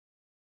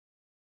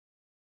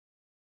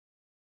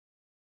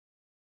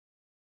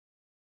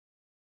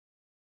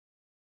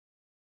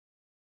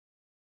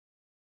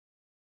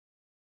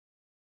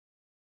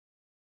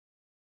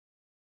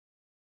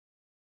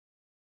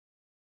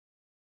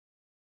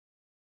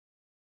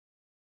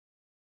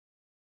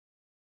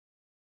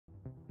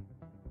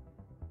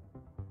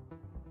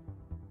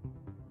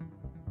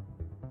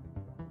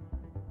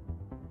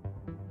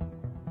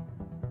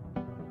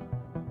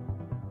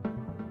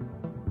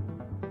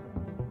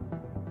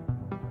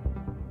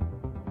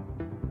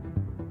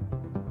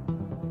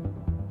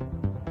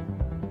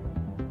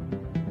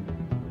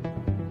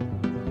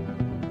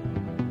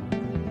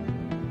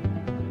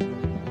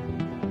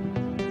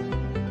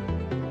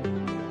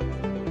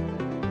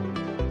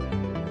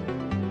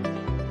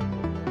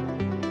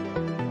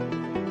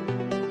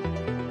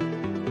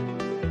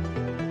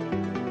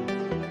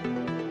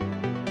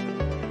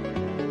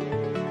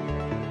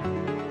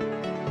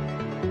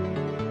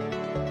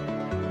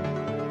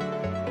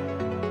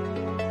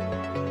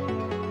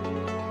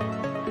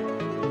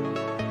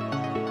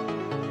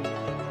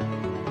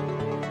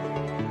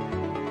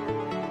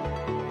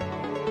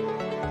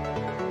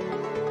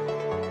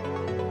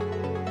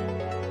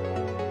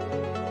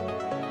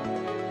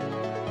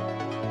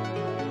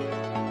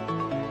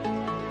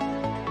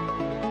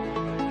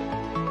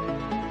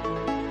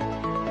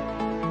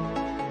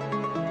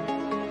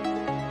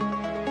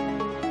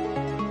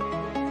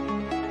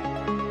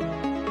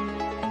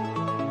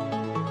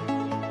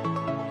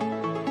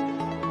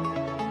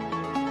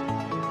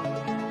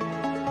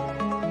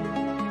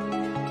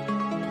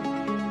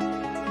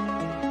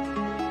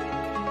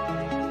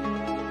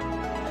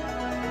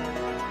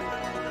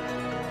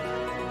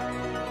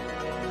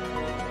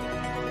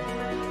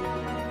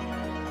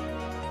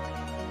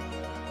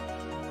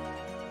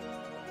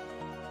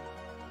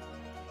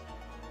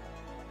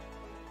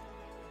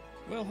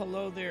Well,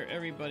 hello there,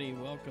 everybody.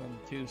 Welcome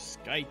to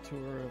Sky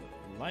Tour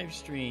live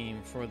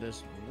stream for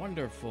this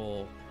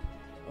wonderful.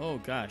 Oh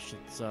gosh,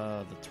 it's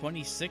the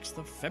 26th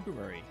of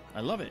February.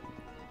 I love it.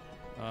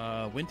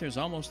 Winter's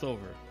almost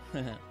over,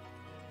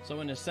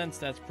 so in a sense,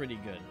 that's pretty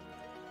good.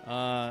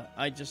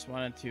 I just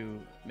wanted to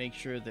make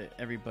sure that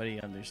everybody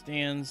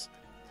understands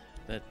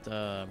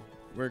that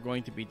we're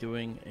going to be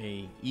doing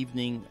a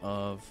evening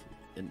of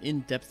an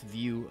in-depth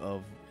view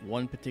of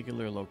one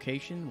particular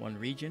location, one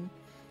region.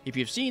 If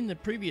you've seen the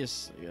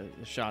previous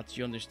shots,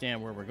 you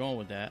understand where we're going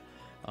with that.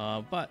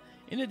 But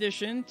in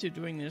addition to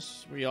doing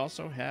this, we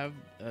also have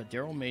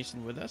Daryl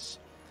Mason with us.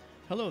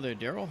 Hello there,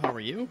 Daryl. How are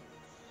you?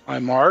 Hi,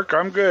 Mark.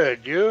 I'm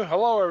good. You?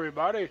 Hello,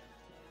 everybody.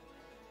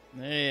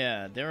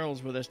 Yeah,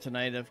 Daryl's with us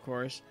tonight, of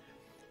course,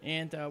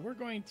 and we're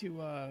going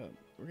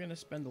to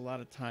spend a lot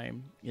of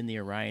time in the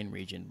Orion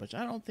region, which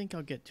I don't think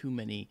I'll get too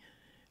many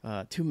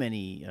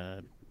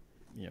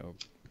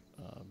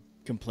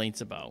complaints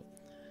about.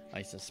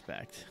 I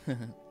suspect.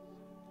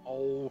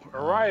 Oh,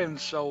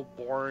 Orion's so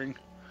boring.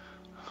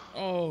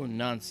 Oh,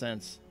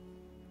 nonsense.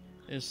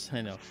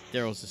 I know.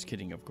 Daryl's just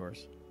kidding, of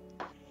course.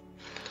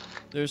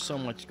 There's so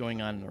much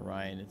going on in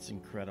Orion. It's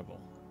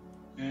incredible.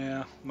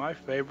 Yeah, my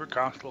favorite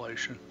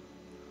constellation.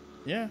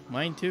 Yeah,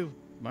 mine too.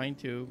 Mine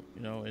too.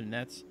 You know, and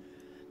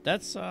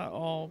that's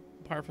all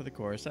par for the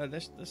course.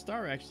 The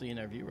star actually in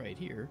our view right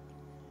here.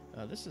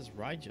 This is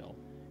Rigel.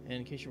 And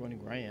in case you're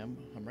wondering where I am,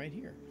 I'm right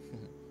here.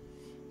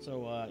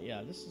 So,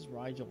 yeah, this is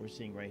Rigel we're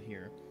seeing right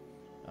here.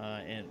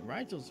 And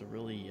Rigel's a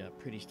really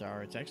pretty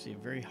star. It's actually a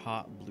very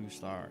hot blue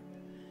star.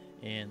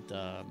 And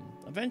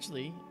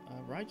eventually,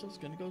 Rigel's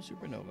going to go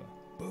supernova.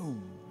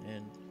 Boom!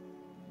 And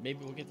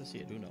maybe we'll get to see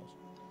it. Who knows?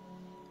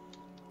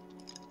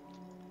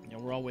 You know,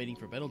 we're all waiting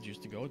for Betelgeuse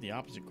to go at the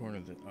opposite corner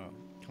of the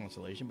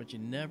constellation, but you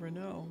never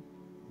know.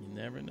 You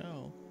never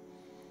know.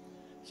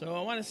 So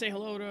I want to say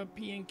hello to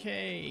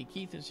P&K.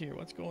 Keith is here.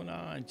 What's going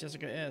on?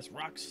 Jessica S.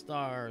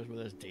 Rockstar is with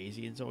us.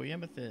 Daisy and Zoe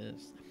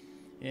Amethyst.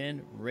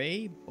 And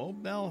Ray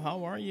Bobel,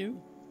 how are you?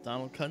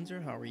 Donald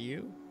Kunzer, how are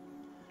you?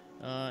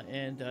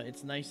 And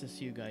it's nice to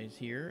see you guys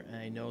here.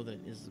 I know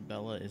that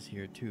Izabela is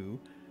here too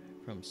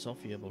from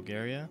Sofia,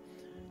 Bulgaria.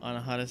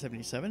 Anahata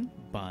 77.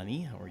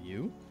 Bonnie, how are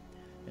you?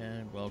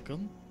 And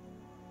welcome.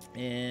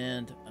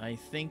 And I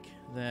think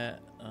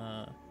that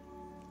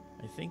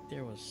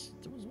there was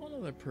one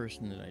other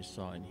person that I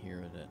saw in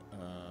here that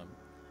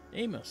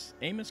Amos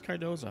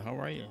Cardoza. How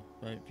are you?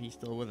 If he's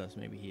still with us,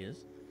 maybe he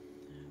is.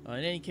 In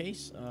any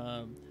case,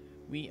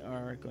 we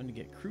are going to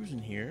get cruising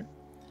here,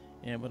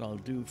 and what I'll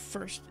do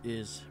first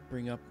is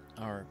bring up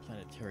our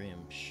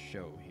planetarium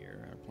show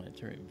here, our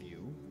planetarium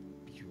view,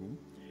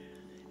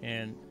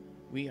 and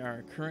we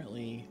are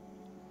currently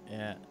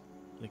at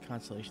the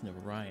constellation of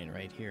Orion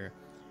right here,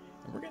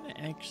 and we're going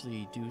to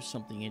actually do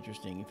something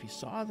interesting. If you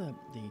saw the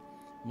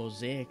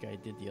mosaic I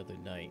did the other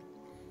night,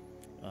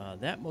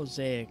 that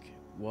mosaic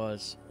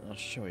was, I'll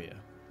show you,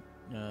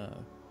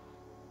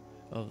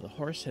 of the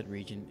Horsehead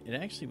region. It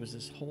actually was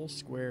this whole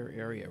square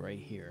area right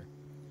here,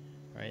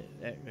 right?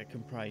 That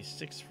comprised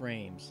 6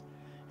 frames.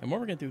 And what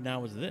we're going to do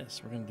now is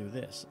this. We're going to do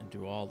this and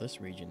do all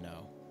this region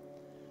now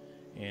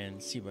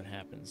and see what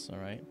happens, all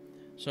right?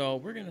 So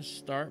we're going to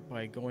start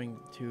by going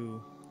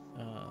to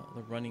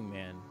the Running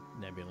Man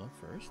Nebula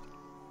first,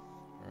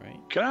 all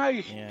right? Can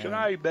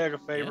I beg a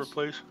favor, yes?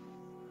 please?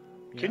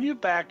 Yeah. Can you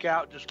back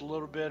out just a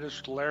little bit of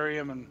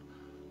Stellarium and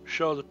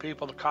show the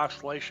people the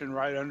constellation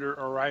right under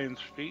Orion's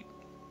feet?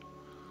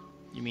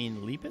 You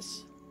mean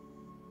Lepus?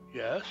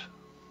 Yes.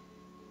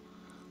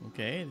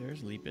 Okay,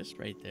 there's Lepus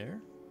right there.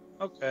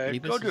 Okay.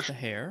 Lepus is the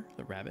hare,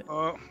 the rabbit.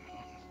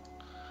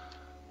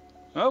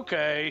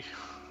 Okay.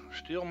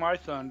 Steal my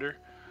thunder.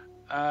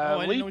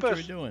 I didn't know what you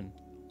were doing.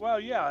 Well,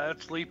 yeah,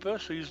 that's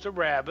Lepus. He's the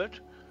rabbit,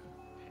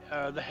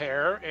 the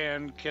hare,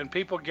 and can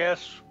people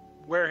guess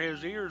where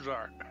his ears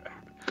are?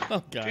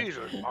 Oh, God.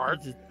 Jesus,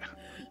 Mark.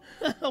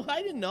 Oh,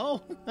 I didn't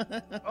know.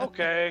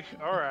 Okay,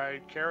 all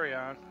right, carry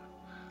on.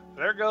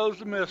 There goes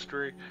the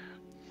mystery.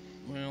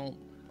 Well,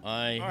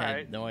 I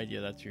had no idea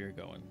that's where you're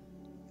going.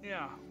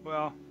 Yeah,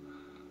 well,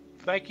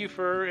 thank you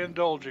for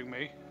indulging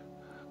me.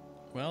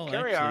 Well,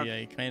 carry actually, on.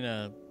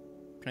 I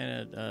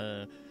kind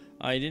of,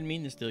 I didn't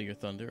mean to steal your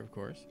thunder, of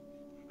course.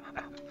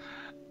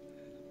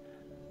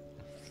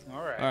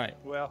 All right. All right.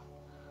 Well,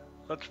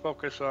 let's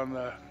focus on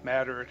the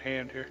matter at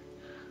hand here.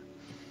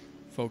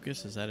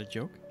 Focus? Is that a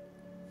joke?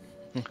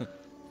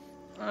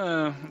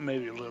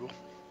 Maybe a little.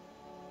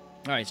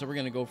 All right, so we're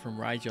going to go from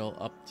Rigel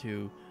up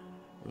to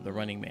the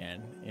Running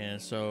Man.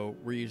 And so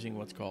we're using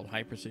what's called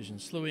high precision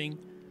slewing.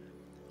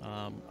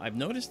 I've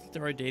noticed that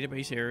there are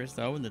database errors,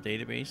 though, in the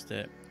database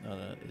that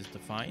is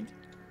defined.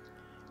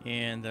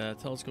 And the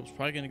telescope's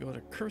probably going to go to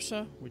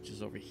Cursa, which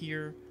is over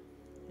here.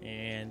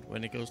 And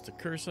when it goes to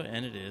Cursa,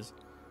 and it is,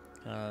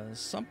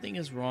 something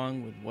is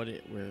wrong with where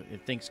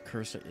it thinks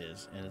Cursa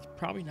is. And it's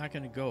probably not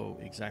going to go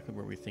exactly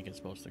where we think it's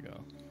supposed to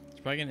go. It's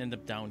probably going to end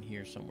up down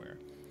here somewhere.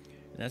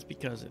 And that's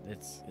because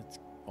it's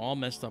all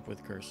messed up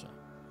with Cursa.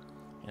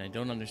 And I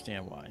don't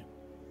understand why.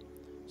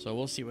 So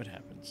we'll see what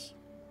happens.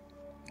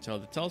 So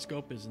the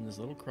telescope is in this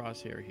little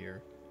crosshair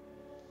here,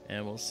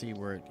 and we'll see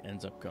where it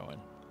ends up going.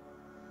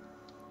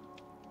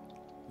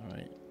 All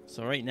right.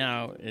 So right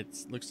now it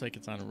looks like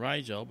it's on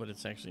Rigel, but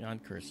it's actually on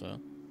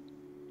Cursa.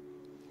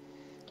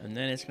 And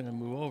then it's going to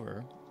move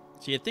over.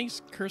 See, it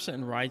thinks Cursa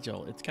and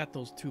Rigel. It's got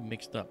those two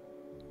mixed up.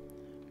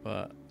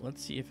 But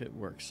let's see if it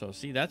works. So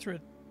see, that's where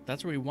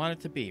we want it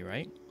to be,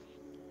 right?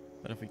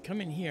 But if we come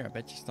in here, I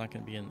bet you it's not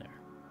going to be in there.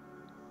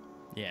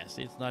 Yeah,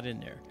 see, it's not in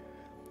there.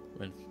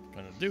 What it's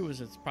going to do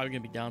is it's probably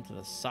going to be down to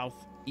the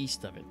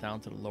southeast of it, down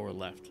to the lower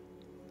left.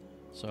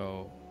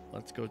 So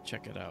let's go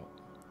check it out.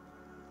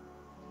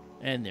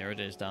 And there it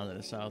is, down to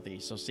the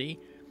southeast. So see,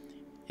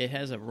 it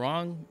has a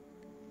wrong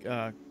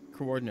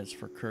coordinates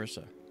for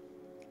Cursa.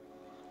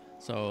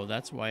 So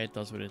that's why it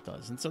does what it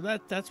does. And so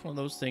that's one of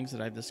those things that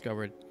I've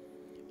discovered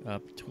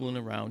tooling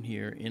around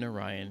here in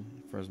Orion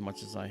for as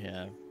much as I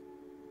have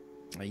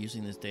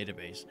using this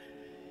database.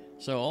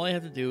 So all I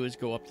have to do is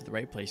go up to the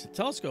right place. The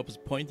telescope is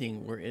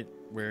pointing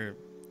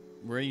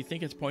where you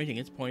think it's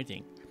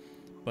pointing.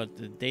 But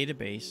the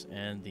database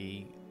and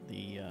the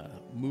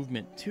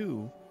movement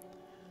to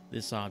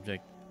this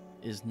object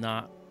is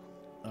not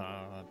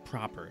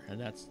proper,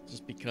 and that's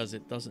just because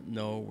it doesn't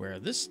know where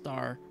this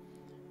star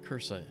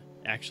Cursa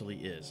actually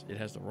is. It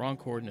has the wrong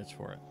coordinates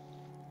for it.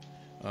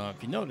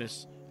 If you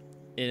notice,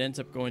 it ends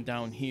up going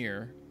down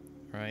here,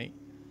 right?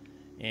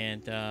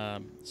 And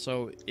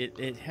so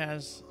it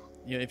has,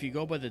 you know, if you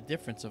go by the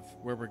difference of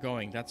where we're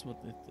going, that's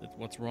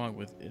what's wrong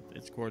with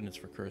its coordinates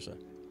for Cursa,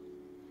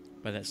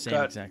 by that same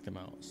exact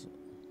amount. So,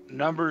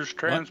 numbers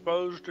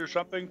transposed or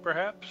something,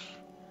 perhaps?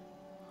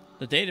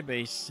 the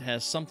database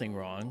has something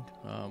wrong,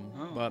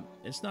 but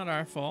it's not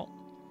our fault.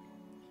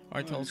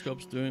 Our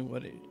telescope's doing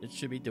what it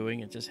should be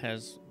doing. It just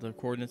has the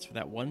coordinates for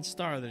that one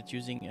star that it's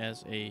using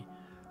as a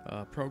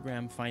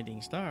program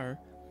finding star.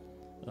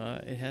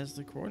 It has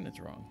the coordinates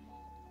wrong.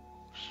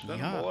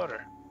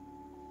 Water.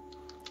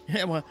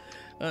 Yeah, well,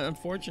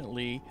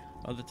 unfortunately,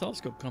 the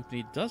telescope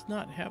company does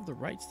not have the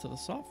rights to the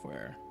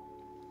software,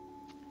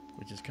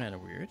 which is kind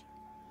of weird.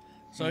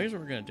 So here's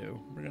what we're going to do.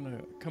 We're going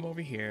to come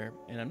over here,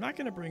 and I'm not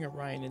going to bring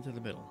Orion into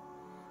the middle.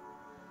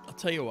 I'll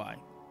tell you why.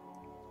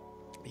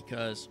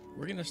 Because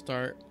we're going to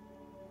start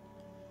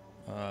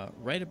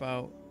right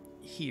about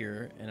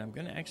here, and I'm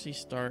going to actually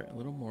start a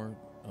little more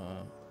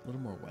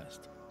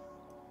west.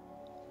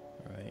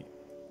 All right,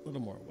 a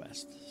little more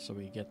west, so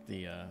we get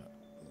the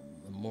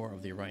more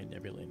of the Orion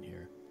Nebula in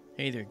here.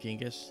 Hey there,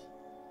 Genghis.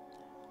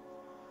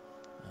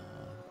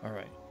 All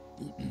right.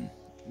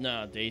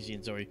 No, Daisy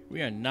and Zoe,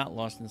 we are not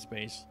lost in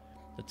space.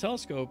 The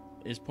telescope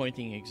is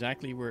pointing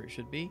exactly where it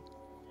should be,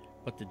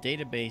 but the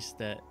database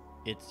that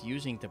it's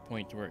using to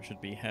point to where it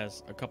should be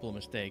has a couple of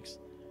mistakes,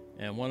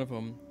 and one of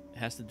them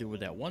has to do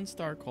with that one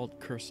star called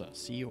Cursa,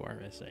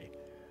 C-U-R-S-A.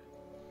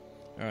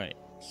 All right,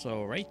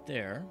 so right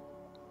there,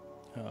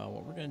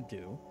 what we're going to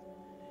do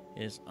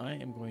is I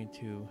am going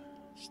to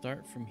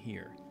start from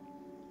here.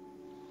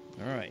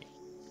 All right,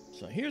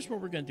 so here's what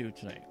we're going to do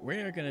tonight. We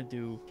are going to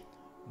do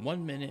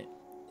 1 minute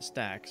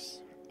stacks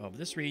of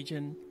this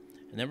region,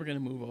 and then we're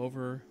going to move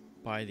over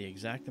by the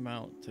exact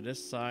amount to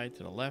this side,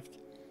 to the left,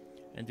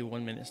 and do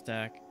 1 minute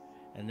stack,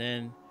 and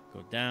then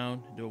go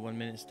down, do a 1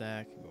 minute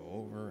stack, go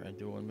over and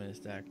do a 1 minute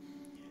stack.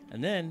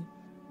 And then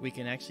we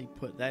can actually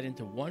put that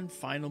into one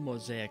final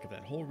mosaic of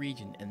that whole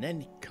region, and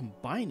then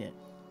combine it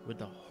with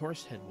the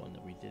horsehead one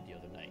that we did the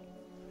other night.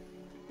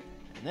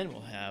 And then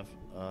we'll have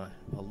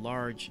a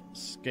large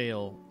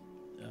scale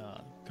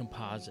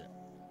composite.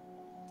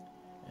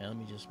 And let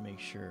me just make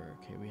sure.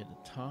 Okay, we had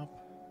the top.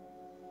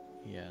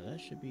 Yeah, that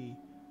should be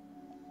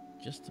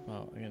just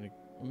about. I'm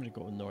gonna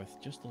go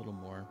north just a little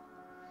more.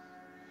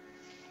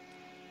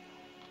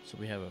 So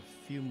we have a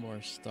few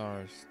more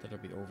stars that'll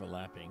be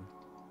overlapping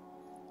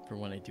for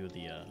when I do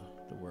the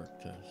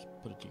work to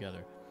put it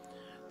together.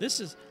 This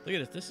is, look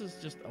at this. This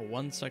is just a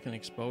 1 second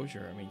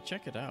exposure. I mean,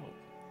 check it out.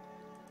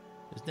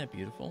 Isn't that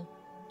beautiful?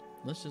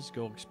 Let's just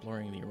go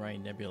exploring the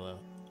Orion Nebula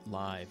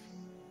live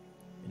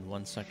in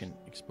 1 second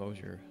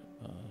exposure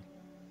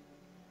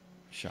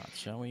shots,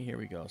 shall we? Here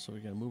we go. So we're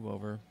going to move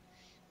over.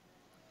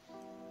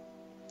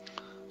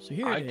 So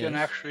here I can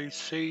actually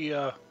see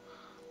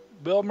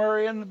Bill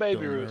Murray and the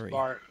Baby Ruth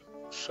part.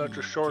 Such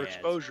a short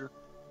exposure.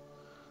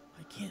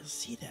 I can't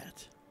see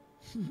that.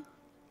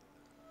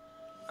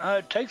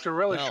 It takes a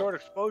really short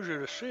exposure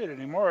to see it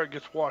anymore. It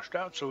gets washed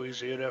out so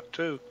easy at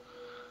f2.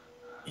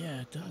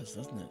 Yeah, it does,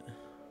 doesn't it?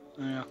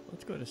 Yeah.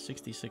 Let's go to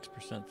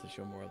 66% to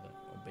show more of the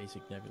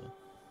basic nebula.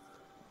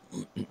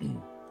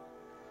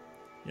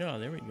 Yeah,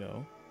 there we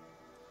go.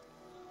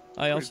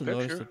 I also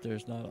noticed that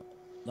there's not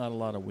a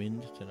lot of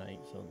wind tonight,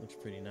 so it looks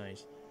pretty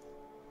nice.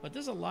 But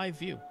this is a live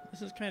view.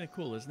 This is kind of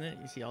cool, isn't it?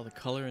 You see all the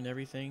color and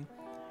everything.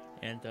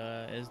 And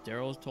as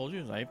Daryl has told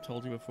you, as I've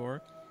told you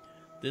before,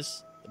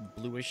 this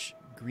bluish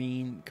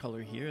green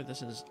color here,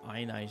 this is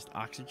ionized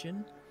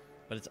oxygen,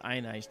 but it's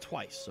ionized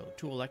twice. So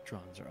 2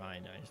 electrons are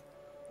ionized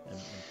and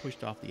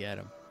pushed off the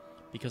atom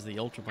because of the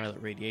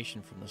ultraviolet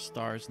radiation from the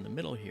stars in the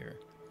middle here.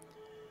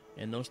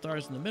 And those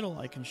stars in the middle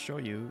I can show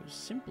you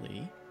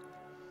simply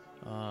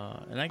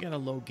And I got a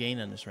low gain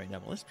on this right now,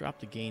 but let's drop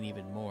the gain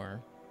even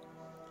more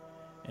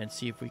and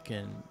see if we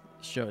can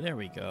show. There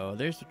we go.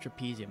 There's the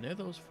trapezium. There are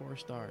those 4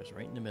 stars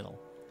right in the middle.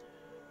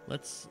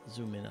 Let's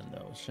zoom in on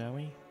those, shall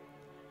we?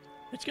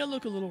 It's going to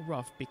look a little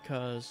rough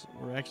because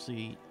we're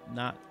actually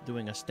not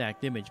doing a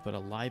stacked image, but a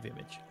live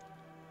image.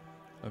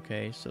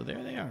 Okay, so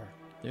there they are.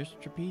 There's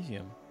the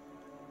trapezium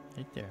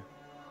right there.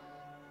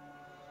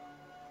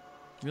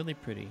 Really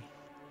pretty.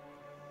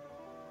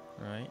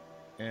 All right,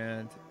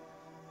 and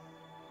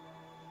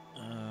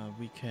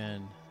we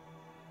can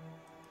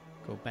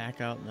go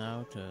back out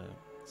now to,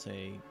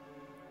 say,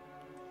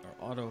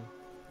 our auto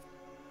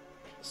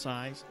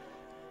size,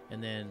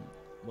 and then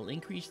we'll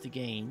increase the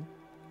gain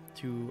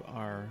to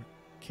our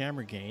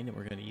camera gain that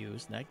we're going to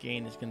use, and that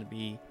gain is going to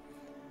be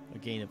a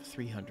gain of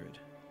 300.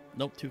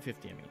 Nope,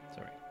 250, I mean,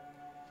 sorry.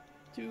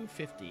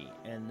 250,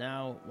 and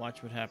now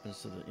watch what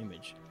happens to the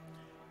image.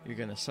 You're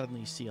going to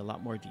suddenly see a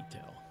lot more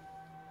detail.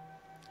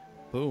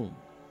 Boom.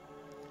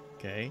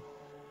 Okay,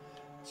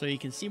 so you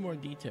can see more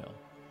detail.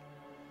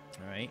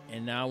 All right,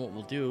 and now what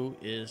we'll do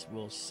is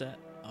we'll set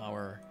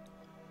our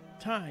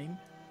time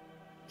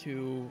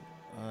to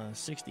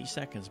 60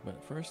 seconds,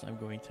 but first I'm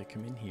going to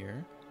come in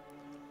here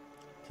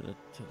to the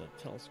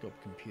telescope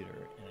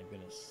computer, and I'm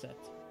going to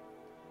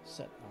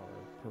set our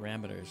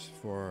parameters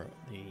for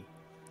the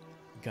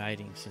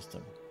guiding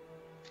system.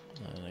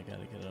 And I got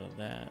to get out of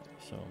that,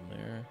 so I'm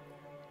there.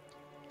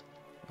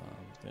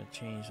 I'm going to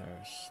change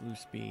our slew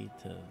speed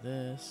to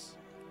this.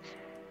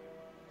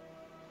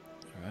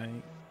 All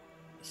right,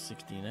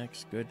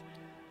 16x, good.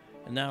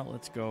 And now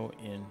let's go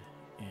in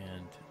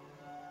and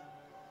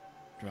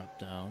drop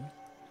down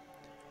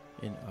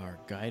in our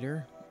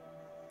guider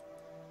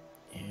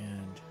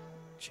and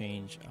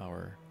change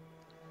our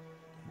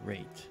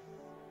rate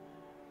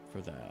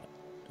for that.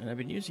 And I've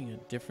been using a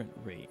different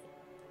rate.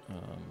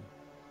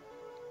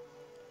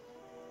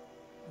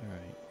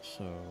 Alright,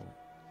 so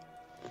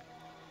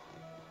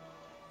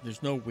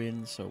there's no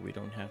wind, so we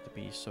don't have to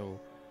be so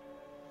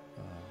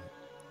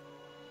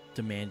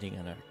demanding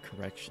on our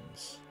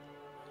corrections.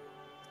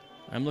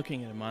 I'm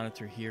looking at a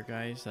monitor here,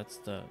 guys. That's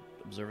the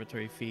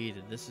observatory feed,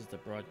 and this is the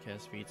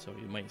broadcast feed, so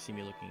you might see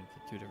me looking to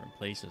 2 different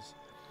places.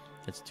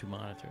 It's 2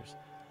 monitors.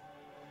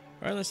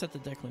 Alright, let's set the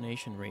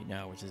declination rate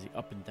now, which is the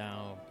up and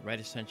down. Right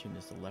ascension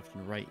is the left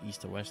and right,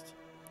 east to west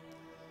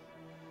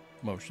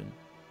motion.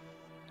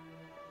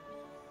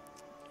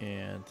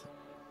 And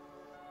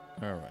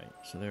alright,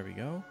 so there we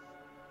go.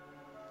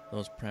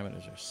 Those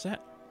parameters are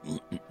set.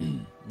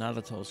 Now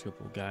the telescope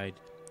will guide,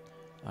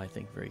 I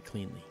think, very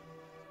cleanly.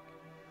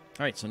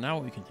 Alright, so now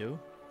what we can do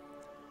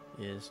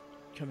is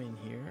come in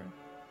here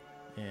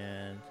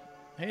and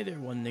hey there,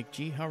 one Nick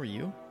G, how are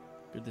you?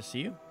 Good to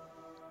see you.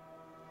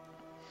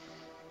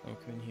 I'll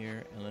come in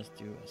here and let's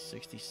do a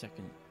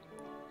 60-second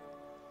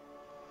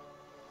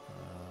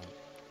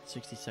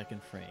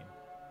frame.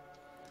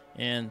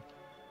 And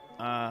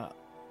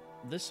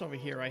this over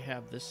here, I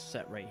have this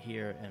set right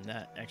here, and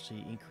that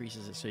actually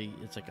increases it, so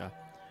it's like a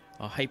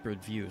hyper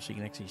view, so you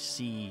can actually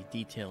see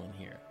detail in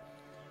here.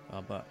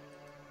 But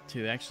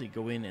to actually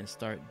go in and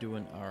start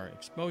doing our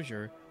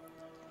exposure,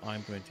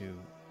 I'm going to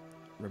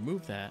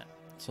remove that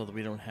so that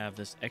we don't have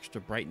this extra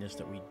brightness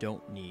that we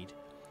don't need.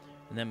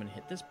 And then I'm going to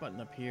hit this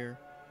button up here,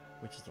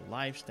 which is the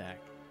live stack.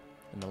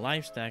 And the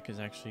live stack is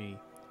actually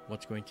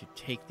what's going to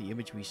take the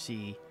image we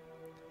see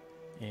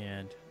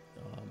and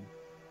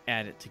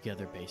add it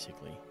together,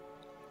 basically.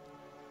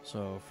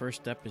 So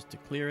first step is to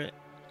clear it.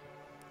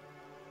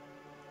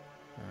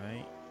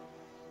 Alright.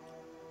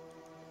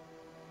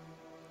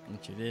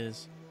 Which it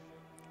is.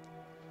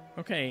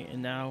 Okay,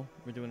 and now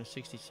we're doing a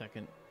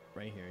 60-second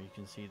right here. You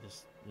can see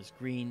this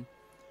green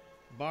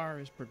bar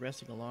is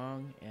progressing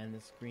along, and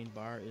this green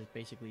bar is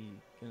basically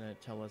going to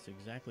tell us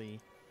exactly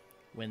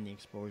when the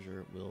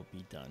exposure will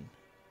be done.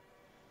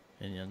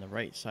 And on the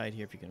right side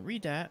here, if you can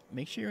read that,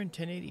 make sure you're in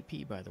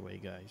 1080p, by the way,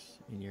 guys,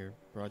 in your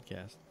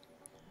broadcast.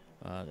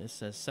 It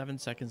says 7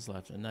 seconds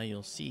left, and now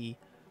you'll see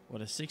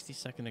what a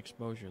 60-second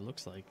exposure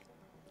looks like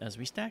as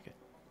we stack it.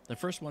 The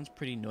first one's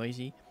pretty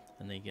noisy,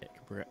 and they get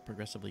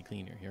progressively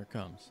cleaner. Here it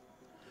comes.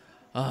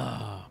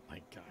 Ah,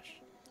 my gosh.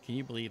 Can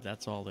you believe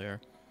that's all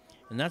there?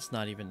 And that's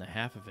not even the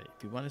half of it.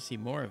 If you want to see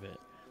more of it,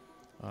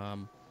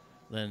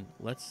 then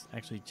let's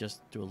actually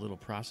just do a little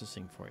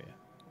processing for you.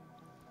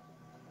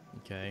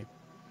 Okay?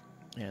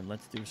 And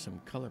let's do some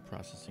color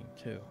processing,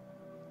 too.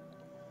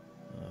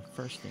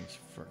 First things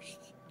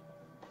first.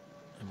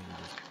 Let me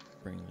just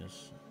bring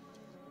this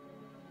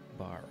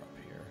bar up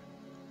here.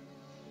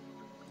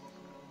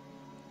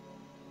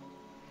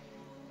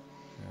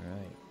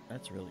 Alright,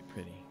 that's really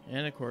pretty.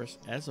 And of course,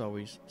 as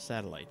always,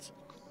 satellites.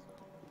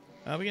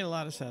 We get a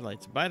lot of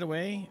satellites. By the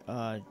way,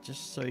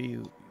 just so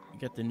you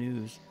get the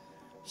news,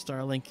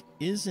 Starlink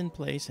is in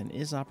place and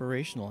is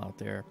operational out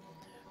there,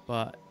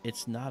 but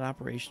it's not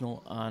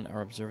operational on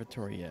our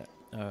observatory yet.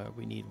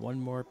 We need one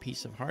more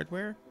piece of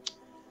hardware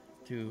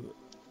to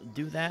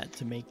do that,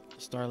 to make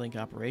Starlink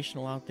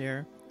operational out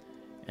there,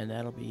 and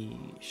that'll be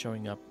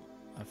showing up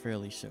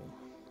fairly soon.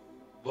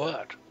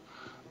 But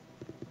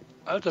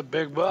that's a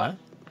big but. Huh?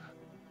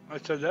 I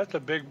said, that's a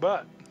big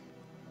butt.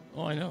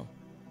 Oh, I know.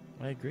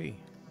 I agree.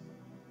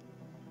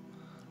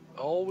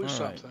 Always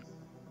All right. something.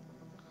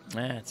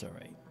 That's all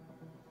right.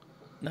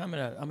 Now I'm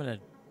gonna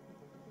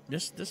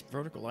this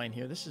vertical line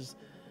here. This is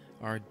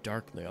our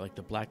dark layer, like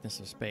the blackness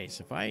of space.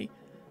 If I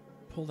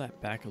pull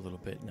that back a little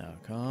bit now,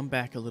 come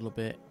back a little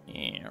bit,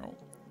 and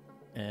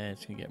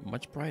it's gonna get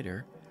much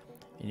brighter,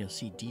 and you'll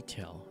see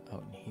detail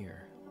out in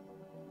here.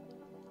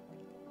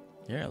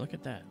 Yeah, look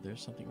at that.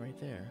 There's something right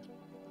there.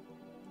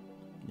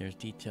 There's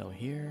detail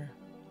here.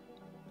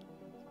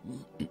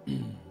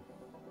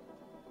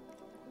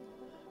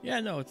 Yeah,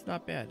 no, it's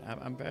not bad.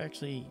 I'm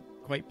actually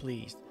quite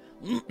pleased.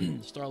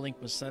 Starlink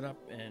was set up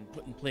and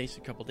put in place a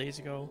couple days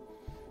ago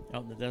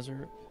out in the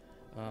desert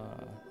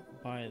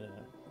by the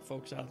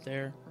folks out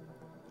there,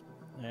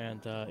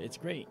 and it's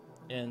great.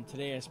 And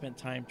today I spent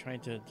time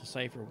trying to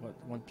decipher what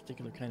one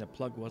particular kind of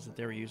plug was that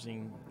they were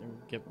using.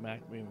 We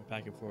went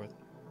back and forth,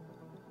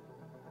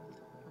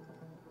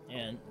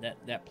 and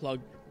that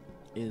plug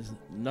is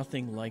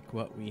nothing like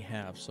what we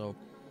have. So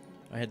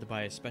I had to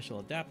buy a special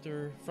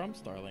adapter from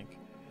Starlink,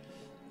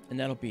 and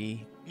that'll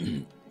be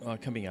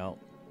coming out.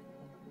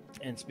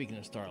 And speaking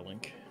of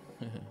Starlink,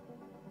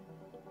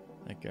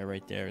 that guy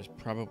right there is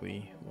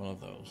probably one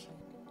of those.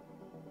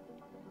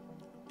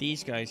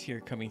 These guys here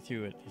coming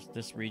through it,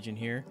 this region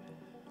here,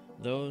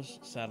 those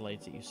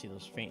satellites that you see,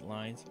 those faint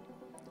lines,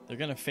 they're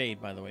going to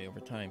fade, by the way, over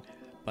time.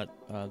 But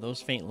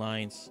those faint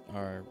lines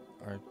are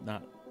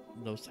not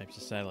those types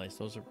of satellites.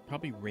 Those are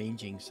probably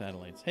ranging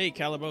satellites. Hey,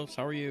 Calibos,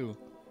 how are you?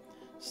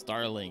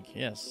 Starlink,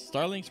 yes.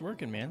 Starlink's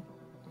working, man.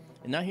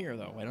 And not here,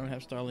 though. I don't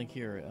have Starlink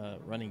here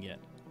running yet.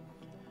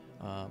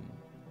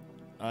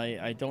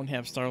 I don't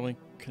have Starlink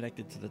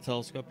connected to the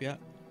telescope yet.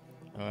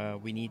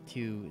 We need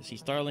to see,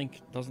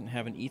 Starlink doesn't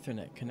have an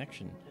Ethernet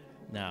connection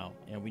now,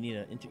 and we need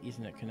an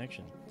Ethernet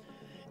connection.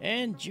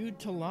 And Jude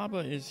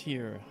Talaba is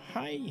here.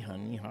 Hi,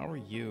 honey, how are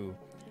you?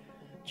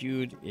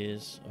 Jude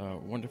is a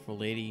wonderful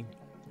lady.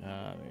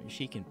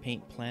 She can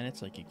paint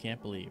planets like you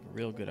can't believe. A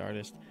real good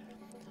artist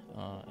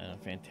and a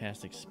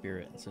fantastic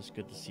spirit. It's just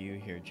good to see you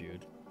here,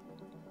 Jude.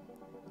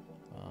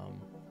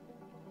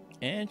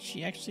 And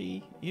she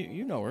actually,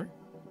 you know her,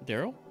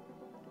 Daryl?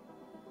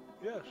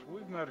 Yes,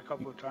 we've met a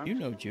couple of times. You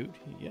know Jude.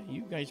 Yeah,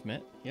 you guys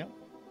met. Yeah.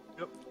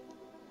 Yep.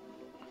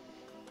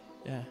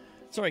 Yeah.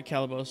 It's all right,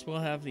 Calibos. We'll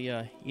have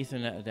the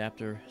Ethernet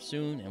adapter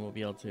soon, and we'll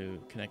be able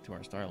to connect to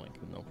our Starlink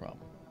with no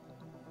problem.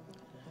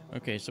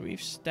 Okay, so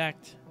we've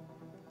stacked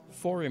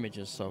 4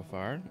 images so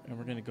far, and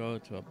we're going to go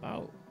to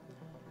about,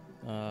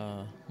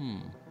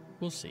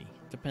 we'll see.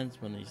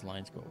 Depends when these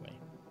lines go away.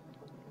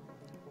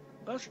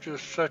 That's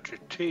just such a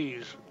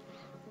tease.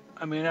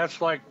 I mean, that's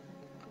like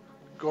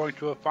going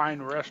to a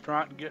fine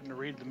restaurant and getting to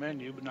read the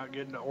menu, but not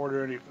getting to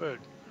order any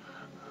food.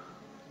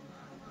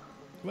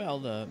 Well,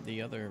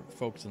 the other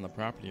folks on the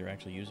property are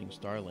actually using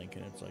Starlink,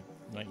 and it's like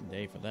night and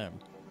day for them.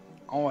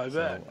 Oh, I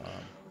bet.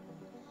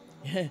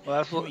 Yeah,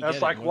 well,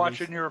 that's like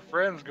watching your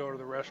friends go to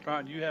the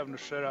restaurant and you having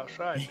to sit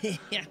outside. Yeah,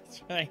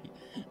 that's right.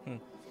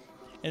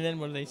 And then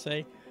what do they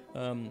say?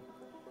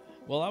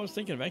 Well, I was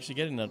thinking of actually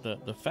getting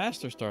the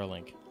faster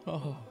Starlink.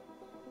 Oh.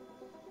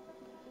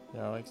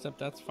 No, except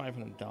that's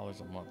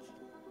 $500 a month.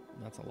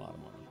 That's a lot of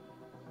money.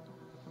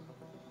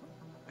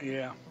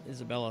 Yeah.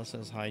 Izabela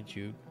says hi,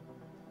 Jude.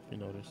 If you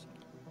noticed.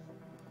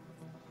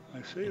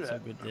 I see it's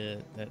that. so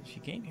good that she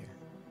came here.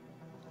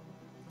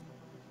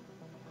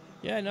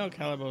 Yeah, no,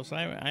 Calibos.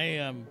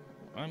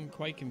 I'm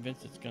quite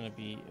convinced it's going to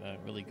be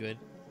really good.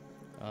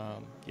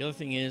 The other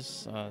thing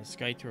is,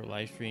 SkyTour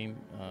livestream.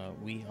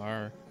 We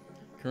are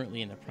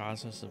currently in the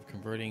process of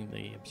converting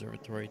the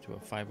observatory to a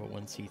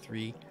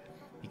 501c3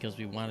 because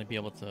we want to be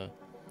able to,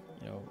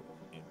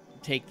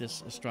 take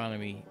this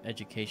astronomy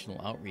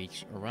educational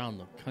outreach around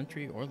the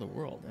country or the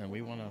world, and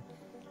we want to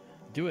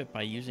do it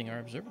by using our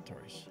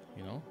observatories.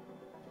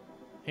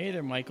 Hey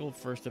there, Michael.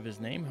 First of his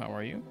name. How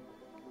are you?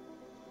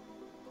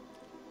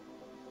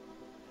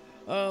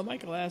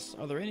 Michael asks,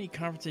 are there any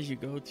conferences you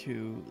go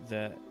to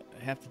that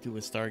have to do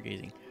with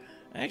stargazing?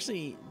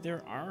 Actually,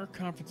 there are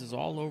conferences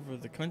all over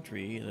the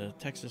country. The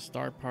Texas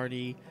Star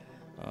Party,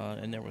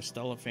 and there was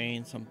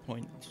Stellafane some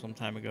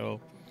time ago.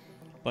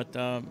 But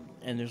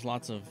and there's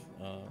lots of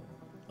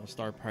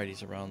star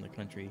parties around the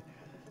country.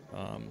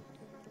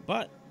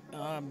 But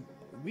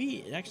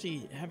we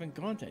actually haven't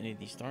gone to any of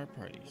these star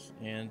parties,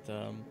 and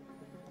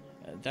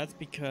that's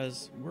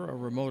because we're a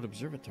remote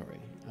observatory.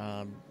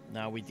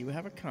 Now we do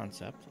have a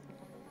concept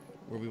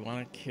where we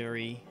want to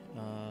carry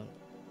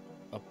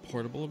a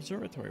portable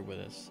observatory with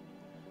us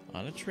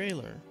on a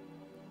trailer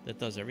that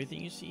does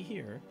everything you see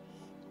here,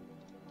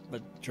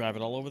 but drive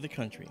it all over the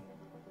country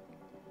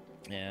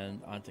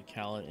and onto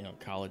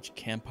college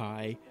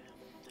campi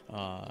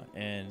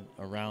and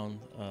around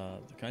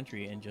the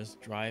country, and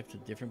just drive to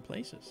different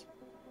places.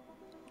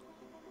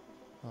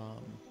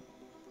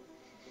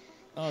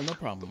 Oh, no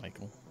problem,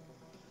 Michael.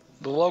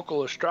 The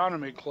local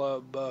astronomy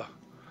club,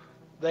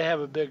 they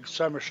have a big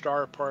summer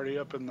star party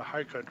up in the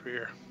high country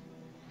here.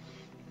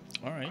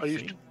 All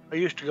right. I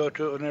used to go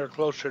to it when they were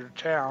closer to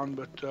town,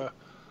 but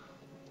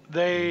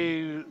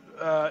They,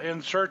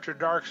 in search of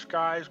dark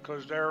skies,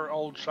 because their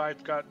old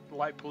site's got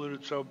light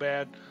polluted so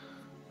bad,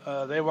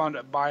 they wound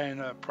up buying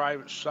a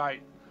private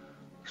site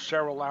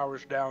several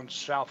hours down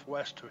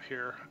southwest of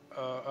here,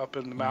 up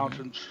in the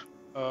mountains.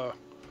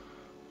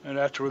 And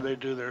that's where they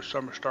do their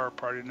summer star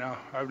party now.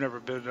 I've never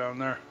been down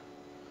there.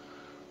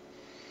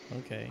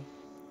 Okay.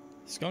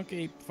 Skunk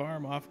Ape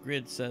Farm Off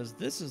Grid says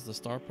this is the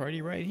star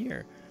party right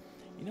here.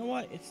 You know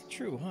what? It's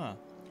true, huh?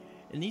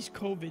 In these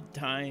COVID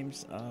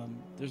times,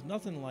 there's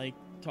nothing like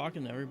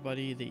talking to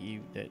everybody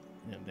that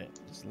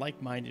is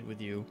like-minded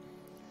with you,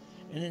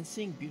 and then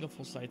seeing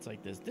beautiful sights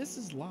like this. This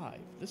is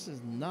live. This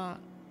is not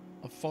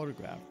a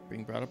photograph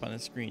being brought up on a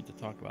screen to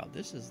talk about.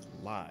 This is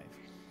live,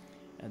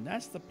 and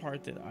that's the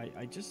part that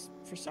I just,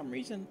 for some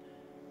reason,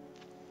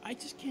 I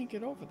just can't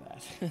get over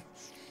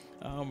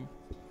that.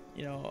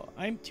 You know,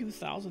 I'm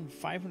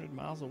 2,500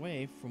 miles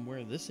away from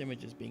where this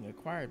image is being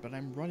acquired, but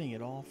I'm running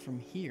it all from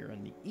here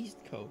on the East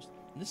Coast.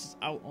 And this is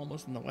out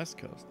almost on the West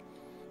Coast,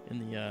 in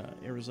the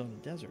Arizona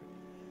desert.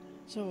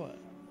 So,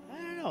 I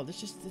don't know.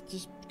 It's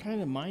just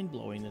kind of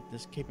mind-blowing that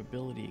this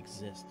capability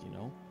exists, you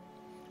know?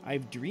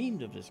 I've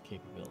dreamed of this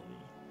capability.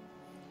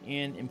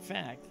 And, in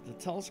fact, the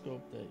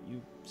telescope that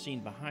you've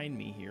seen behind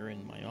me here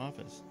in my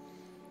office,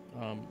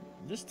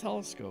 this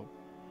telescope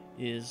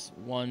is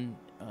one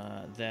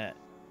that,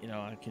 you know,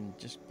 I can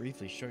just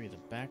briefly show you the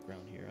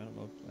background here. I don't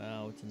know.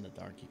 Oh, it's in the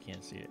dark. You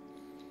can't see it.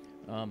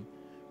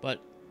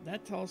 But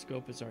that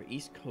telescope is our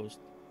East Coast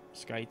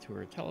Sky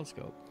Tour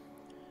telescope.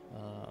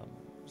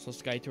 So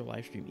Sky Tour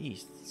Livestream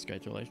East, Sky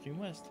Tour Livestream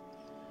West.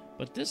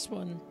 But this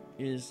one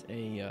is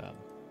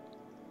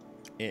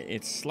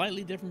it's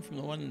slightly different from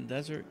the one in the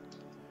desert,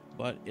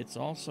 but it's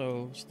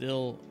also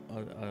still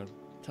a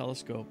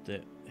telescope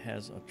that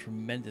has a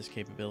tremendous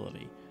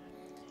capability.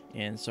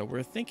 And so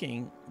we're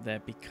thinking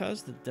that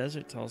because the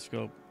desert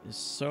telescope is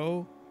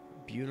so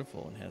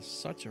beautiful and has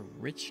such a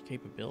rich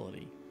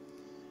capability,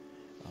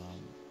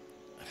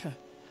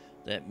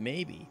 that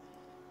maybe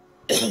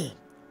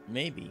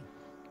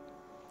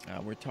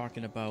we're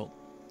talking about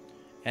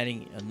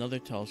adding another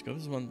telescope.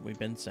 This is one we've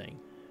been saying,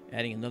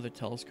 adding another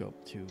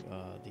telescope to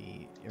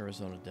the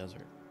Arizona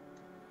desert,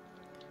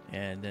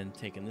 and then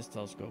taking this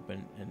telescope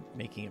and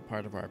making it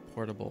part of our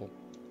portable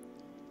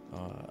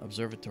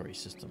observatory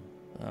system.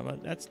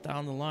 But that's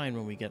down the line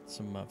when we get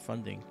some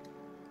funding,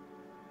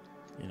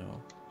 you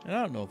know. And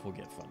I don't know if we'll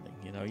get funding.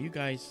 You know, you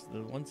guys,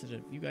 the ones that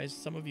have, you guys,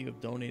 some of you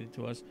have donated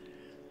to us,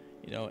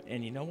 you know,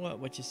 and you know what?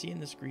 What you see on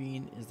the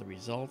screen is the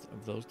result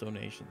of those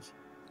donations.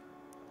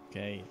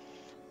 Okay?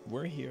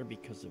 We're here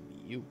because of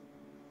you.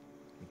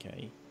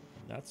 Okay?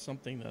 And that's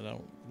something that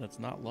that's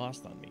not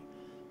lost on me.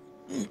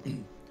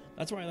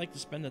 That's why I like to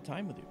spend the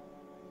time with you.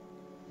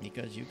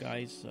 Because you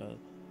guys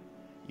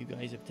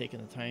have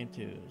taken the time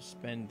to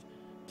spend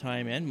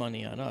time and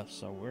money on us,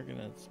 so we're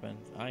gonna spend.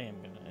 I am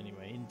gonna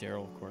anyway, and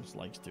Daryl, of course,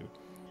 likes to.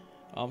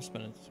 I'm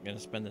gonna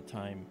spend the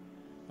time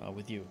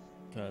with you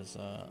because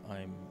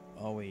I'm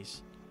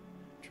always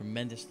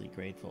tremendously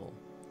grateful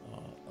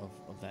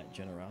of that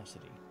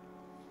generosity.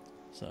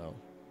 So, all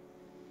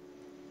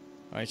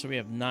right, so we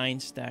have 9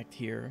 stacked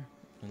here,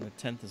 and the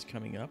 10th is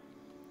coming up.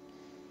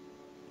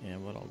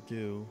 And what I'll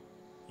do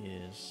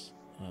is,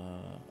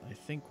 I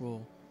think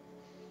we'll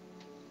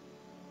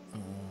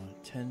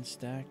 10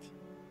 stacked.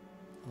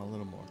 A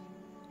little more.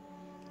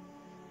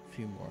 A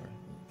few more.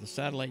 The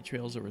satellite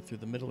trails that were through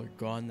the middle are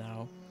gone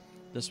now.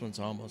 This one's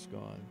almost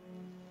gone.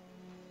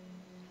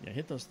 Yeah,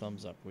 hit those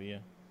thumbs up, will you?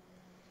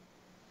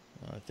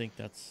 I think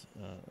that's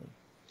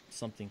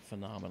something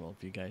phenomenal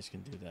if you guys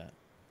can do that.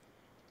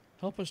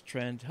 Help us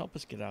trend. Help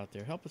us get out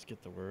there. Help us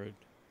get the word.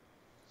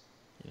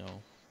 You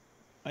know,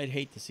 I'd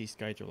hate to see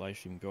Skytour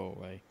Livestream go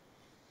away.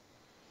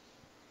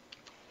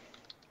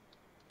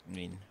 I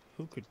mean,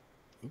 who could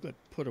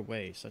put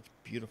away such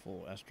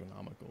beautiful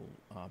astronomical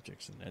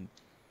objects and then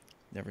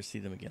never see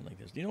them again like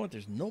this? You know what?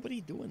 There's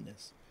nobody doing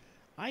this.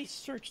 I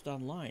searched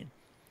online,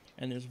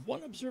 and there's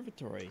one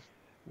observatory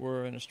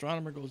where an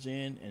astronomer goes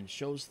in and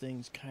shows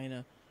things kind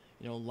of,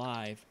 you know,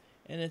 live,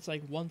 and it's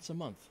like once a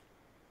month.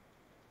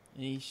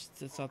 And he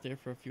sits out there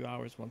for a few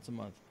hours once a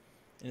month,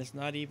 and it's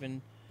not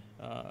even.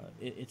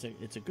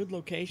 It's a good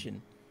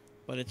location,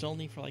 but it's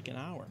only for like an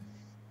hour.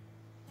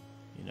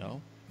 You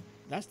know.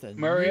 That's the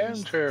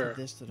Marianne's nearest here. to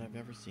this that I've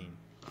ever seen.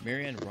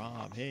 Marianne,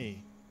 Rob,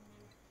 hey.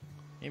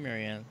 Hey,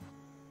 Marianne.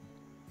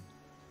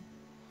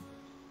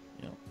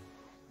 You know,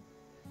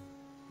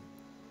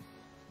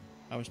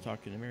 I was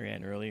talking to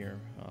Marianne earlier,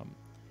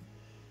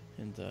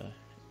 and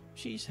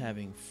she's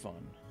having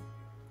fun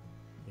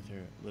with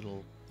her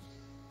little.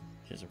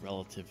 She has a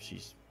relative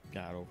she's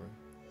got over.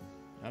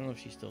 I don't know if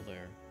she's still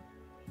there.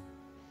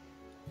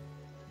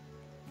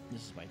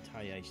 This is my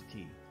Thai iced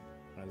tea.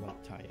 I love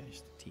Thai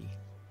iced tea.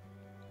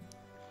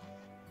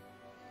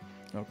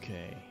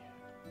 Okay.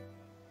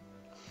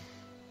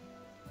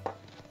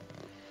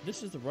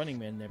 This is the Running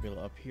Man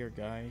Nebula up here,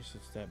 guys.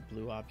 It's that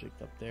blue object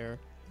up there.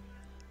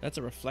 That's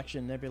a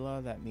reflection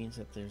nebula. That means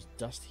that there's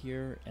dust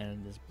here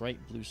and this bright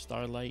blue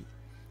starlight.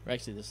 Or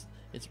actually,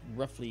 it's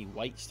roughly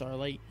white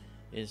starlight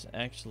is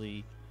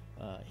actually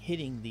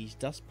hitting these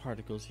dust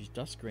particles, these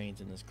dust grains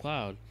in this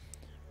cloud,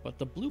 but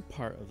the blue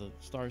part of the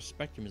star's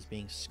spectrum is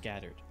being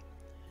scattered,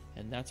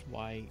 and that's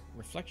why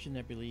reflection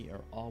nebulae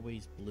are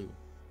always blue.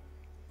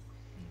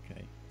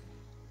 Okay.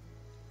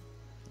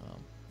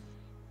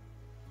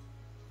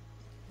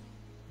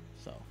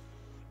 So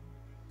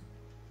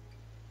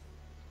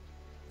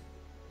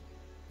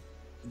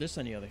this,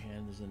 on the other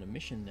hand, is an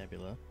emission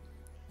nebula.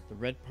 The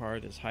red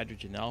part is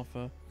hydrogen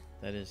alpha,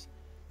 that is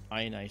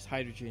ionized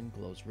hydrogen,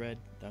 glows red.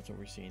 That's what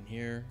we're seeing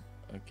here.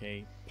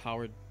 Okay,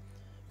 powered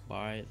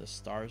by the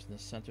stars in the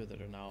center that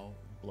are now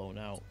blown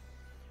out,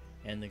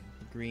 and the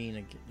green,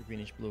 the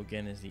greenish blue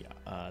again, is the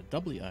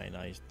doubly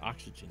ionized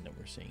oxygen that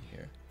we're seeing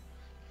here.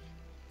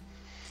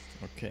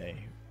 Okay,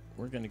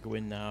 we're going to go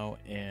in now,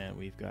 and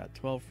we've got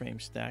 12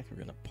 frames stacked. We're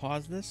going to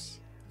pause this.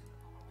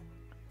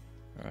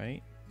 All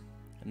right,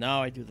 and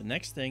now I do the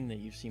next thing that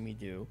you've seen me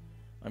do.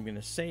 I'm going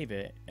to save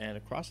it, and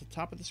across the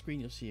top of the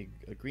screen you'll see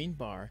a green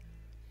bar.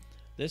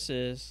 This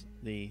is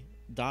the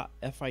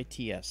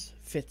 .fits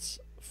fits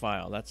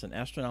file. That's an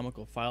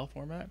astronomical file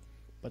format,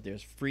 but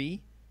there's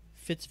free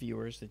fits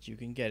viewers that you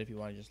can get if you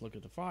want to just look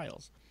at the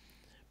files.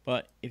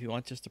 But if you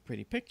want just the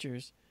pretty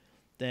pictures,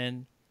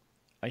 then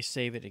I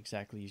save it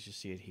exactly as you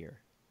see it here.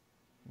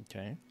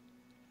 Okay,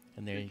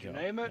 and there you go. Did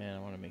you name it? And I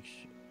want to make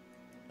sure.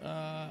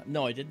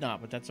 No, I did not,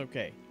 but that's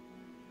okay.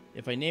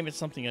 If I name it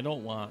something I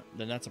don't want,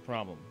 then that's a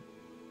problem.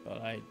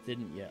 But I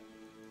didn't yet.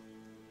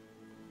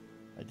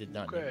 I did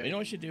not. Okay. You know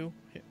what I should do?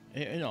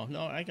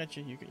 No, I got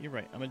you. You're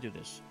right. I'm gonna do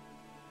this.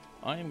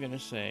 I am gonna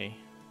say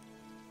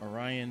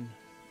Orion,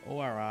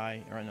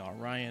 Orion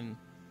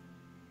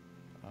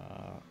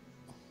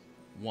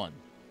 1.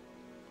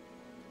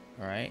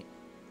 All right.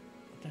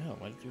 What the hell?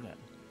 Why did I do that?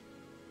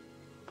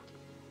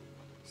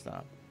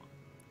 Stop.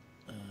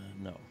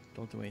 No,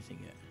 don't do anything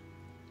yet.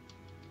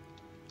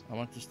 I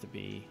want this to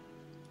be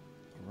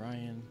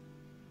Orion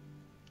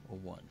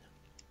 1.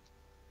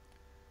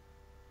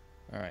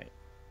 All right.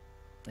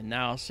 And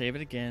now I'll save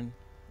it again.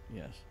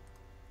 Yes.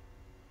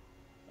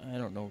 I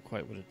don't know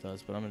quite what it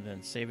does, but I'm going to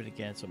then save it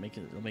again so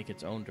it'll make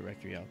its own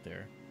directory out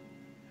there.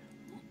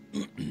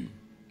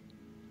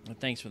 Well,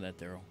 thanks for that,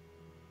 Daryl.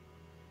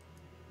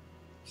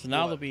 So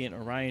now there'll be an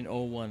Orion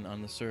 01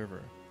 on the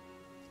server.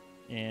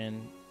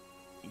 And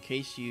in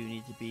case you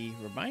need to be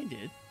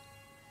reminded,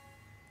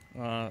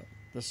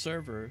 the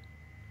server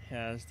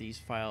has these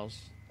files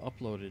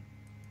uploaded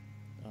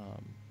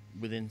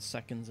within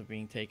seconds of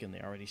being taken.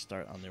 They already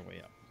start on their way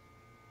up.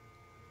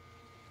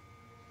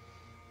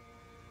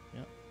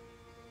 Yep.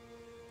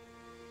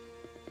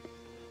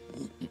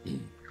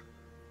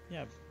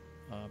 Yeah,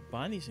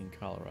 Bonnie's in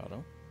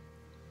Colorado.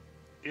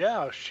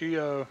 Yeah, we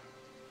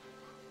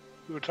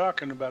were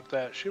talking about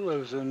that. She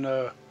lives in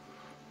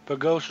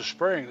Pagosa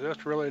Springs.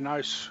 That's really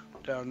nice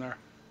down there.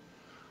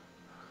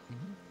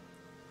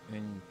 Mm-hmm.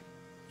 And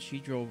she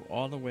drove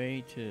all the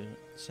way to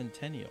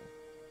Centennial.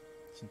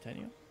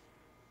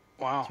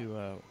 Wow.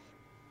 To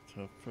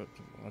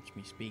watch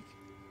me speak.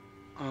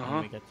 Uh-huh.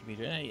 And we got to meet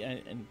her.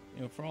 And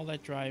you know, for all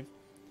that drive,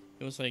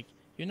 it was like,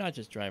 you're not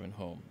just driving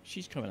home.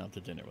 She's coming out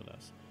to dinner with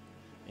us.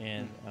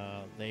 And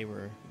they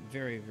were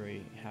very,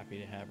 very happy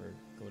to have her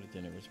go to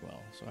dinner as well.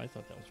 So I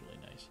thought that was really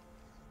nice.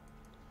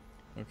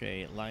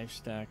 Okay, live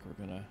stack.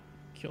 We're going to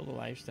kill the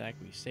live stack.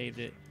 We saved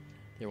it.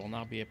 There will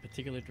now be a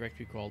particular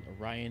directory called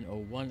Orion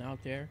 01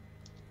 out there.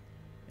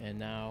 And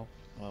now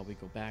we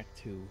go back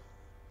to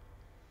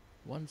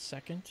 1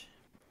 second.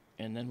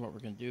 And then what we're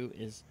going to do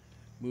is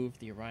move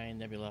the Orion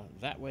Nebula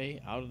that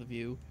way, out of the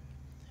view,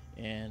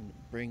 and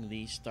bring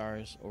these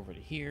stars over to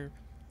here,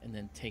 and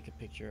then take a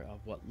picture of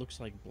what looks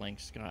like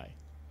blank sky.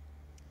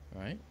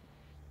 All right?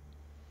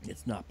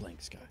 It's not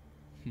blank sky.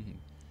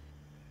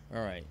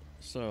 All right,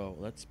 so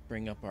let's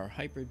bring up our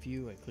hyper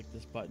view. I click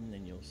this button,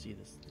 and you'll see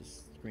this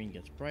screen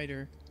gets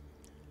brighter.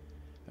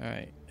 All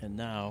right, and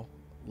now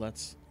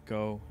let's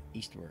go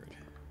eastward.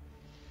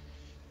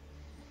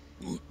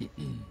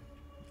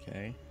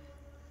 Okay.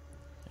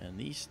 And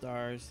these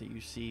stars that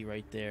you see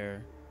right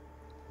there,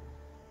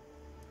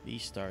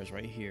 these stars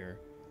right here,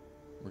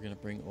 we're going to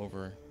bring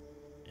over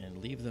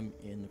and leave them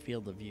in the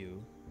field of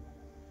view.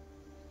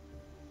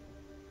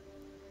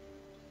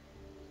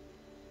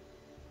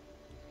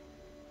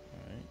 All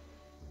right.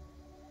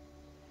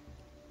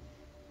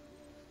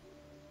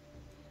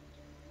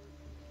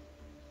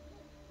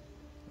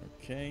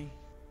 Okay.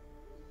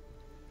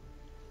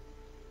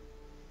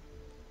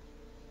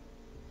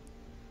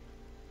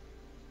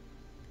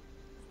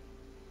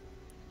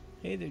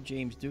 Hey there,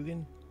 James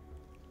Dugan.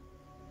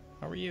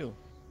 How are you?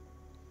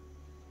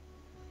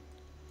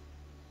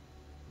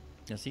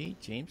 Now see,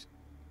 James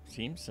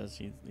says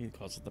he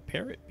calls it the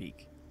parrot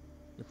beak.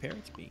 The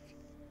parrot's beak.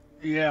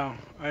 Yeah,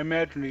 I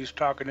imagine he's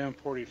talking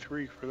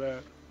M43 for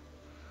that.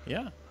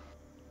 Yeah.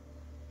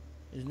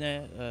 Isn't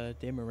that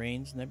De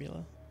Moraine's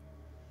Nebula?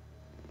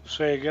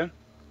 Say again?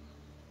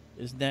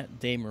 Isn't that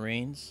De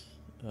Moraine's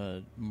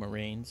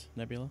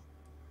Nebula?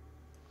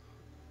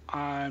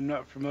 I'm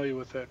not familiar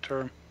with that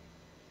term.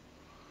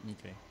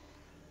 Okay.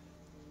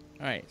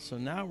 All right, so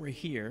now we're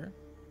here,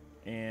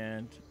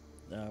 and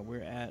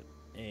we're at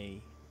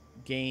a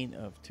gain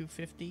of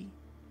 250.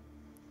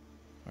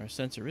 Our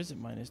sensor is at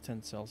minus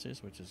 10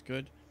 Celsius, which is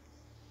good.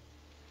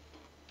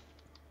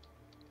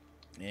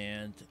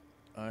 And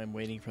I'm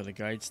waiting for the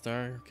guide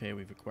star. Okay,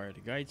 we've acquired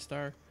a guide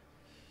star.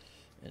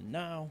 And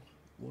now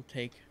we'll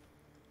take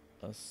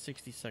a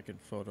 60-second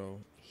photo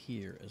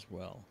here as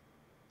well.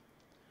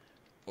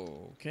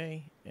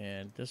 Okay,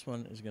 and this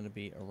one is going to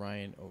be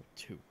Orion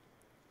 02.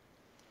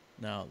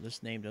 Now,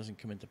 this name doesn't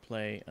come into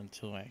play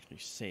until I actually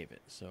save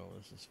it, so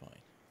this is fine.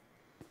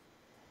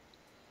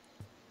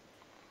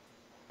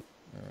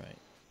 Alright.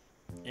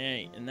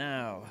 Hey, and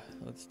now,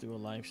 let's do a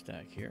live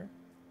stack here.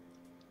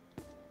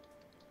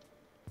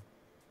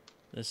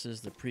 This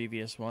is the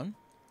previous one.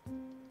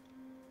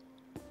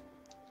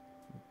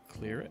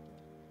 Clear it.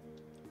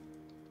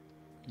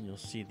 And you'll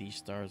see these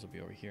stars will be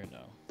over here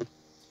now.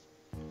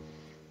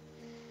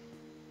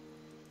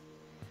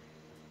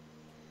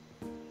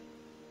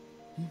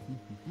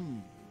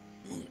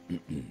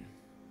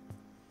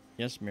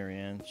 Yes,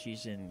 Marianne.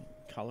 She's in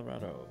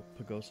Colorado,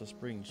 Pagosa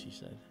Springs, she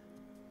said.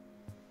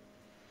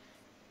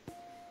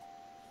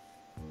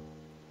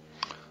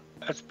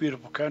 That's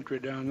beautiful country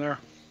down there.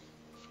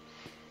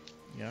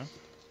 Yeah?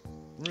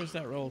 Where is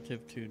that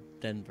relative to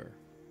Denver?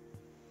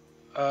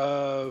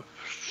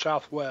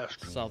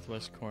 Southwest.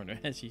 Southwest corner,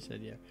 as she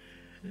said, yeah.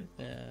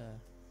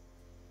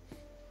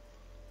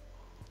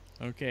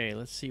 Okay,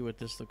 let's see what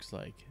this looks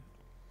like.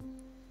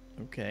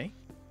 Okay.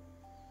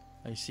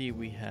 I see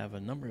we have a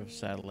number of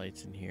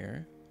satellites in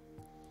here.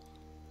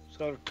 Is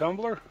that a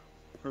tumbler?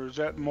 Or is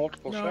that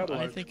multiple satellites?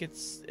 I think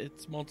it's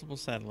multiple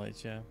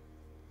satellites, yeah.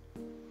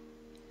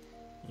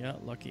 Yeah,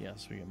 lucky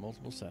us. We got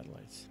multiple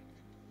satellites.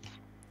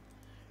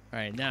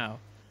 Alright, now,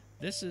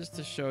 this is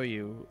to show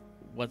you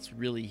what's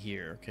really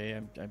here, okay?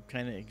 I'm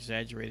kind of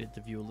exaggerated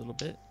the view a little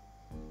bit.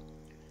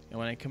 And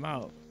when I come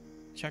out,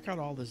 check out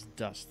all this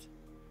dust.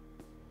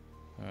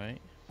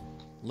 Alright?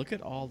 Look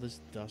at all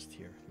this dust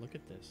here. Look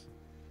at this.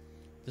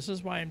 This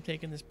is why I'm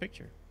taking this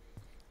picture.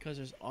 Because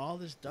there's all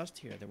this dust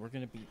here that we're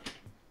going to be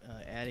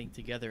adding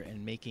together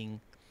and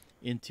making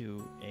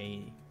into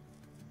a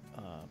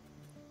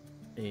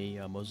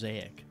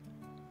mosaic.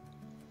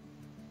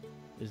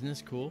 Isn't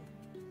this cool?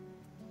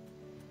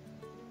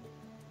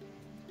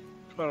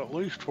 Got at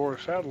least 4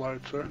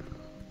 satellites there.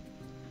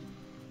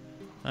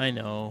 I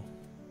know.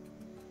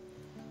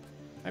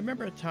 I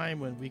remember a time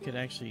when we could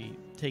actually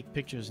take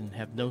pictures and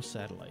have no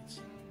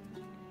satellites.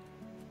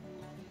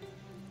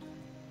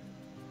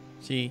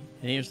 See,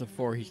 and here's the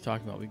 4 he's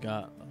talking about. We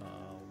got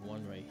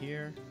one right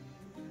here,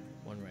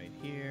 one right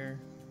here,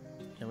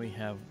 and we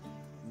have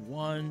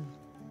one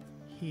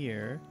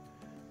here,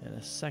 and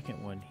a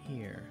second one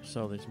here.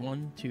 So there's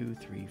 1, 2,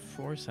 3,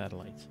 4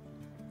 satellites.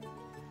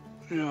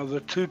 You know,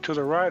 the 2 to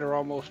the right are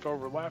almost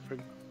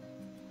overlapping.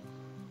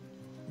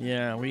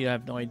 Yeah, we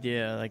have no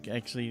idea. Like,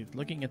 actually,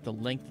 looking at the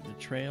length of the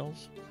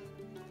trails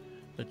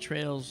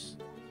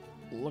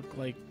look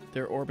like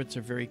their orbits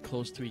are very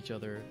close to each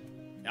other,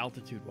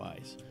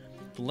 altitude-wise.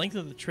 The length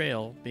of the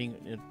trail being,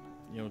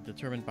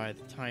 determined by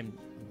the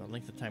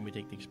length of time we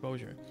take the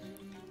exposure.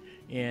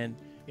 And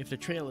if the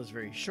trail is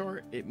very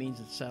short, it means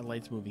the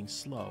satellite's moving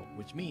slow,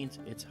 which means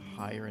it's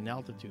higher in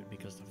altitude,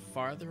 because the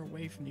farther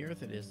away from the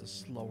Earth it is, the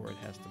slower it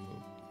has to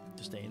move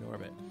to stay in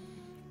orbit.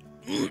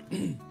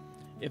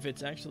 If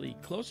it's actually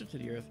closer to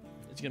the Earth,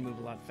 it's going to move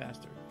a lot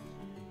faster.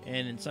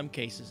 And in some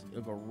cases,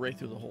 it'll go right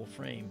through the whole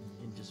frame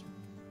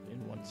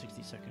in one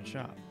 60-second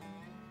shot.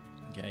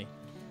 Okay?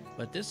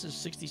 But this is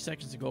 60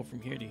 seconds to go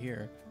from here to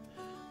here.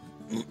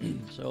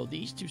 So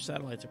these 2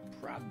 satellites are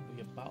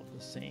probably about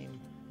the same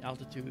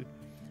altitude,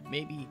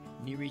 maybe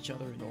near each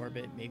other in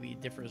orbit, maybe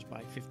it differs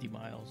by 50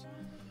 miles.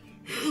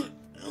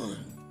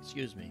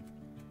 Excuse me.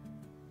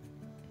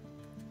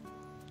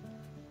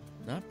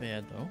 Not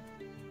bad, though.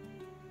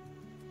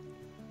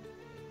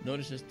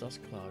 Notice this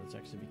dust cloud is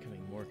actually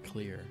becoming more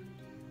clear.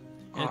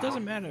 And it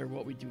doesn't matter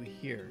what we do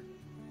here,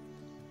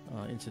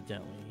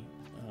 incidentally.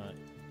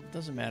 It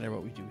doesn't matter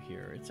what we do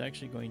here. It's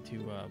actually going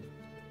to...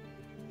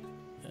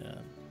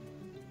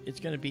 it's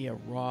going to be a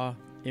raw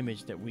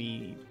image that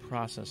we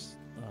process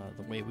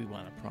the way we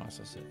want to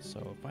process it.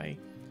 So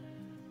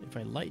if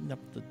I lighten up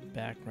the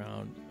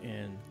background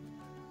and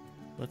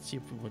let's see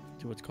if we would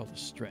do what's called a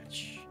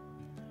stretch.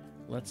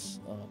 Let's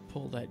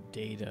pull that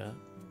data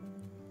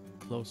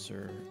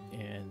closer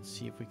and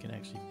see if we can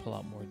actually pull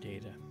out more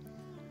data.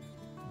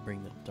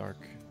 Bring the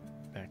dark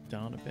back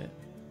down a bit.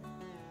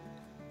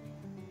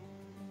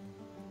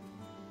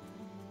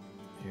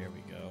 Here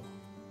we go.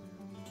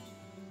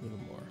 A little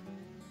more.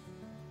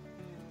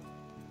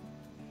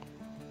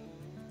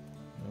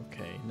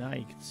 Okay, now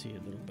you can see it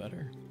a little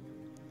better.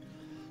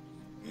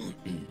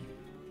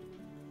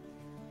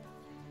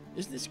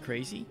 Isn't this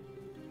crazy?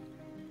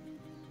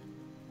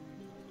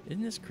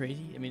 Isn't this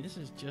crazy? I mean, this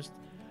is just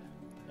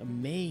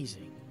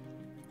amazing.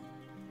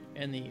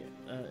 And the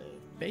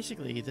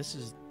basically, this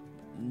is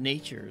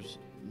nature's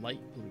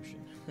light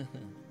pollution.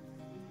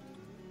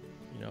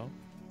 You know,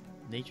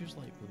 nature's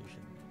light pollution.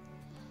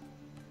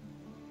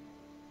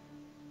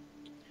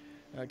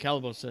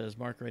 Calabo says,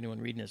 Mark or anyone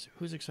reading this,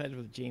 who's excited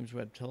for the James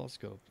Webb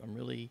Telescope? I'm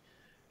really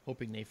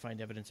hoping they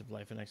find evidence of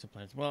life on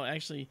exoplanets. Well,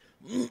 actually,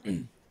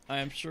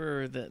 I'm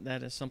sure that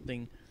that is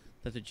something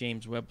that the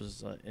James Webb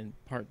was in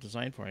part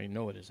designed for. I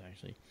know it is,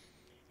 actually.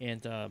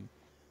 And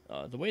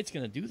the way it's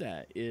going to do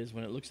that is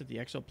when it looks at the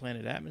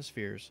exoplanet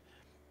atmospheres,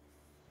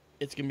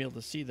 it's going to be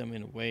able to see them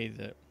in a way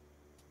that,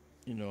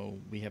 you know,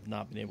 we have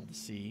not been able to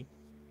see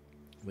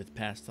with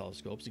past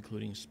telescopes,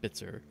 including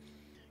Spitzer,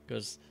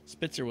 because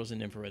Spitzer was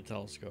an infrared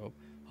telescope.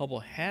 Hubble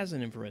has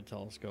an infrared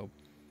telescope,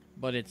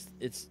 but it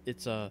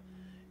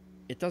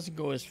doesn't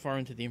go as far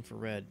into the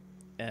infrared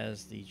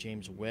as the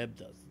James Webb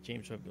does. The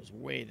James Webb goes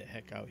way the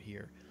heck out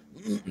here,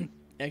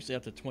 actually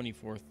up to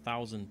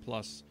 24,000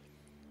 plus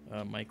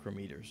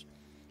micrometers,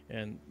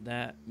 and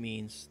that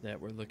means that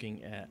we're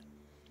looking at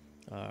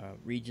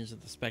regions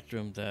of the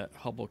spectrum that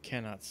Hubble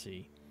cannot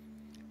see.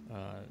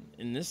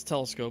 In this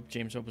telescope,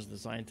 James Webb was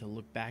designed to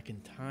look back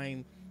in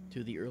time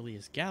to the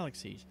earliest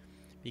galaxies,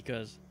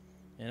 because,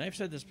 and I've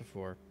said this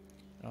before,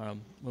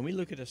 when we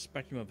look at a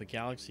spectrum of a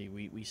galaxy,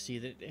 we see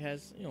that it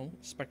has, you know,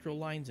 spectral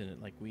lines in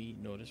it, like we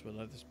notice with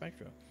other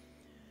spectra.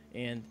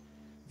 And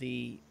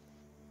the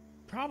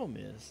problem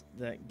is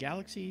that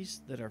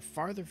galaxies that are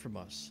farther from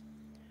us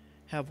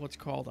have what's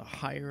called a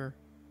higher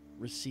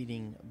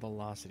receding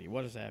velocity.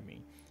 What does that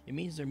mean? It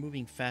means they're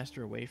moving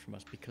faster away from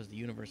us because the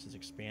universe is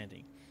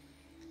expanding.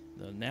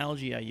 The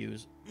analogy I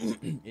use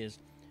is,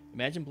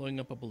 imagine blowing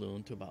up a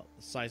balloon to about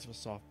the size of a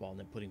softball and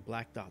then putting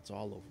black dots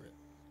all over it.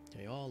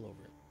 Okay, all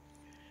over it.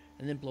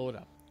 And then blow it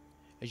up.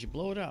 As you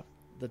blow it up,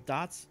 the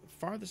dots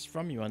farthest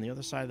from you on the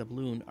other side of the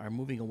balloon are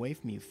moving away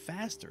from you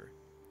faster,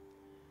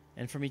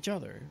 and from each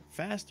other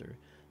faster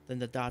than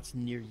the dots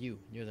near you,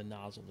 near the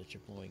nozzle that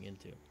you're blowing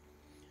into.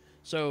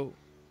 So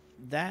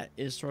that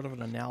is sort of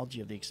an analogy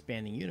of the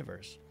expanding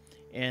universe.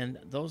 And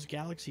those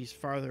galaxies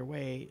farther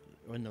away,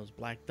 when those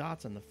black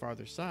dots on the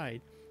farther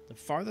side, the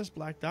farthest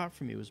black dot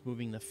from you is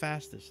moving the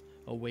fastest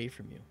away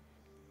from you,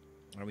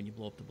 or when you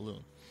blow up the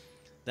balloon.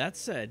 That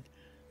said,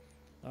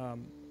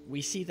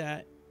 we see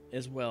that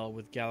as well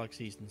with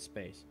galaxies in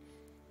space.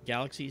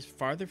 Galaxies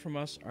farther from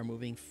us are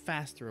moving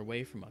faster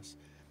away from us,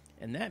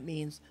 and that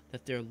means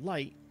that their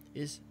light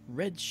is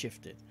red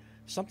shifted.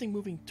 Something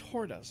moving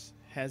toward us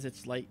has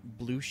its light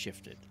blue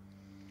shifted,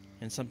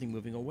 and something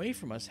moving away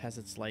from us has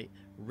its light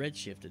red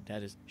shifted,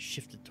 that is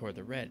shifted toward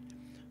the red.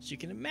 So you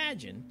can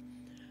imagine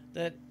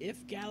that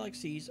if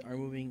galaxies are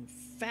moving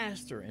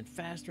faster and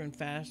faster and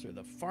faster,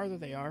 the farther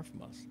they are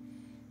from us,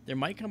 there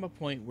might come a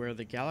point where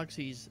the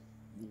galaxy's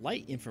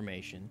light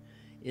information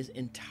is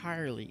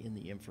entirely in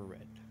the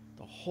infrared.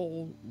 The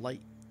whole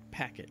light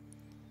packet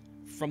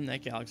from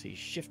that galaxy is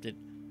shifted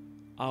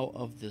out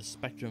of the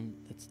spectrum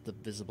that's the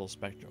visible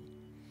spectrum.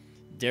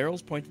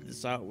 Daryl's pointed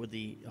this out with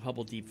the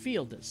Hubble Deep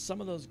Field, that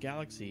some of those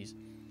galaxies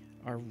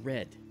are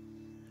red.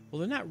 Well,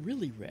 they're not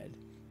really red.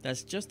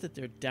 That's just that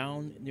they're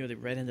down near the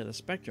red end of the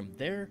spectrum.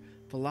 Their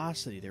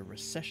velocity, their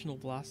recessional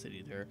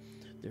velocity, their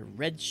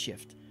red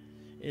shift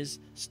is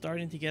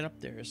starting to get up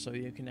there, so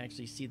you can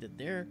actually see that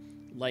their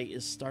light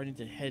is starting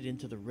to head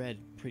into the red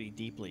pretty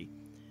deeply.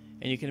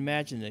 And you can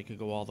imagine that it could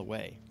go all the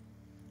way.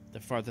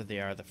 The farther they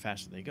are, the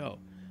faster they go.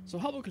 So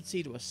Hubble could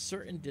see to a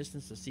certain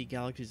distance, to see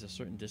galaxies a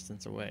certain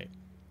distance away.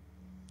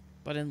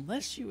 But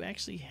unless you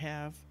actually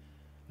have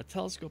a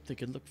telescope that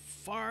can look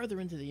farther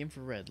into the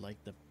infrared,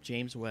 like the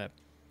James Webb,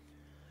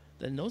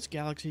 then those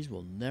galaxies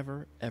will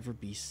never ever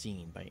be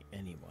seen by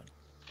anyone.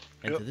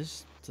 And to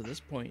this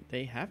point,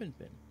 they haven't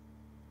been.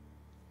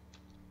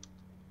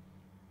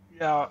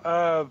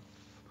 Yeah,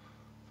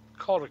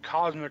 called a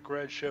cosmic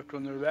redshift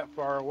when they're that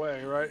far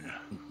away, right?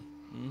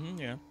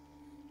 Yeah.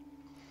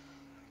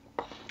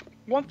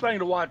 One thing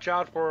to watch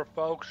out for,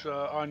 folks,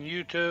 on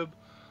YouTube,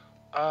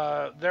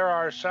 there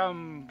are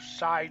some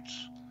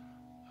sites,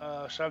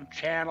 some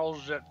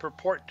channels that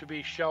purport to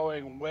be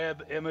showing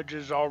Webb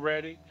images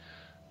already,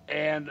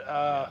 and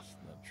That's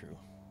not true.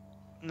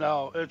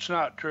 no, it's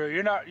not true.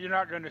 You're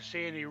not going to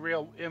see any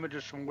real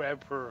images from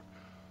Webb for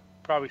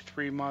probably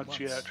 3 months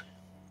yet.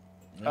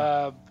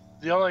 Yeah.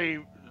 The only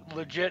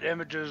legit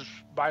images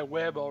by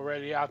Webb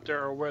already out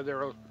there are where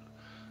they're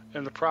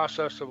in the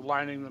process of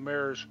lining the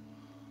mirrors.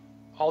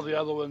 All the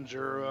other ones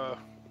are,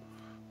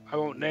 I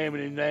won't name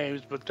any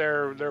names, but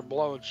they're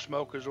blowing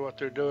smoke is what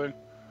they're doing.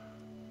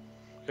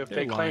 If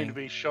they claim to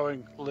be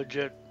showing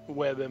legit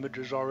Webb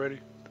images already.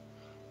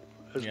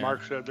 As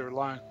Mark said, they're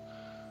lying.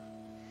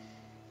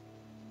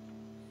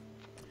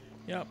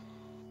 Yep.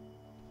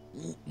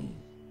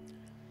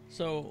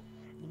 So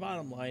the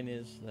bottom line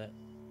is that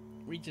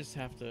we just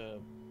have to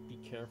be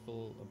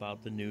careful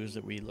about the news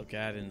that we look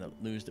at and the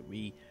news that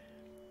we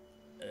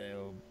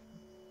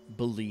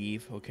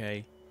believe,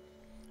 okay?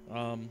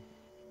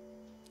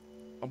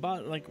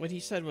 About, like, what he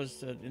said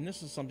was, and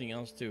this is something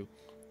else too,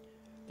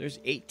 there's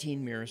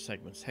 18 mirror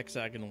segments,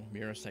 hexagonal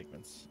mirror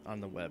segments on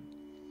the Webb.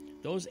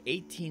 Those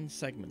 18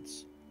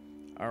 segments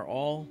are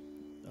all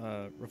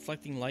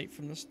reflecting light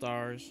from the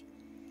stars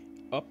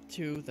up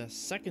to the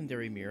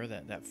secondary mirror,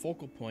 that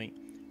focal point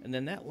And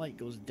then that light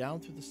goes down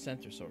through the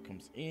center, so it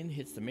comes in,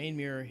 hits the main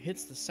mirror,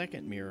 hits the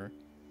second mirror,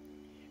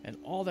 and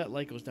all that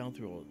light goes down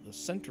through the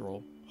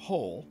central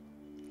hole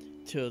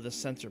to the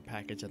sensor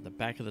package at the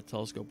back of the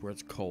telescope where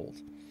it's cold.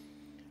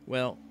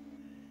 Well,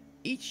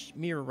 each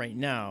mirror right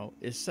now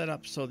is set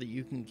up so that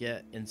you can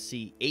get and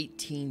see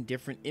 18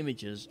 different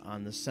images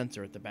on the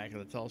sensor at the back of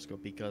the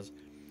telescope, because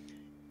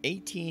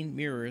 18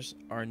 mirrors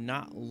are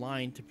not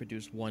lined to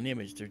produce one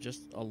image. They're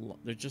just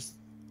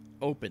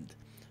opened.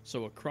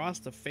 So across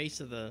the face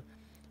of the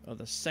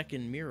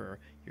second mirror,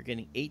 you're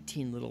getting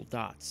 18 little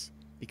dots,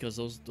 because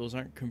those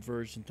aren't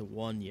converged into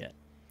one yet.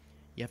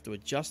 You have to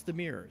adjust the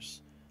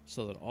mirrors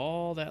so that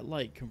all that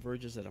light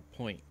converges at a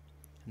point,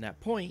 and that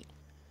point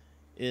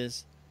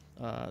is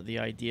the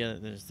idea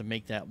is to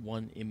make that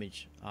one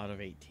image out of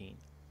 18,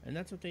 and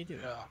that's what they do.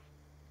 Yeah.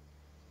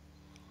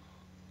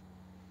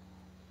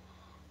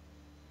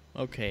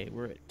 Okay,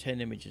 we're at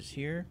 10 images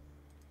here,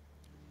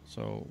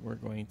 so we're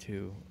going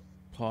to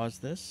pause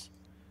this.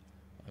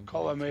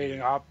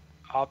 Collimating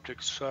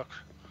optics sucks.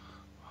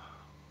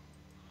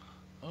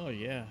 Oh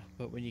yeah,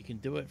 but when you can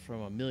do it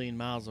from 1,000,000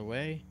 miles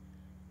away,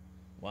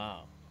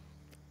 wow.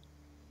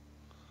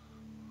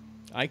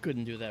 I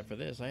couldn't do that for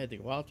this. I had to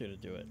go out there to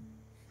do it.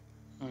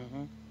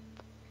 Mm-hmm.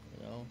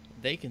 You know,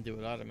 they can do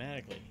it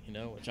automatically, you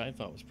know, which I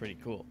thought was pretty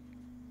cool.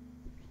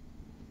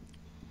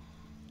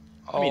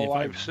 I mean, if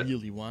I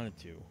really wanted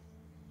to.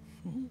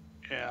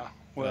 Yeah,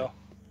 well,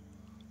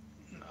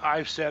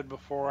 I've said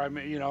before, I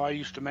mean, you know, I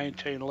used to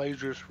maintain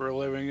lasers for a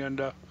living,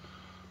 and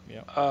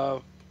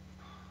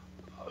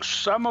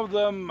some of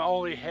them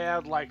only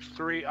had like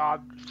three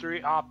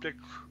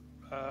optics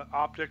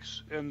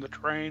in the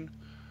train,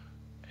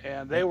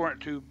 and they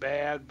weren't too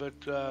bad,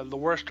 but the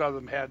worst of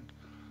them had,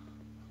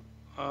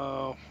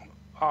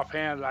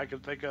 offhand, I can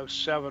think of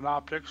 7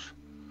 optics,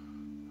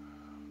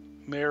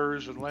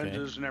 mirrors and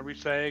lenses and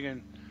everything,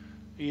 and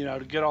you know,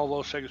 to get all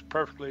those things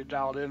perfectly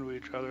dialed into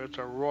each other, it's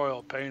a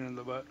royal pain in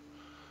the butt.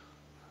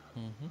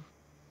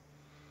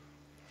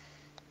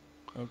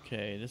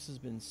 Okay, this has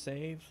been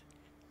saved,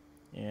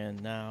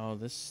 and now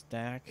this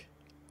stack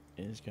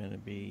is going to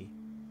be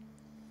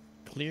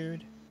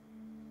cleared,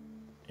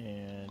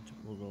 and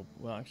we'll go,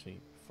 well,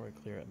 actually, before I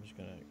clear it, I'm just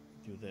going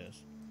to do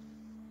this,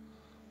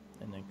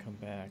 and then come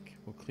back.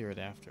 We'll clear it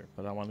after,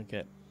 but I want to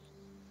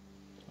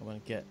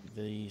get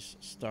these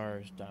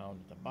stars down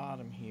at the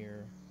bottom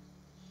here,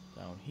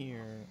 down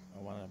here.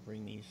 I want to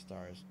bring these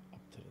stars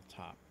up to the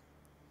top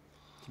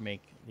to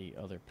make the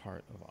other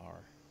part of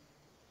our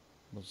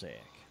mosaic.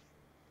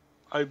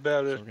 I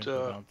bet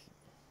So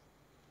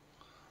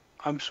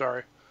I'm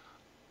sorry.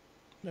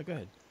 No, go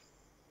ahead.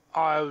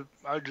 I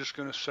was just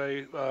going to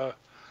say,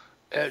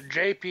 at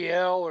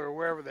JPL or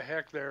wherever the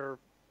heck they're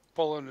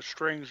pulling the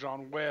strings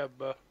on Webb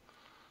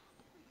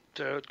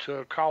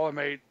to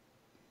collimate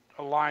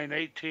a line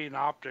 18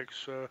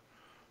 optics,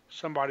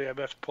 somebody I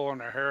bet's pulling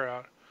their hair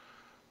out.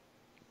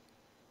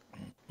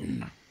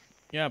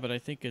 Yeah, but I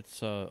think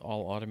it's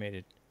all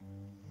automated.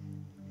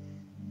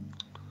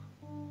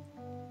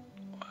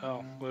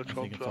 Well, let's hope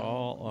I think it's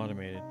all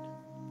automated.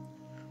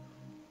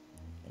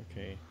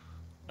 Okay,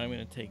 I'm going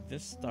to take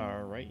this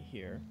star right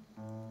here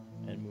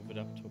and move it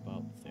up to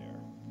about there.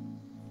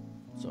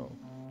 So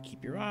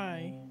keep your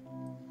eye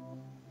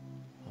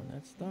on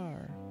that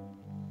star.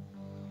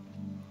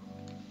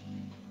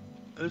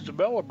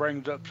 Izabela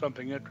brings up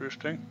something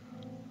interesting.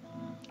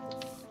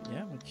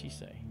 Yeah, what'd she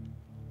say?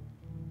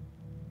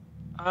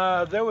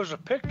 There was a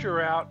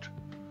picture out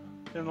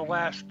in the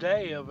last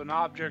day of an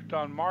object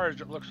on Mars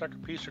that looks like a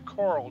piece of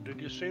coral.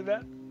 Did you see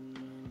that?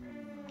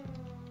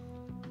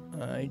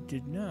 I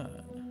did not.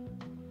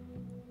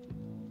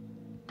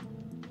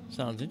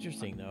 Sounds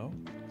interesting, though.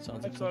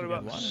 Sounds like something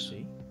I'd want to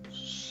see.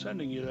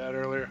 Sending you that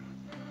earlier.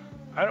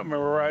 I don't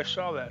remember where I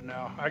saw that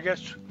now. I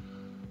guess,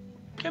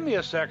 give me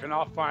a second.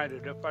 I'll find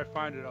it. If I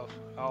find it,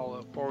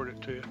 I'll forward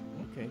it to you.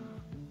 Okay.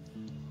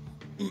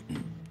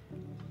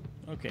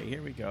 Okay,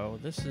 here we go.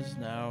 This is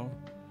now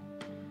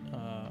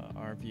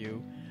our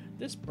view.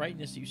 This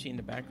brightness you see in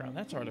the background,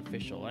 that's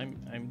artificial.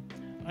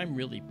 I'm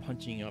really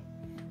punching up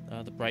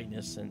the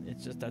brightness, and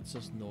that's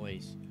just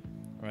noise,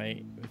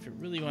 right? If you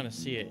really want to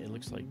see it, it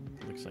looks like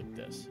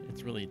this.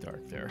 It's really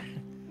dark there.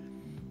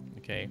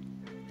 Okay,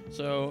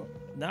 so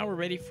now we're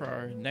ready for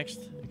our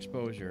next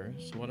exposure.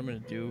 So what I'm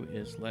going to do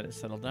is let it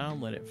settle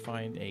down, let it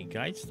find a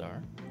guide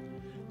star,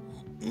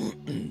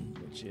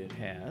 which it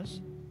has.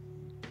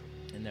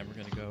 And then we're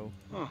going to go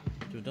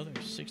do another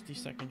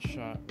 60-second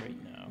shot right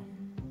now.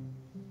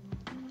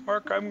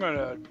 Mark, I'm going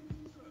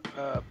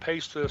to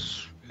paste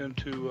this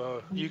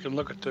into, you can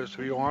look at this if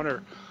you want,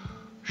 or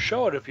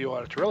show it if you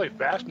want. It's a really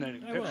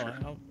fascinating picture.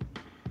 I will.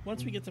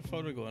 Once we get the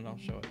photo going, I'll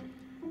show it.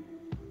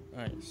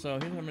 Alright, so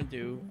here's what I'm going to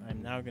do.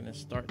 I'm now going to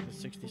start the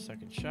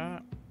 60-second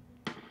shot.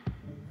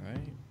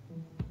 Alright.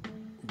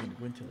 I'm going to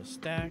go into the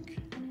stack,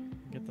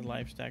 get the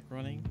live stack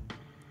running,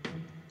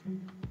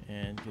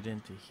 and get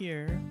into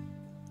here.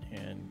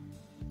 And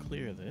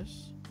clear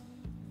this.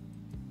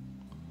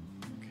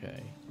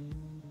 Okay.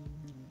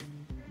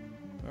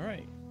 All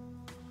right.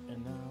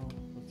 And now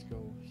let's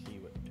go see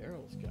what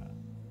Daryl's got.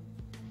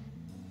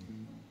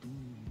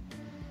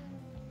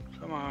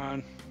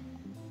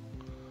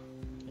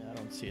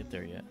 see it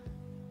there yet.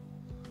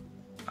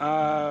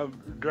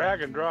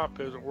 Drag and drop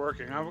isn't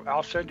working.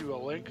 I'll send you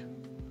a link.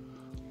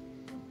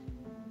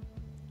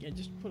 Yeah,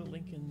 just put a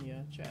link in the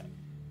chat.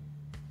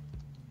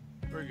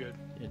 Very good.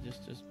 Yeah,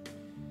 just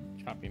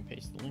copy and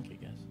paste the link, I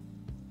guess.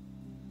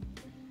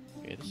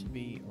 Okay, this will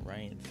be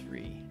Orion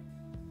 3.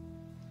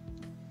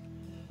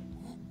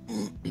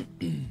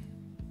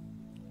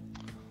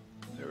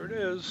 There it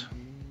is.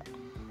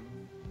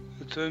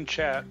 It's in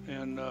chat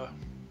and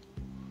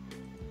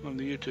on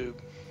the YouTube.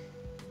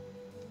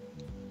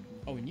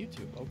 Oh, in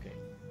YouTube. Okay.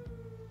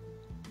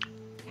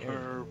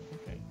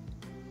 Okay.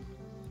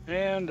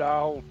 And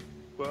I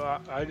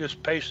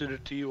just pasted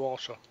it to you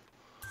also.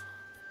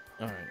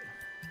 All right.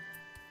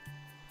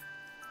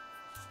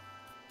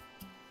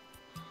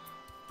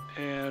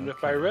 And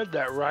if I read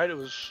that right, it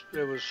was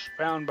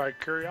found by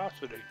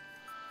curiosity.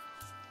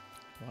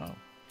 Wow.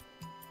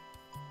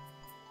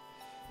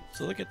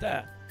 So look at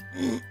that.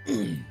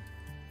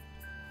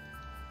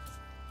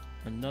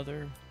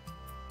 Another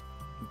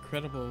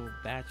incredible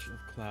batch of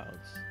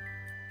clouds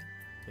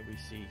that we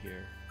see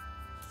here.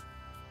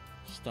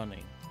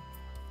 Stunning.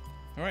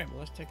 All right, well,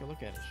 let's take a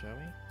look at it, shall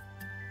we?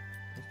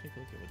 Let's take a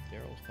look at what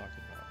Daryl's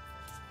talking about.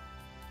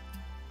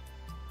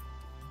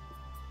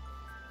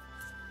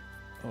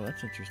 Oh,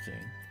 that's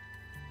interesting.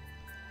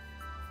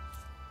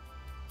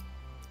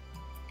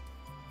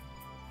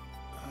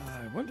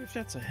 I wonder if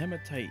that's a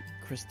hematite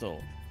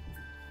crystal.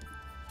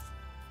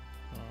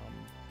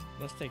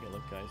 Let's take a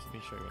look, guys. Let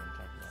me show you what I'm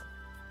talking about.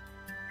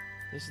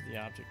 This is the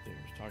object that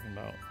we're talking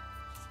about.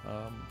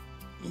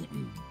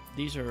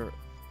 These are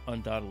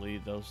undoubtedly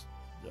those.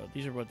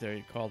 These are what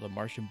they call the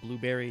Martian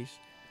blueberries.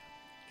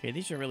 Okay,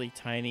 these are really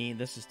tiny.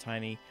 This is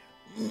tiny.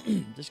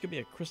 This could be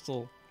a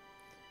crystal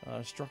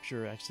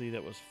structure, actually,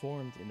 that was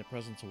formed in the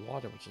presence of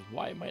water, which is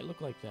why it might look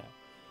like that.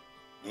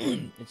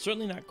 It's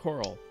certainly not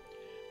coral,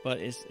 but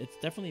it's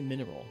definitely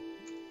mineral,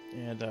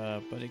 and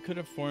but it could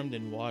have formed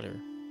in water.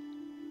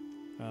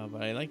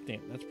 But I like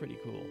that. That's pretty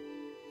cool.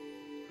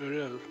 It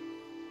is.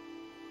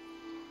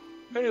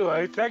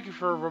 Anyway, thank you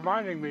for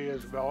reminding me,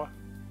 Izabela.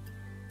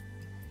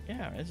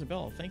 Yeah,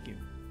 Izabela, thank you.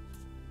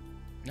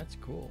 That's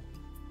cool.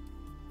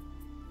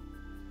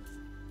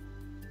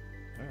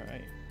 All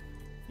right,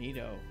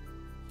 neato.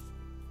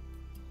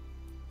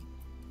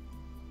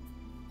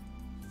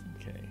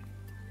 Okay.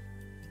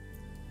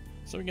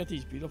 So we got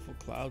these beautiful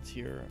clouds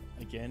here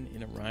again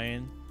in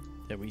Orion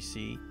that we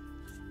see.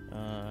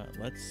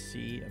 Let's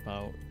see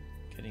about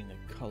getting the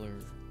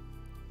color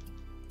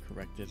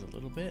corrected a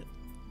little bit,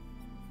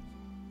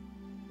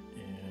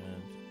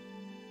 and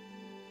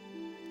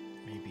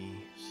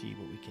maybe see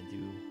what we can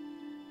do.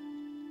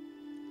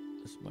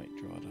 This might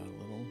draw it out a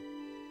little,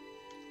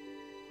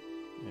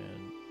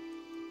 and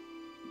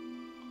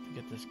to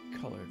get this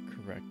color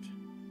correct,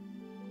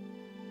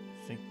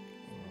 I think we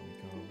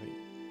go right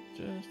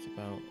just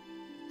about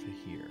to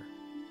here.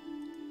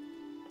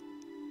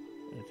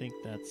 I think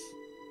that's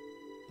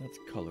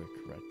color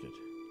corrected.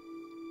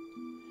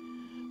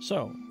 So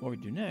what we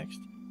do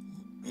next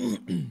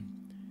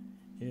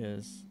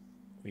is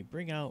we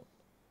bring out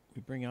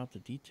the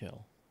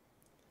detail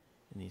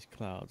in these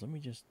clouds. Let me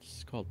just, this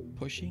is called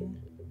pushing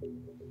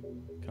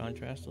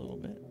contrast a little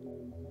bit.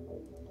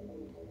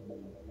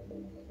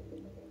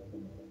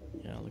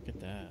 Yeah, look at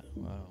that.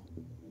 Wow.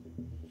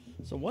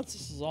 So once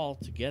this is all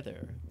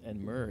together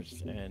and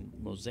merged and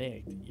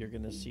mosaic, you're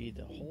going to see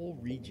the whole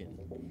region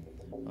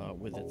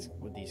with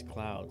these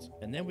clouds,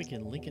 and then we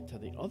can link it to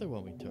the other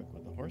one we took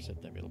with the Horsehead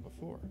Nebula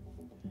before,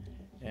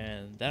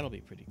 and that'll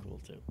be pretty cool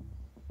too.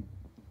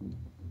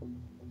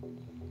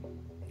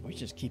 We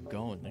just keep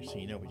going. Next thing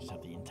you know, we just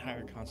have the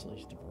entire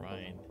constellation of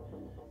Orion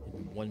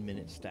in 1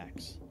 minute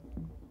stacks.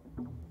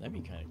 That'd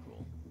be kind of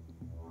cool.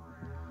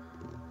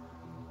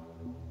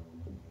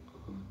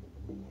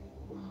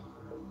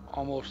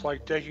 Almost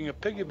like taking a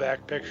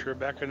piggyback picture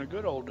back in the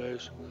good old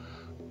days.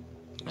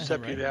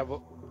 Except right. You'd have a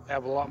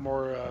lot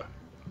more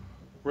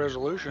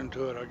resolution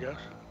to it, I guess.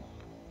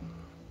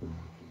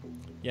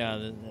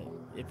 Yeah,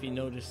 if you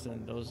notice,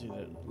 then those of you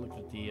that looked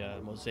at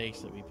the mosaics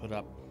that we put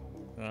up,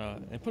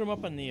 and put them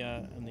up on the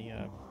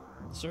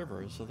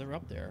servers, so they're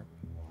up there.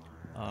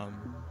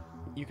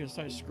 You can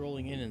start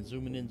scrolling in and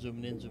zooming in.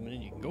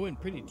 You can go in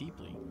pretty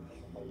deeply,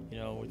 you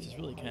know, which is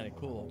really kind of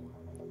cool.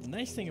 The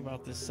nice thing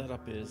about this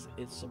setup is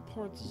it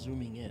supports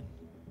zooming in,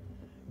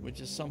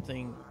 which is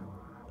something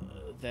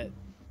that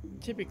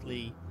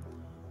typically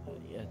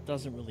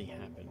doesn't really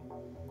happen,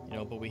 you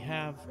know. But we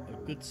have a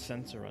good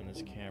sensor on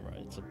this camera.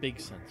 It's a big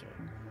sensor,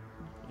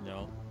 you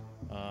know.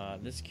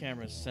 This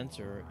camera's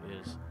sensor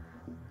is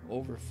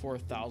over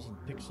 4,000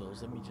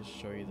 pixels. Let me just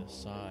show you the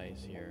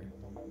size here.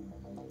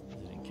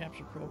 Is it in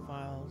capture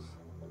profiles?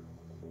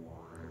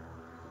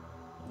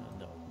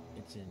 No,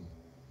 it's in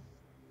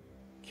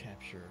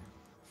capture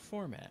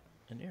format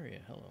and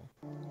area. Hello.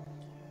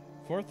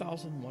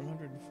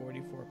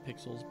 4,144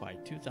 pixels by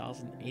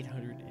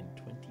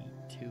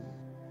 2,822.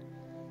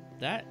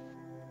 That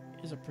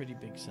is a pretty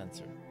big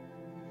sensor.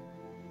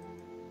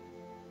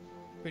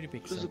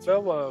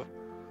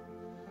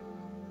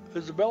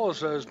 Izabela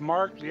says,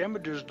 Mark, the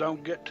images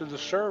don't get to the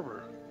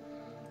server.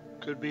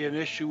 Could be an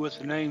issue with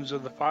the names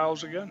of the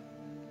files again.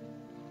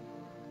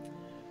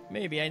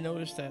 Maybe. I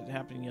noticed that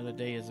happening the other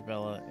day,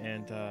 Izabela,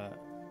 and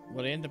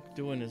what I end up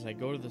doing is I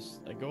go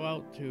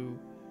out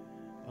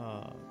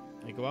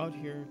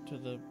here to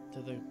the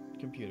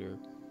computer,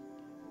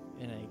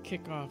 and I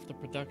kick off the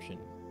production.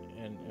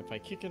 And if I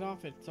kick it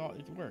off, it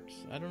works.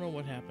 I don't know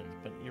what happens,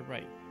 but you're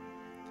right.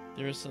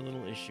 There is a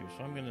little issue,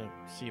 so I'm gonna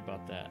see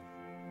about that.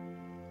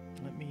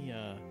 Let me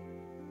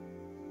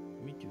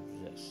do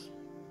this.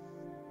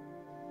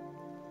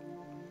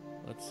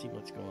 Let's see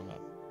what's going on.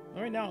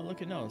 All right, now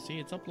look at no. See,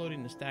 it's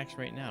uploading the stacks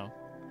right now.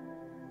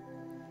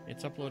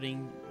 It's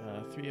uploading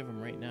 3 of them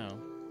right now.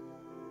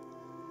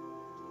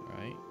 All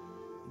right.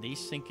 These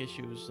sync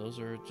issues, those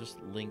are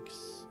just link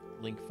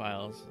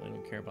files. I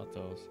don't care about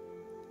those.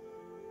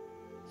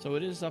 So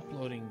it is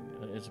uploading,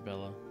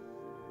 Izabela.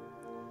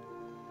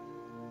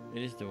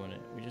 It is doing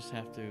it. We just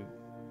have to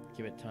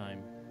give it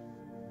time.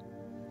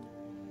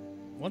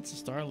 Once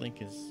the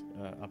Starlink is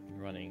up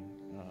and running,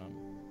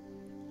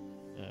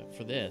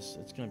 for this,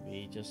 it's going to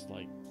be just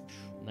like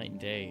night and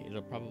day.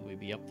 It'll probably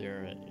be up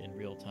there in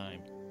real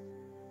time.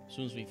 As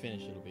soon as we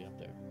finish, it'll be up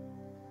there.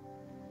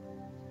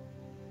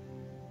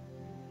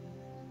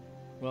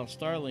 Well,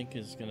 Starlink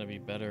is going to be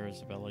better,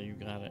 Izabela. You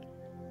got it.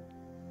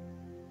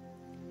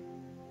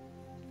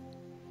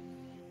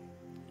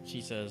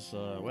 She says,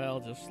 well,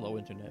 just slow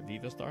internet.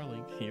 Viva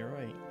Starlink. You're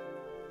right.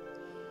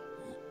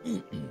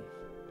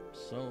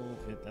 So,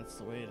 that's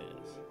the way it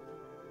is.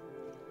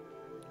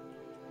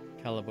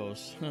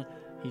 Calabos.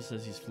 He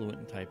says he's fluent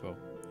in typo.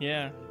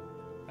 Yeah,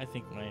 I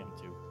think I am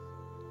too.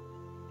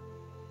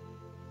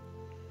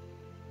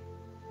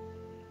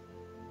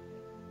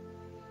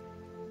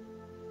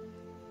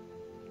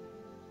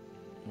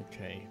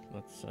 Okay,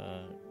 let's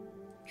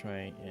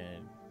try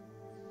and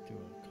do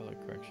a color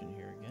correction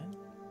here again.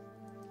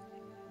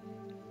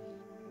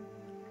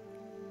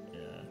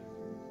 Yeah.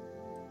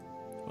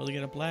 Well, to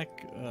get a black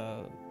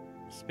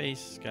space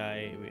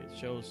sky, it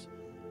shows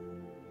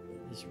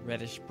this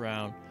reddish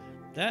brown.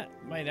 That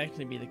might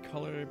actually be the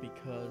color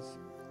because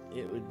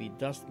it would be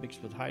dust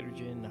mixed with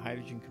hydrogen. The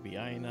hydrogen could be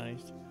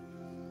ionized.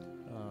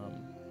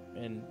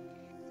 And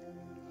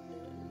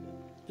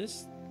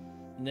this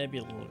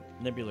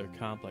nebular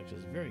complex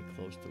is very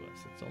close to us.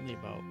 It's only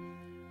about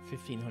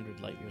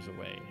 1,500 light years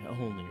away.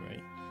 Only,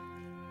 right?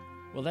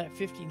 Well, that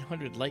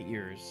 1,500 light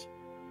years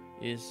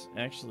is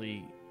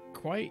actually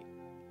quite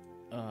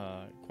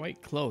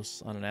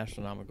close on an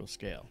astronomical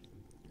scale.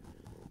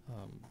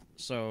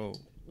 So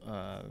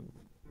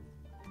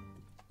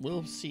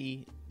we'll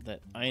see that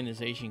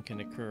ionization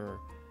can occur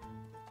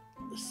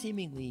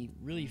seemingly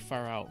really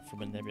far out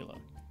from a nebula.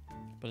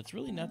 But it's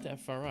really not that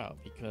far out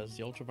because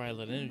the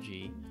ultraviolet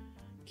energy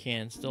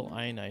can still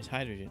ionize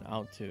hydrogen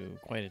out to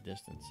quite a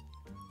distance.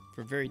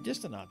 For very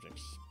distant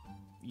objects,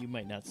 you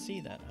might not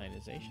see that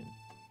ionization.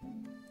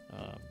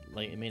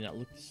 Like it may not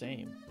look the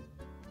same.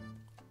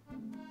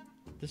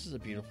 This is a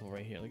beautiful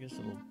right here. Look at this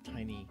little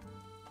tiny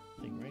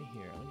thing right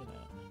here. Look at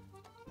that.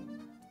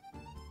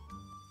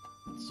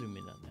 Let's zoom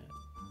in on that.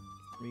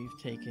 We've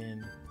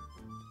taken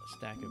a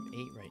stack of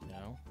 8 right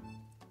now.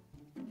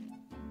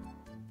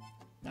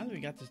 Now that we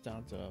got this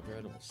down to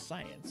veritable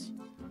science,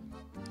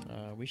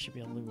 we should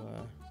be able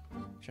to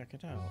check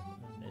it out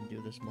and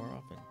do this more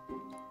often.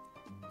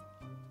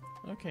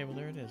 Okay, well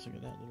there it is. Look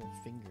at that little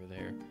finger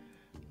there.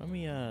 Let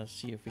me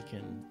see if we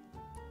can.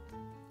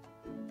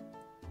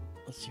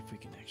 Let's see if we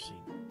can actually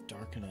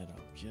darken it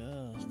up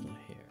just a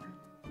hair.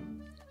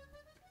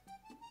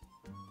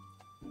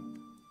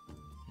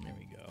 There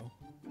we go.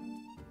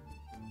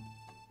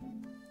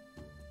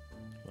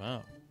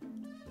 Wow.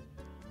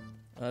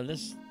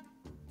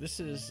 This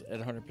is at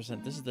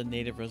 100%. This is the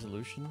native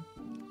resolution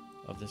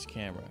of this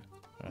camera,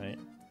 right?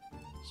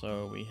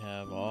 So we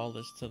have all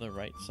this to the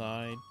right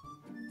side,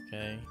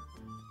 okay,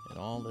 and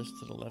all this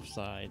to the left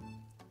side,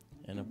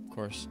 and of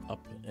course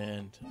up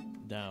and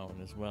down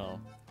as well.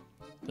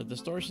 The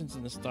distortions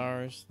in the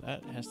stars,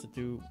 that has to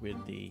do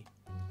with the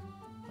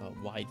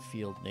wide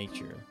field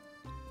nature.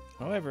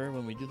 However,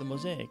 when we do the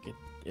mosaic,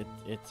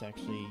 it's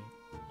actually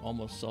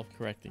almost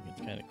self-correcting.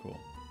 It's kind of cool.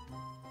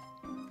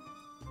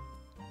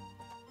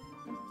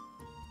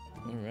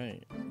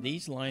 Alright,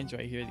 these lines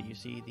right here that you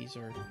see, these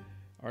are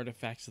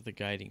artifacts of the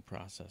guiding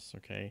process,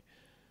 okay?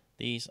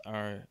 These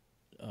are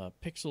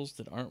pixels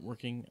that aren't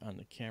working on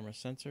the camera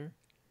sensor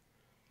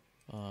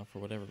for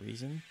whatever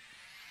reason.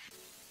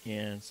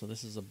 And so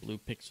this is a blue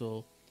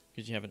pixel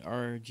because you have an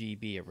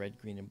RGB, a red,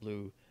 green, and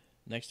blue,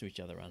 next to each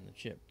other on the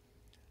chip.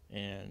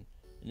 And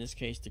in this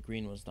case, the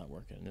green one's not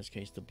working. In this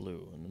case, the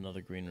blue, and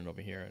another green one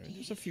over here. And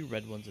there's a few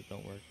red ones that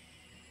don't work.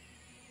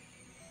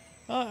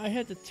 I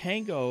had to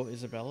tango,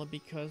 Izabela,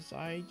 because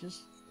I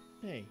just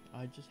had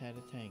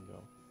a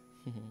tango.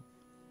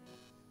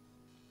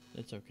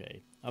 It's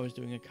okay. I was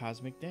doing a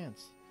cosmic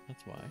dance.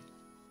 That's why.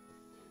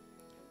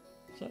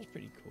 So that's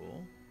pretty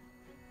cool.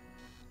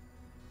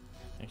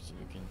 Actually,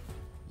 we can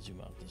zoom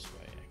out this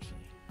way,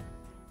 actually.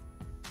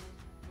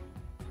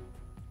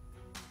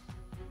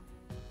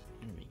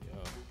 There we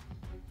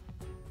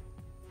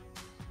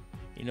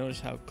You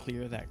notice how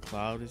clear that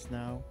cloud is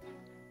now?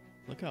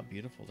 Look how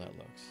beautiful that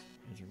looks.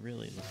 It's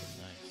really looking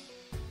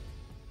nice.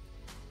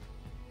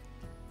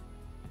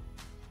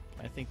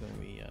 I think when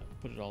we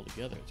put it all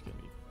together, it's going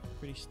to be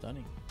pretty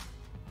stunning.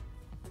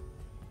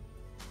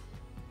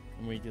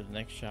 When we do the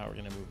next shot, we're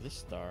going to move this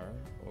star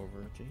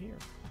over to here.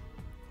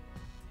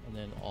 And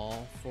then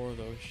all 4 of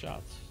those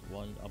shots,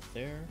 one up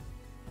there,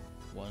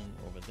 one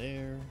over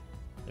there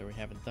that we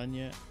haven't done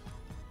yet,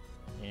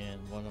 and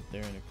one up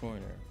there in the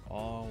corner,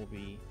 all will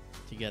be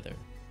together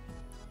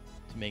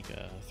to make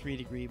a 3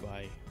 degree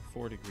by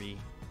 4 degree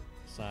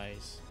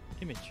size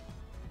image.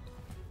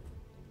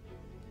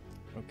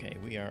 Okay,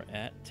 we are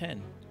at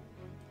 10,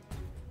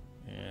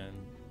 and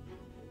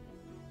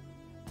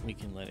we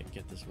can let it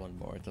get this one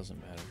more, it doesn't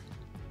matter.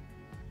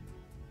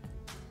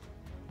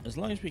 As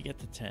long as we get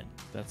to 10,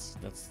 that's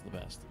the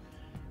best.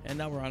 And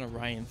now we're on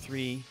Orion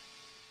 3,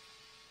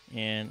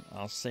 and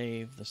I'll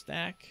save the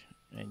stack,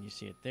 and you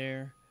see it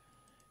there,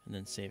 and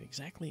then save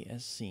exactly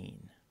as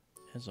seen,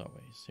 as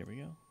always. Here we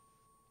go.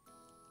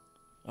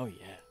 Oh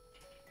yeah.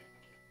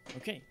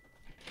 Okay.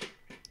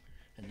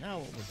 And now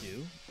what we'll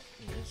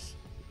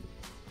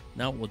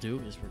do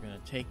is we're going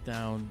to take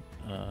down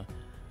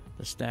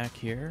the stack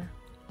here,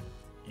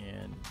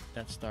 and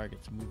that star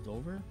gets moved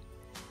over.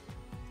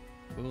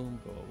 Boom,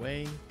 go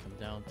away, come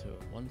down to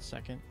 1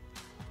 second.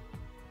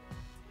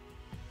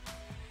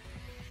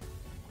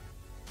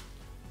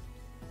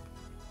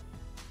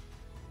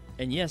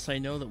 And yes, I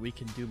know that we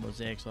can do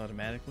mosaics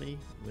automatically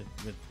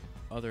with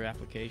other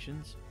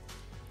applications.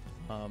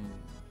 I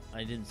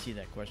didn't see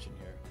that question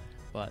here,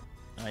 but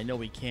I know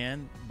we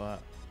can,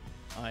 but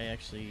I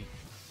actually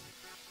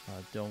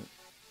don't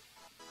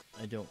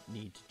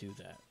need to do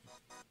that.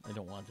 I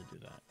don't want to do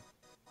that.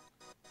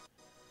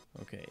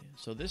 Okay,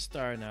 so this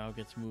star now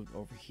gets moved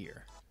over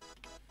here.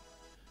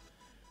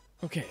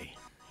 Okay,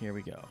 here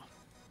we go.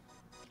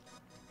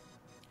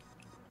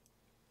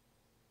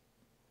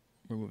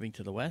 We're moving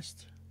to the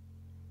west.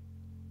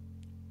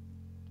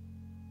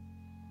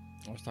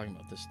 I was talking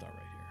about this star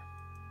right here.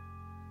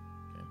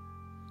 Okay.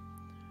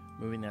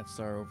 Moving that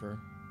star over.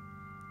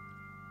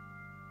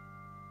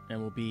 And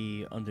we'll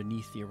be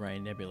underneath the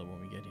Orion Nebula when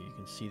we get here. You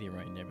can see the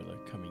Orion Nebula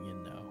coming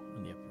in now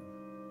on the upper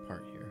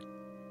part here.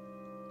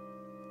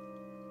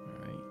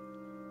 Alright.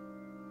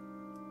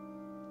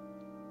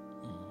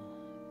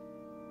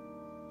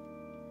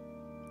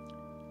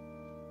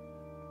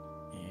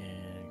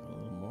 And go a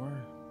little more.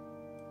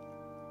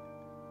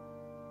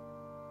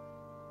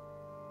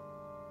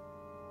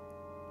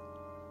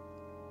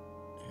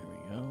 There we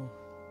go.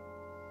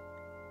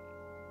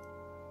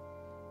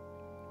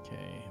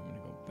 Okay, I'm going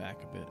to go back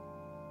a bit.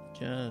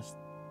 Just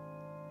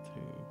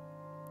to...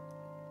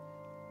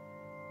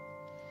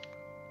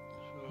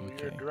 So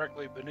you're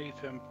directly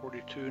beneath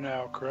M42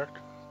 now, correct?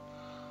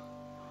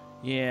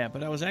 Yeah,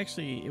 but I was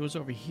actually, it was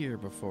over here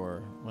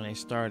before when I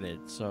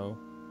started, so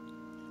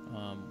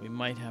we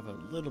might have a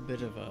little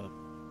bit of a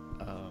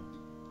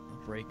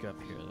break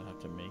up here that I have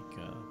to make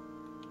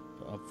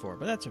up for,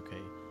 but that's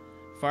okay.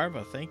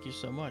 Farva, thank you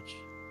so much.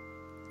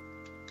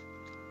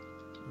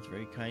 It's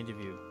very kind of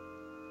you.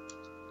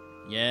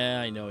 Yeah,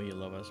 I know you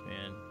love us,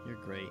 man. You're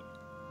great.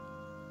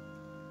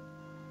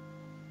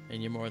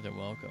 And you're more than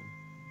welcome.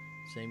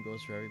 Same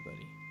goes for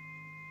everybody.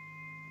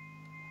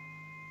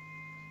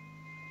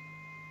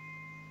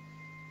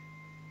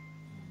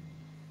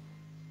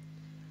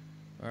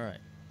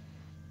 Alright.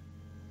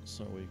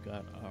 So we've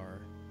got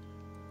our...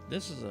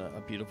 This is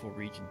a beautiful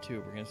region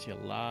too. We're going to see a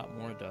lot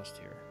more dust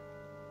here.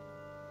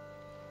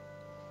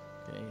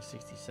 Okay,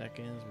 60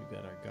 seconds. We've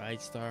got our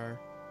guide star.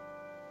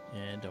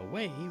 And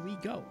away we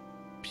go.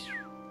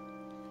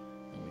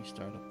 And we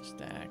start up the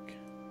stack.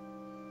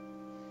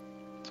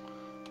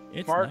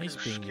 It's Mark, nice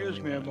being excuse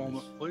the me only a one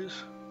moment,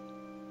 please.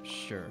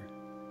 Sure.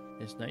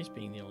 It's nice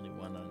being the only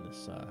one on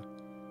this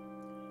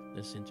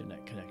this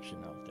internet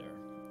connection out there.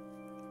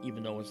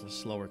 Even though it's a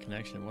slower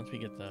connection, once we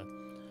get the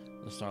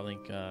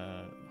Starlink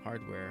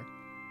hardware,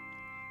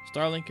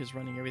 Starlink is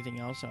running everything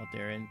else out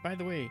there. And by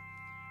the way,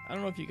 I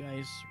don't know if you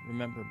guys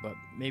remember, but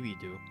maybe you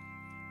do.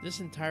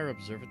 This entire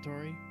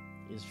observatory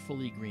is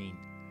fully green.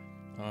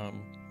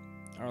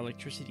 Our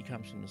electricity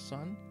comes from the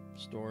sun,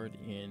 stored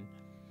in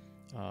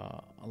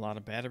a lot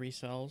of battery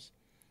cells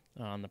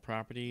on the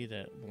property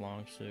that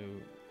belongs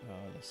to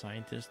the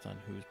scientist on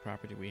whose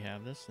property we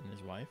have this, and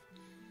his wife.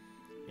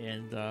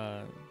 And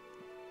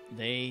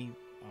they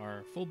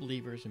are full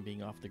believers in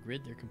being off the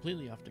grid. They're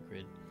completely off the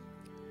grid.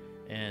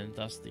 And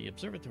thus the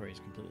observatory is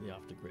completely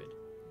off the grid.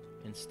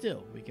 And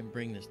still, we can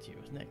bring this to you.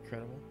 Isn't that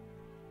incredible?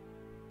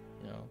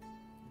 You know,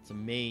 it's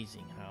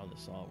amazing how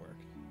this all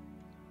works.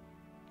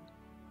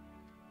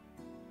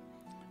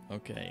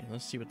 Okay,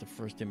 let's see what the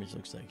first image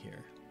looks like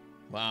here.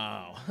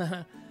 Wow.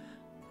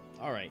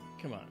 All right,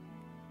 come on.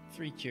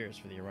 3 cheers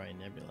for the Orion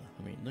Nebula.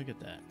 I mean, look at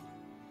that.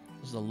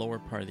 This is the lower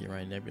part of the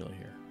Orion Nebula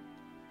here.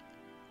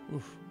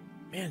 Oof.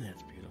 Man,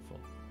 that's beautiful.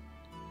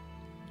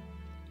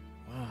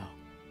 Wow.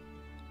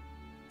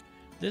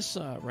 This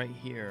right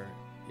here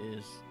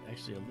is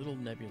actually a little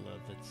nebula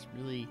that's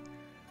really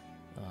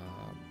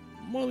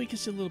Well, we can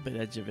see a little bit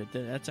edge of it.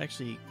 That's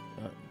actually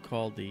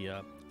called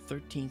the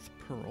 13th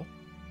Pearl,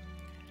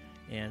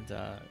 and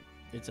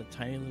it's a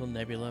tiny little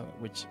nebula,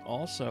 which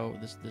also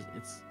it's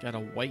got a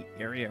white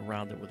area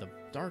around it with a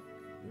dark,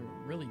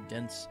 really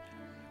dense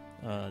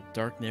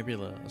dark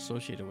nebula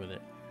associated with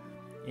it,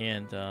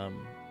 and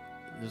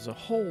there's a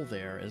hole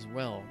there as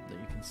well that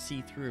you can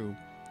see through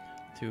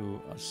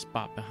to a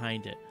spot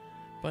behind it.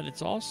 But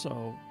it's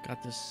also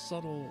got this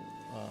subtle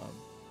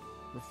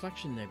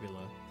reflection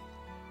nebula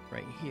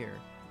right here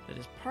that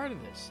is part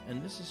of this,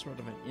 and this is sort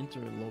of an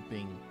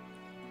interloping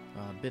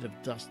bit of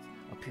dust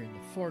up here in the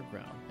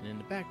foreground, and in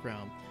the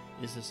background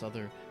is this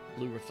other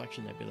blue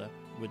reflection nebula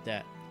with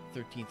that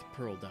 13th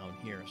pearl down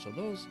here. So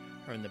those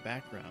are in the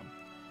background,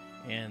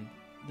 and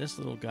this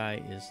little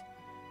guy is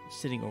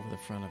sitting over the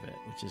front of it,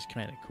 which is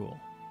kind of cool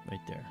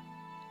right there.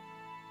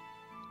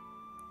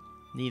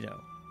 Neato.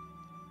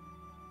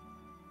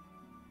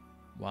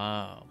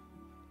 Wow.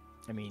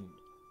 I mean,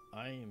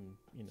 I am,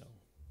 you know,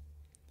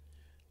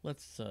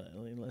 let's pull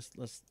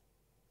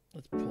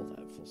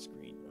that full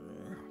screen.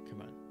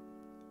 Come on.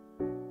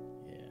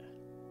 Yeah.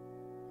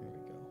 Here we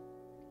go.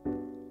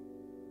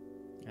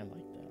 I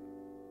like that.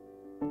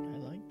 I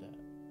like that.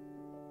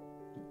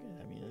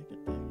 Look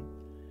at that.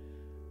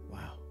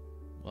 Wow.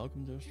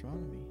 Welcome to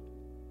astronomy.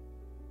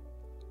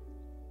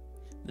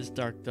 This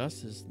dark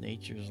dust is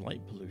nature's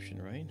light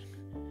pollution, right?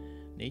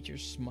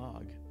 Nature's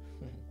smog.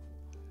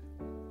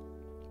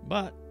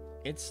 But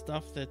it's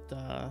stuff that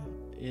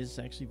is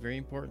actually very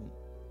important.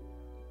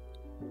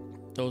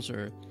 Those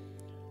are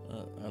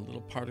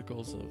little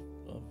particles of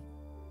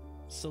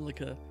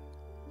silica,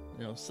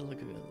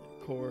 silica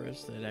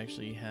cores that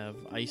actually have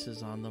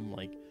ices on them,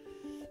 like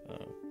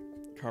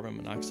carbon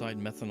monoxide,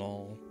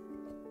 methanol,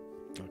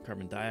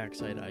 carbon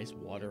dioxide ice,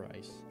 water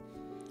ice,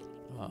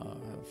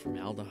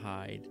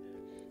 formaldehyde,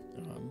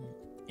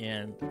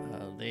 and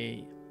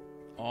they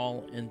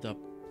all end up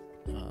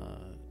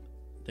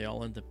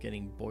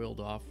getting boiled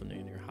off when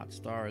they're hot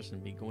stars,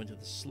 and we go into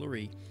the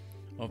slurry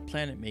of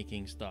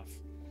planet-making stuff.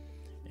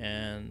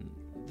 And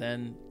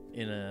then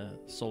in a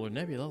solar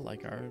nebula,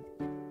 like our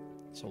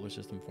solar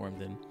system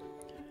formed in,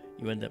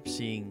 you end up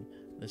seeing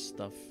this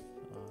stuff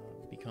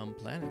become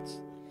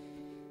planets.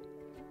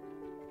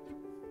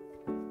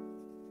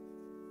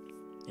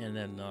 And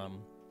then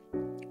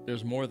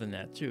there's more than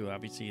that too.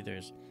 Obviously,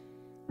 there's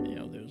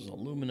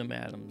aluminum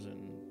atoms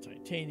and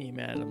titanium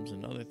atoms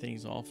and other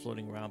things all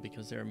floating around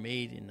because they're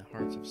made in the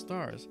hearts of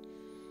stars,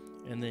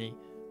 and they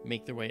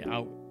make their way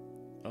out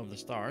of the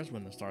stars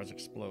when the stars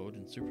explode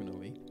in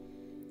supernovae.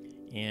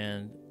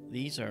 And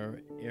these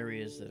are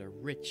areas that are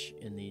rich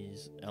in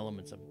these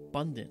elements,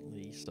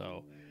 abundantly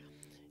so,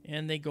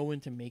 and they go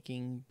into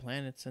making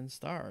planets and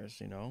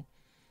stars, all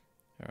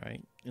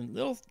right. And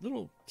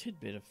little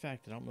tidbit of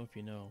fact, I don't know if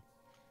you know,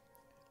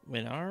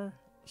 when our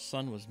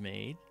sun was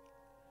made,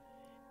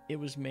 it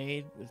was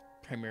made with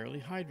primarily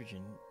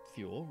hydrogen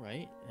fuel,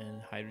 right?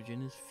 And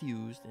hydrogen is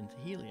fused into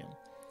helium.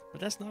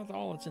 But that's not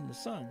all that's in the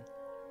sun.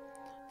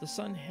 The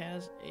sun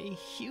has a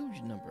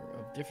huge number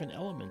of different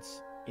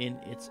elements in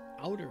its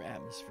outer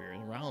atmosphere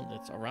and around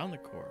the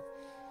core.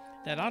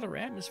 That outer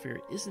atmosphere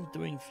isn't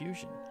doing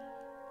fusion.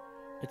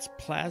 It's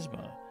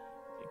plasma.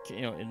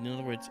 In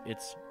other words,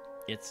 it's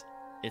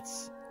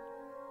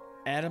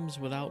atoms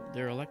without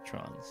their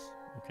electrons,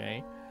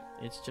 okay?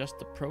 It's just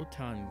the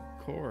proton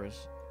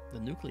cores, the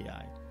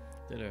nuclei,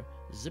 that are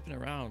zipping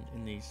around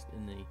in the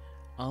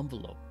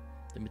envelope,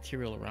 the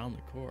material around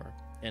the core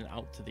and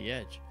out to the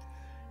edge.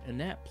 And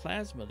that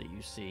plasma that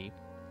you see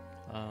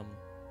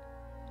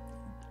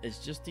is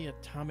just the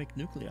atomic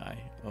nuclei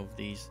of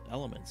these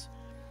elements.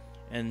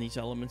 And these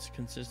elements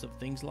consist of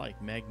things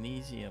like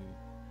magnesium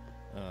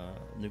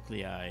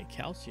nuclei,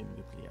 calcium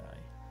nuclei,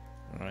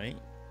 all right,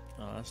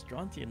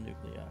 strontium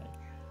nuclei,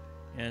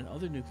 and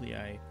other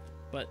nuclei.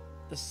 But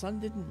the sun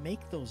didn't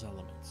make those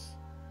elements.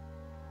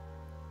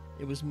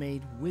 It was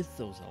made with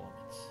those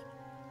elements.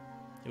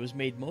 It was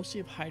made mostly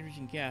of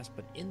hydrogen gas,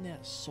 but in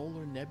that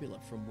solar nebula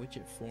from which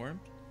it formed,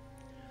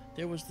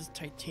 there was this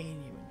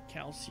titanium and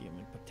calcium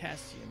and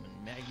potassium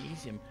and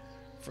magnesium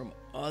from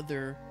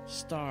other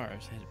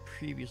stars that had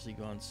previously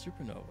gone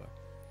supernova.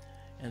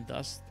 And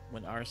thus,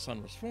 when our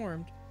sun was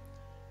formed,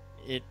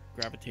 it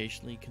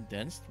gravitationally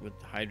condensed with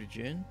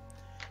hydrogen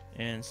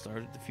and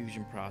started the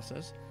fusion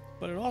process.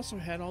 But it also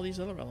had all these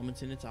other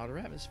elements in its outer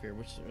atmosphere,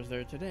 which are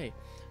there today.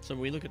 So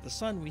when we look at the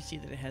sun, we see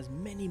that it has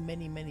many,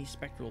 many, many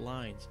spectral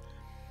lines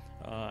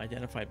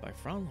identified by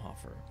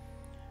Fraunhofer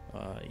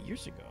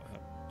years ago,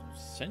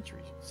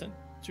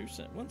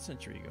 one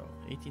century ago,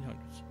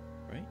 1800s,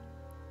 right?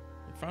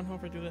 Did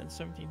Fraunhofer do that in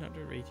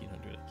 1700 or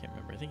 1800? I can't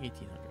remember. I think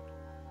 1800.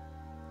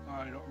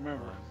 I don't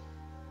remember.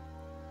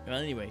 Well,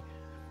 anyway,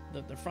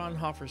 the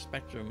Fraunhofer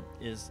spectrum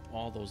is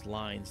all those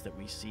lines that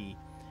we see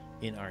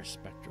in our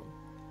spectrum.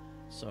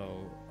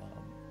 So,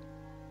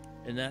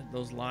 and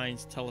those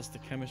lines tell us the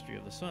chemistry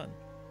of the sun,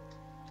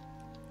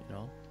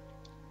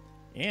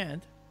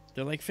 and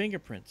they're like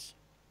fingerprints.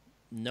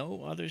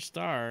 No other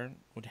star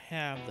would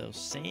have those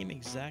same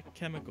exact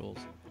chemicals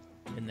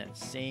in that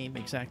same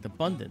exact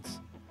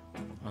abundance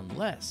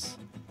unless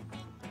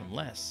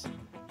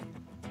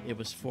it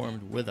was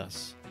formed with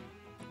us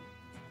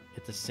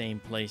at the same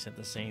place at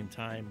the same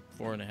time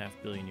 4.5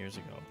 billion years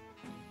ago.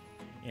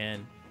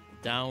 And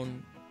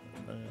down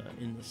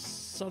in the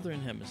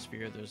southern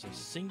hemisphere, there's a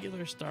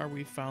singular star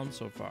we've found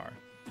so far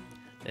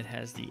that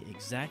has the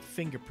exact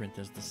fingerprint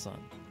as the sun.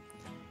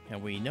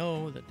 And we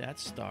know that that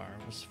star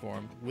was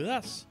formed with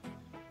us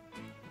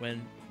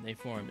when they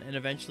formed. And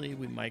eventually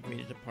we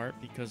migrated apart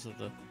because of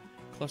the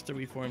cluster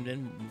we formed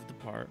in, moved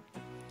apart.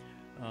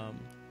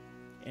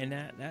 And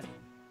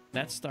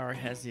that star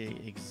has the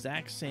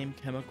exact same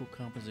chemical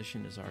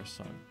composition as our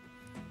sun.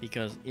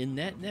 Because in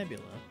that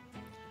nebula,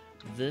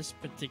 this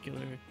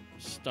particular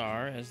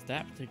star, as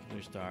that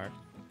particular star,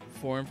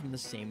 formed from the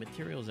same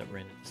materials that were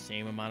in it. The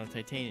same amount of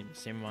titanium, the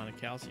same amount of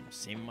calcium, the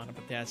same amount of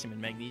potassium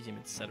and magnesium,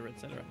 etc.,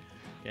 etc.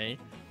 Okay?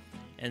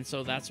 And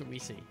so that's what we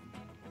see.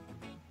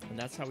 And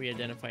that's how we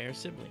identify our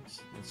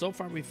siblings. And so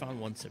far we found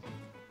one sibling.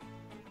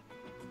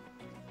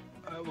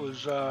 That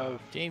was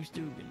James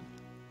Dugan.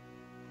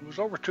 It was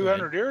over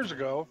 200 years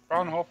ago.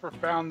 Fraunhofer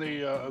found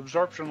the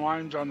absorption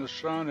lines on the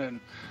sun in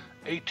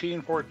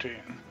 1814.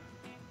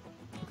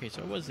 Okay,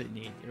 so it was in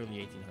the early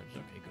 1800s.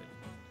 Okay, good.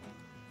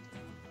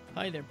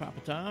 Hi there, Papa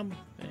Tom.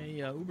 Hey,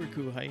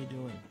 Uberku, how you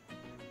doing?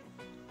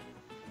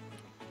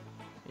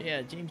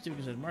 Yeah, James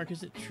Dugan says, Mark,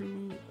 is it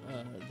true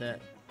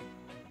that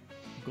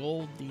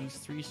gold needs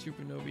 3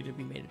 supernovae to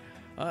be made?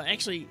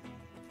 Actually,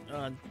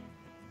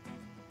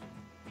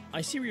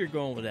 I see where you're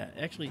going with that.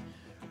 Actually,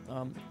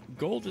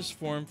 gold is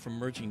formed from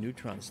merging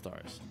neutron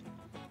stars.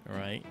 All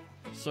right?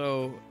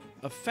 So,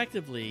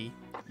 effectively,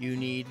 you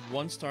need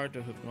one star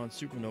to have gone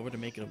supernova to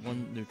make it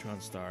one neutron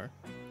star.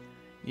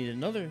 You need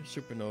another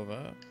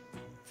supernova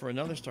for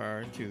another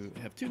star to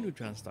have 2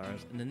 neutron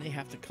stars, and then they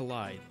have to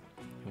collide.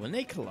 And when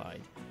they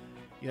collide,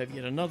 you have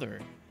yet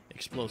another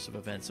explosive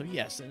event. So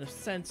yes, in a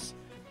sense,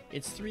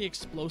 it's 3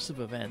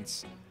 explosive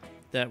events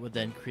that would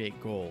then create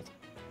gold.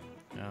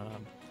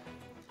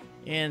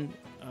 And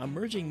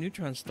merging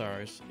neutron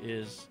stars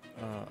is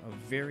a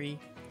very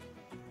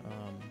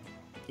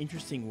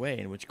interesting way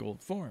in which gold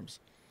forms.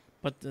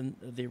 But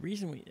the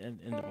reason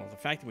the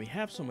fact that we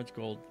have so much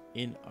gold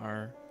in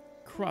our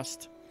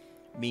crust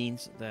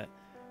means that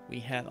we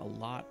had a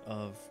lot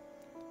of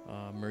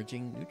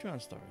merging neutron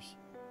stars.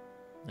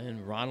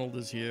 And Ronald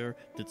is here.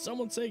 Did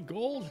someone say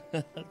gold?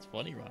 That's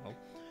funny, Ronald.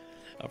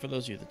 For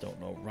those of you that don't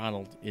know,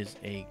 Ronald is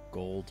a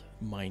gold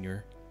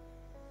miner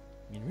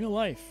in real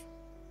life.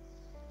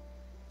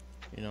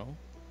 You know?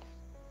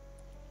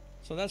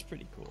 So that's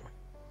pretty cool.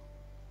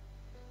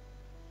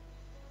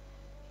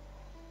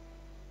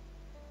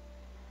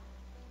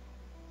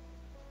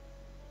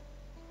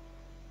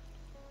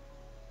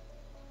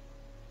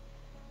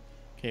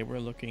 Okay, we're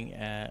looking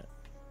at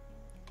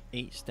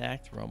 8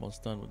 stacked. We're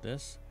almost done with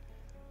this.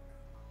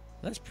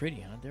 That's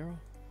pretty, huh, Daryl?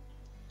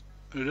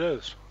 It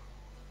is.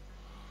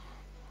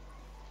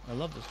 I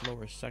love this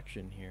lower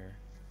section here.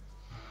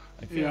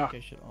 I feel like I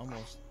should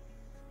almost...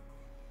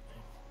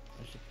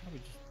 I should probably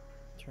just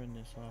turn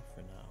this off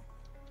for now.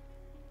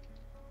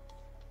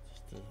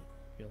 Just to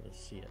be able to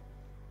see it.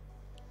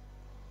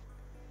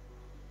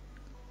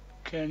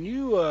 Can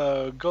you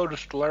go to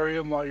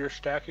Stellarium while you're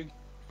stacking?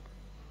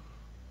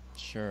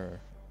 Sure.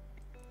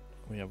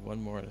 We have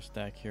one more to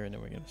stack here, and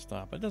then we're going to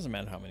stop. It doesn't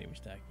matter how many we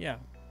stack. Yeah.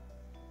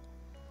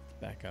 Let's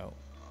back out.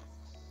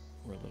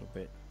 We're a little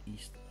bit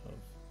east of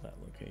that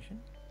location.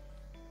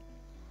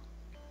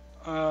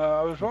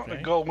 I was wanting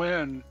to go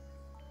in,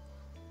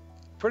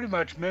 pretty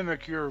much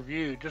mimic your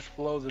view, just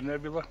below the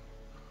nebula.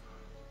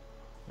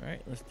 All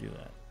right, let's do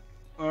that.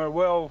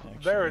 Well,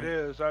 actually, there it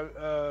is.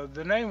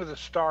 The name of the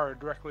star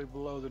directly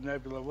below the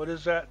nebula. What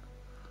is that?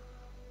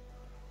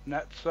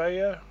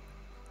 Natsaya?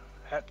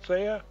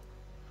 Hatsaya?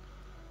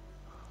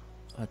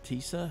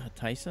 Hatisa?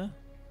 Hatisa?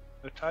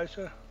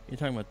 You're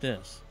talking about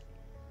this.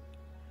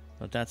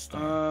 But that's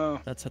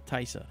that's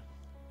Hatisa.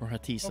 Or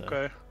Hatisa.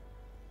 Okay.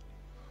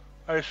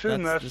 I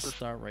assume that's the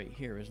star right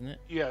here, isn't it?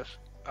 Yes,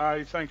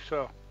 I think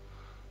so.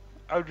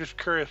 I was just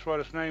curious what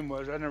its name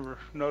was. I never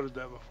noted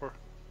that before.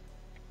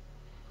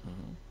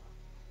 Mm-hmm.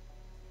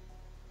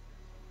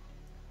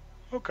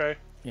 Okay.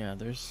 Yeah,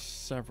 there's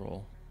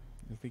several.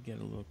 If we get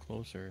a little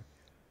closer.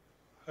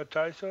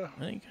 Hatisa? I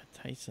think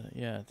Hatisa.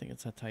 Yeah, I think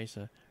it's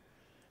Hatisa.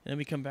 And then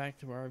we come back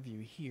to our view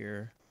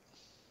here.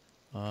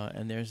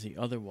 And there's the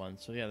other one.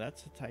 So yeah,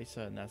 that's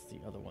Hatisa, and that's the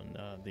other one.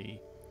 The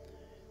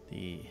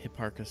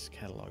Hipparchus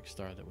catalog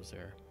star that was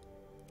there.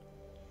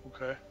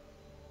 Okay.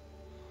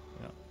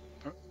 Yeah.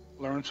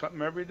 Learn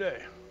something every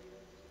day.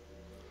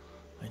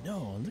 I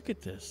know. And look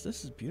at this.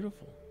 This is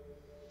beautiful.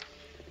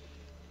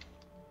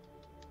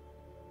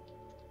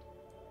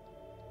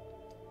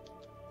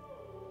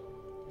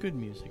 Good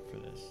music for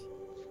this.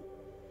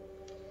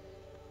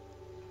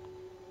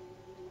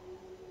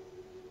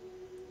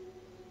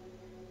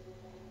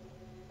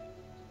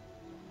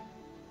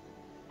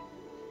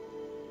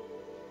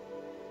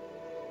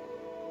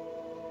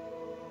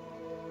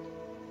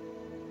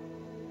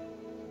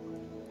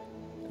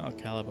 Oh,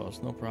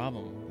 Calibos, no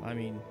problem. I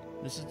mean,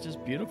 this is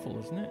just beautiful,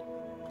 isn't it?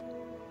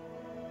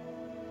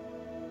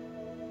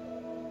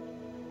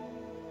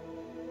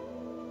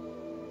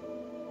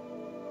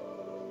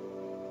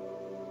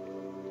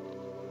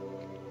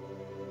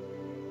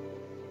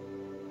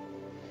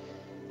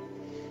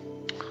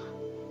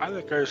 I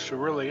think there's some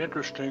really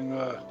interesting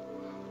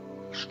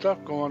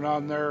stuff going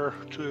on there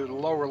to the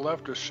lower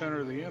left of center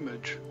of the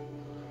image.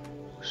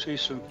 See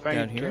some Down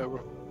faint, here?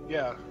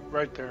 yeah,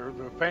 right there.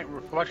 The faint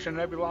reflection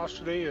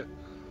nebulosity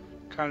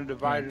kind of Yeah,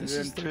 divided this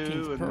is in 13th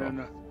two, and Pearl.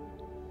 then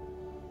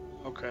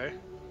okay.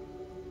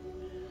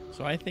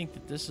 So I think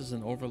that this is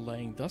an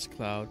overlaying dust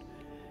cloud,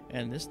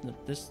 and this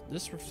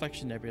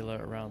reflection nebula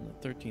around the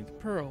 13th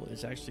Pearl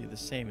is actually the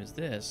same as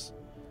this,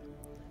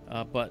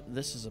 but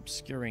this is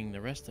obscuring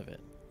the rest of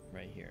it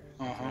right here.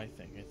 That's what I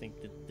think. I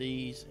think that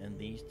these and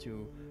these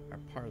two are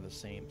part of the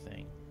same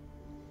thing.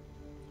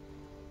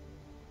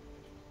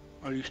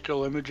 Are you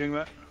still imaging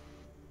that?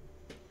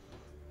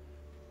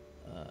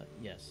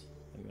 Yes.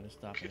 I'm going to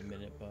stop in a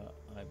minute, but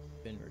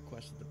I've been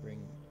requested to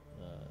bring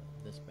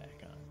this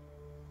back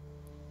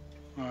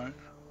on. All right.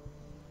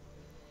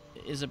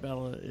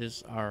 Izabela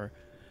is our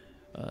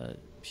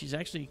she's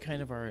actually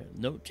kind of our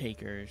note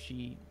taker.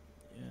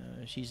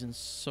 She's in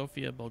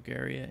Sofia,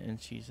 Bulgaria,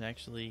 and she's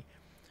actually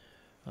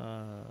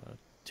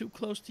too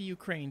close to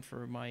Ukraine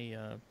for my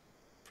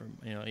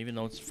even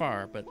though it's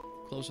far, but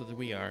closer than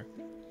we are.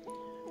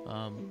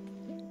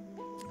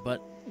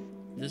 But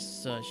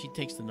this she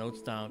takes the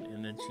notes down,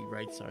 and then she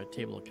writes our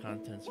table of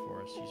contents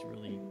for us. She's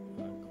really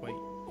quite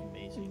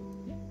amazing,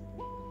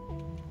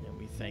 and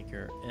we thank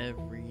her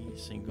every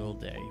single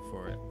day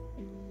for it.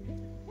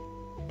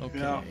 Okay,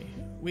 Yeah.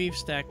 We've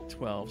stacked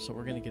 12, so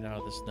we're going to get out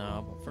of this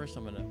now. But first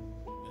I'm going to,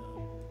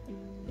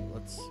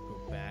 let's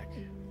go back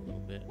a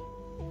little bit,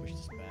 push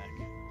this back.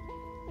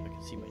 I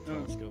can see my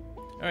telescope.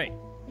 All right.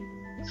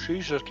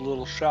 She's just a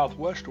little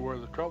southwest of where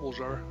the troubles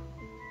are.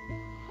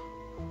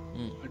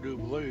 I do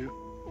believe.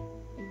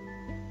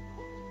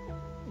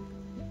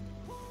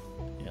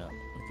 Yeah,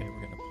 okay,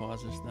 we're going to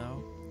pause this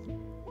now.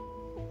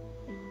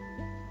 And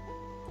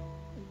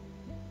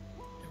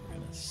we're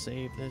going to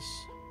save this.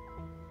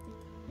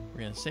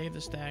 We're going to save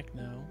the stack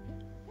now.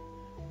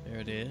 There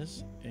it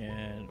is.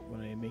 And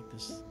when I make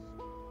this...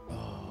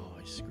 Oh,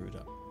 I screwed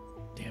up.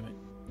 Damn it.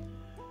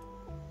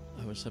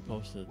 I was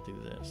supposed to do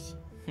this.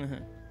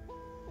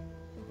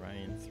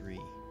 Orion 3.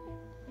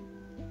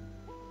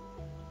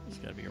 It's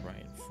got to be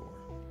Orion 4.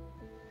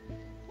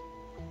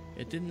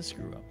 It didn't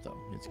screw up, though.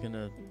 It's going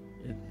to...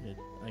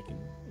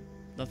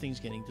 Nothing's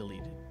getting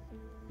deleted.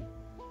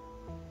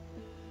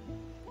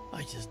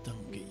 I just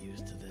don't get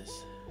used to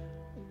this.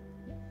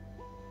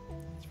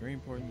 It's very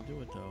important to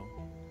do it, though.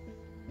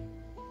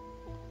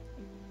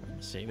 I'm going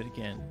to save it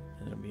again,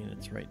 and it'll be in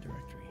its right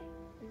directory.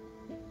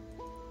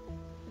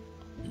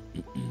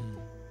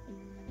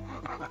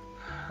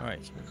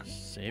 Alright, so we'll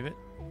save it.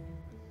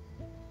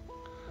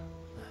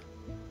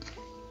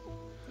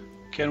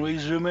 Can we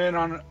zoom in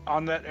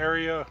on that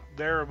area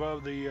there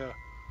above the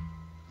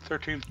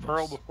 13th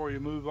Pearl before you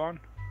move on?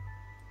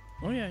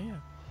 Oh, yeah.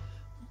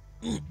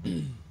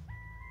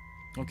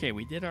 Okay,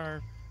 we did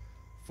our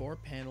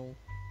 4-panel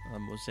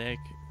mosaic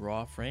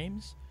raw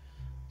frames.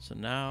 So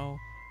now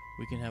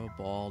we can have a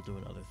ball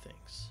doing other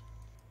things.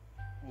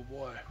 Oh,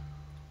 boy.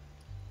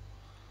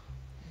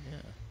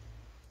 Yeah.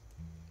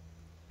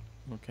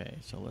 Okay,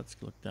 so let's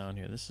look down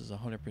here. This is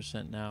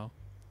 100% now.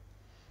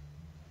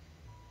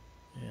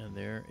 And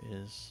there it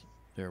is.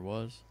 There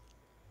it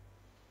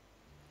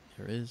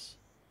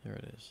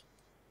is.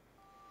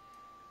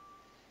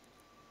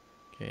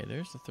 Okay,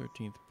 there's the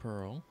 13th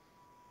Pearl.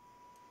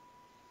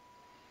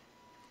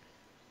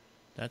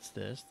 That's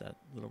that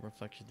little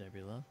reflection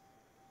nebula.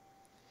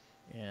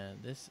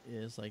 And this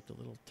is like the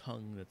little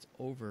tongue that's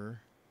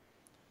over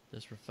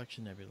this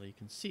reflection nebula. You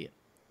can see it.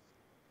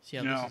 See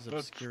how this is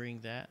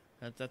obscuring that?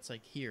 That's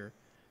like here,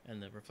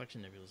 and the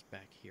reflection nebula is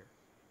back here.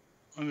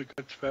 I think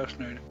that's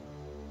fascinating.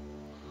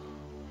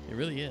 It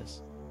really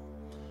is.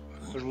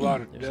 There's a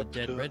lot of There's a depth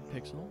dead to red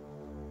it. pixel.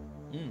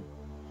 You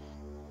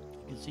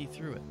can see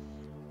through it.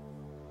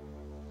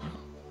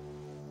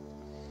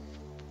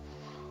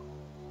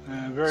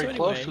 And very So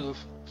close anyway,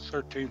 to the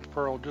 13th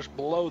Pearl, just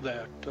below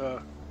that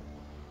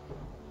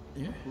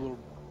yeah. little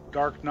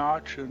dark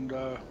notch and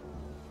Over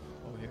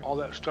here. all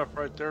that stuff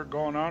right there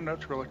going on.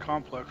 That's really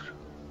complex.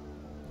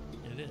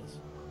 It is.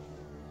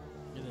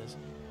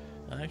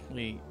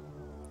 Actually,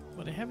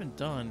 what I haven't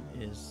done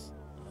is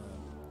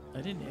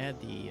I didn't add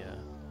the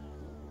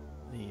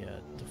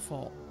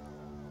default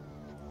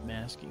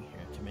masking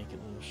here to make it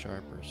a little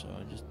sharper, so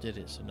I just did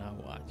it. So now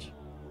watch.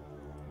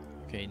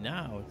 Okay,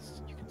 now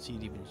you can see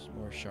it even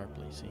more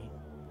sharply. See?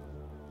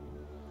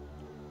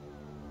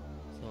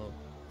 So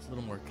it's a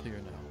little more clear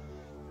now.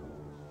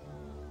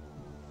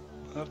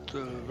 That's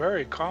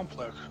very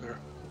complex there.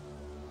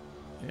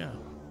 Yeah.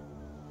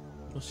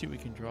 We'll see what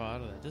we can draw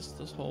out of that.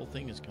 This whole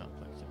thing is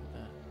complex. Look at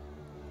that.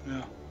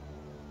 Yeah.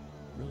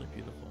 Really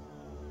beautiful.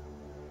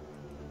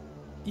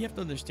 You have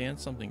to understand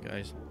something,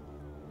 guys.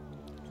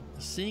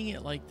 Seeing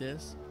it like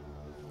this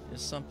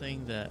is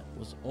something that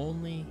was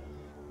only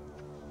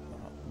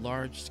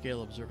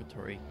large-scale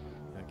observatory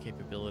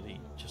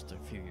capability just a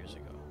few years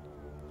ago.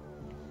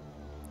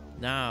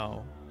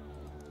 Now,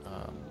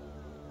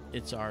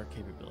 it's our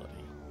capability.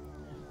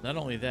 Not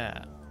only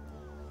that,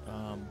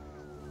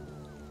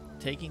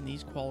 taking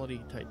these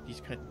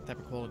type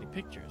of quality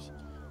pictures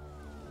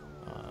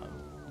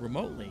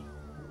remotely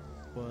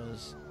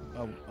was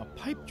a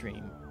pipe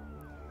dream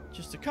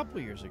just a couple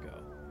years ago.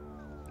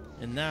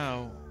 And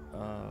now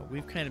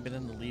we've kind of been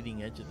on the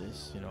leading edge of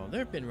this. You know, there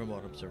have been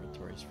remote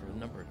observatories for a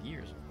number of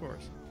years, of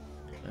course.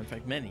 In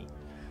fact, many.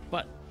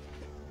 But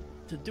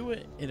to do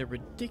it in a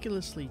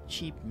ridiculously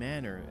cheap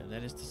manner,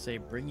 that is to say,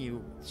 bring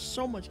you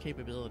so much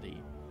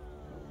capability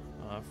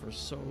for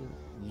so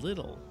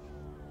little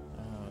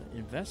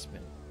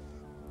investment,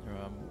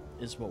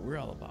 is what we're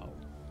all about.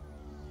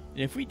 And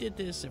if we did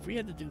this, if we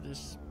had to do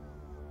this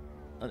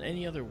on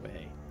any other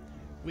way,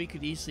 we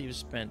could easily have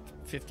spent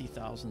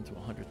 $50,000 to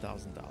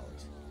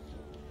 $100,000.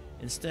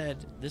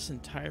 Instead, this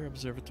entire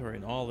observatory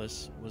and all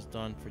this was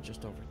done for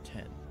just over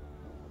 10.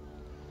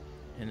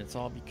 And it's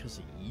all because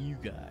of you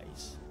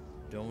guys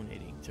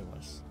donating to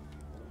us.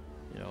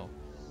 You know,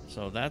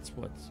 so that's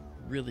what's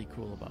really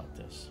cool about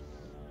this.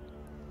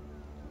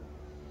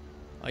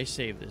 I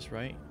saved this,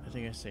 right? I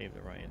think I saved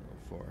Orion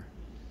before.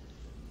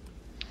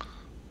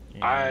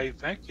 And I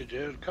think you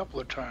did a couple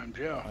of times,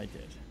 yeah. I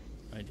did,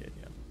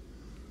 yeah.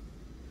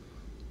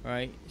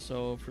 Alright,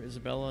 so for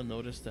Izabela,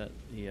 notice that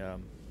the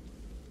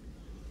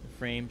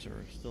frames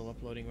are still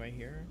uploading right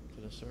here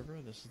to the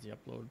server. This is the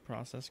upload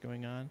process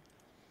going on.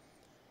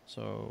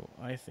 So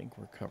I think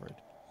we're covered.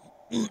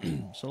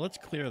 So let's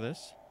clear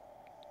this.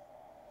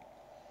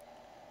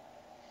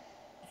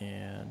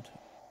 And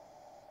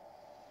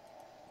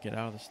get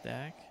out of the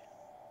stack.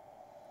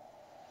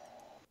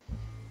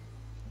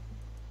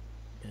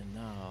 And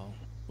now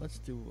let's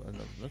do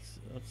another,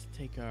 let's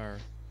take our,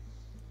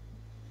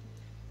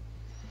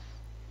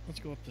 let's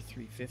go up to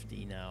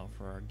 350 now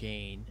for our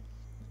gain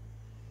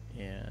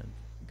and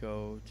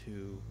go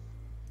to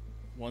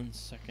 1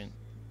 second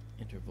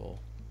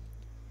interval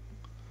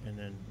and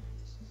then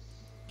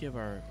give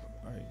our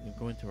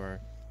go into our,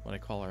 what I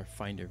call our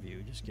finder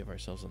view, just give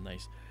ourselves a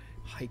nice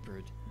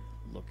hypered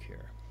look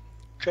here.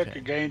 Check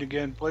your gain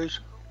again, please.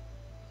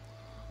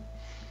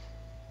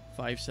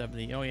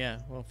 570. Oh yeah,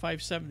 well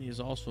 570 is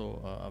also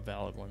a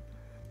valid one,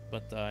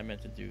 but I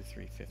meant to do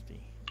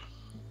 350.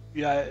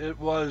 Yeah, it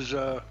was.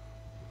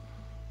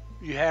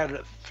 You had it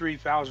at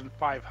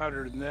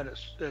 3,500, and then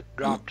it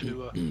dropped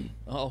to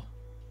oh,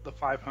 the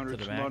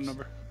 500 low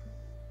number.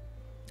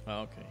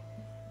 Oh, okay.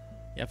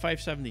 Yeah,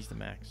 570 is the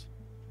max.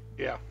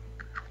 Yeah.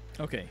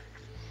 Okay.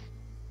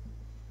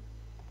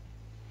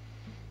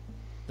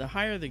 The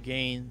higher the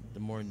gain, the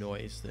more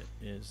noise that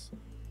is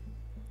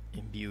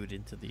imbued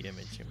into the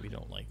image, and we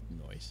don't like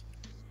noise.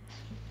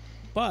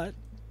 But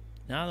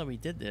now that we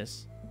did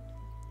this,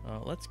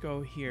 let's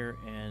go here,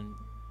 and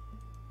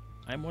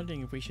I'm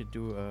wondering if we should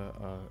do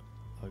a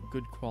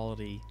good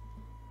quality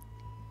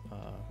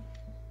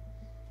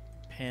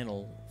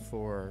panel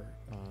for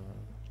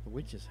the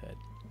witch's head,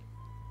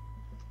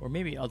 or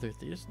maybe other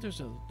things.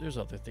 There's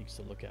other things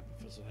to look at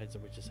besides the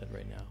witch's head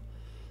right now.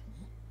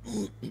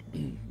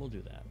 We'll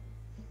do that.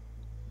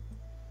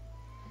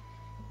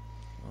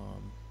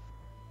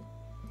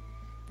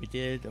 We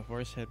did a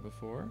horse head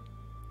before.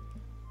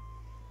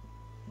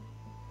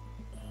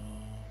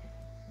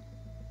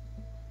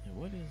 And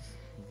what is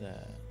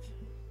that?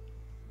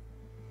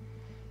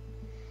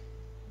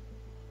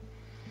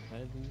 I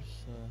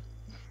lose.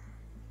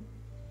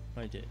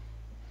 I did.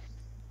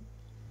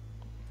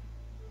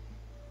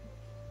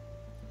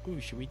 Ooh,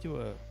 should we do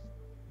a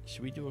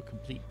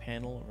complete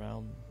panel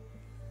around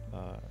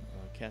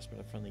Casper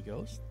the Friendly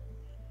Ghost?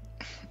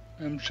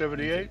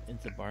 M78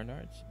 into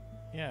Barnard's.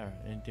 Yeah,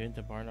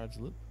 into Barnard's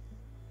loop.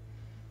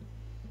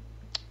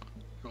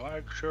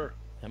 Like, sure.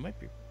 That might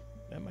be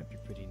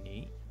pretty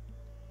neat.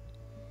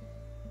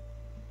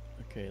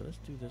 Okay, let's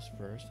do this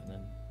first and then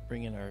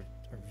bring in our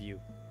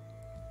view.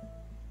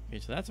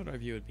 Okay, so that's what our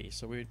view would be.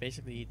 So we would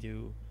basically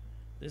do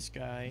this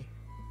guy,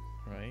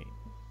 right?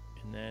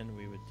 And then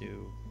we would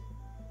do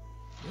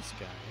this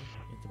guy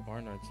into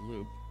Barnard's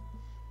loop.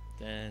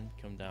 Then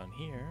come down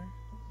here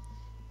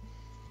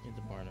into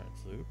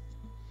Barnard's loop.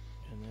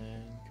 And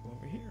then come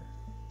over here.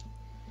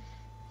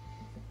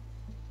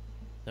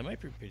 That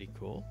might be pretty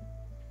cool.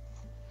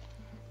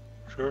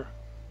 Sure.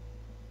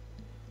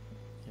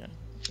 Yeah.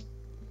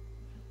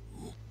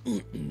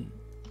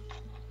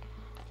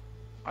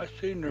 I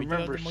seem to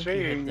remember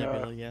seeing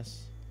Nebula,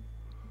 yes.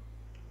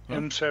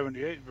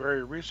 M78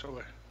 very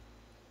recently.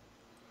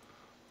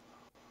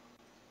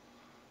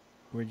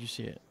 Where'd you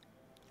see it?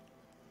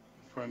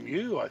 From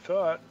you, I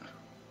thought.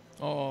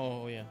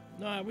 Oh yeah.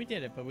 No, we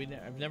did it, but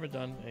I've never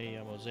done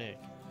a mosaic.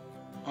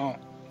 Oh.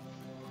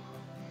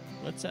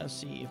 Let's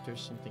see if there's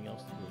something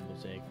else to do a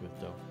mosaic with,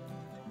 though.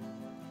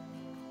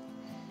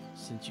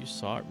 Since you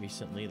saw it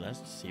recently,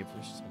 let's see if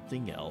there's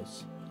something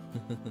else.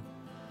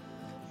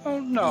 Oh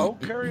no,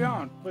 carry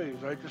on,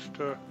 please. I just.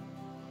 No,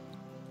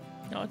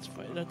 it's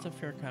fine. That's a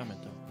fair comment,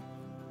 though.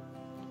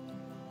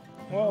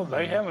 Well,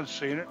 they haven't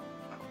seen it.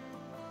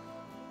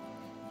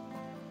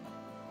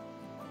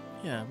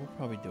 Yeah, we'll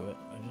probably do it.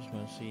 I just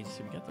want to see.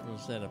 See, we got the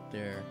rosette up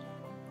there.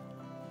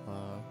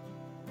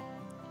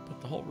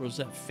 But the whole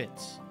rosette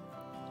fits.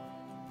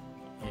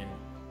 Yeah.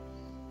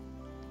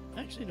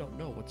 I actually don't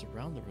know what's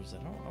around the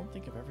rosette. I don't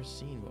think I've ever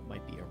seen what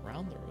might be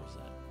around the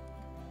rosette.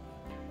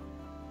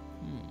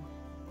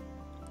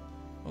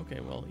 Okay,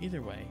 well,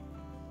 either way.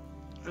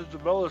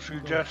 Izabela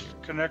suggests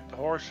connect the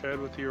Horsehead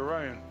with the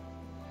Orion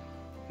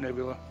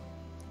Nebula.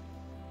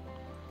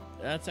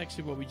 That's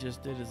actually what we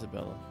just did,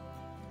 Izabela.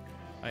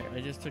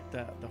 I just took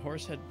the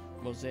Horsehead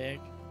mosaic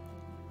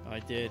I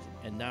did,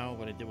 and now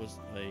what I did was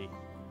a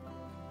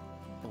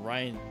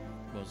Orion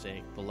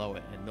mosaic below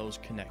it, and those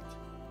connect.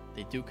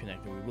 They do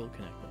connect, and we will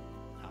connect them.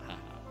 Ha ha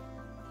ha.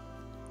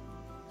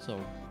 So,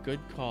 good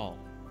call.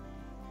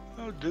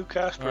 Oh, do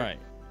Casper.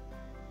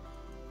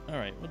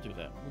 Alright, we'll do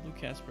that. We'll do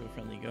Casper the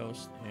Friendly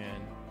Ghost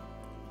and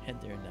head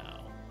there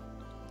now.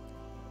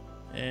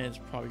 And it's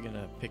probably going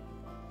to pick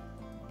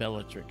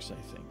Bellatrix,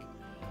 I think.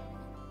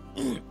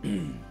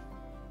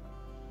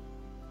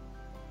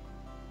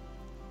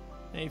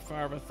 Hey,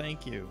 Farva,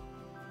 thank you.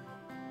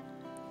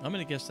 I'm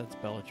going to guess that's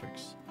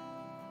Bellatrix.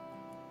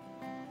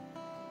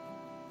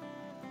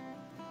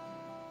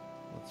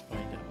 Let's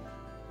find out.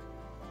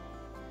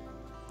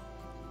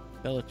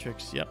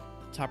 Bellatrix, yep.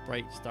 The top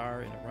right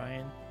star in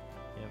Orion.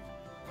 You have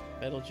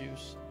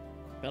Betelgeuse,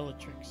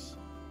 Bellatrix,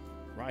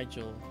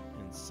 Rigel,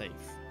 and Safe.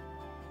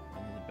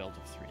 And then the belt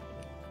of 3 in the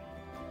middle.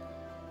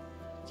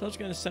 So it's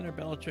going to center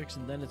Bellatrix,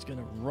 and then it's going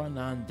to run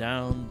on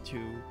down to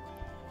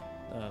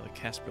the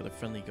Casper the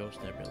Friendly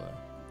Ghost Nebula.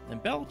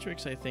 And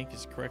Bellatrix, I think,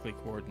 is correctly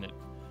coordinate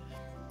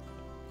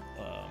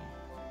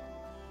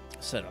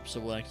set up. So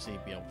we'll actually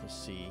be able to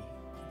see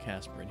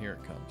Casper, and here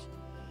it comes.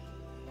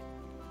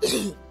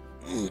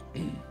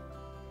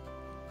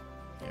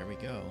 There we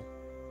go.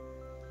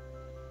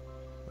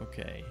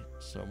 Okay,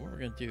 so what we're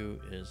going to do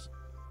is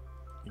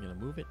we're going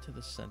to move it to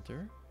the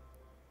center.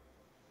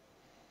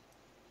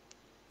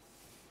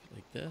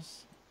 Like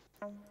this.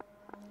 Alright.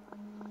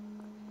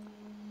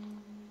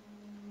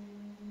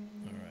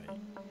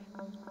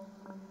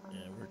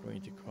 And we're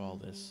going to call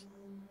this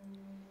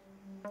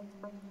I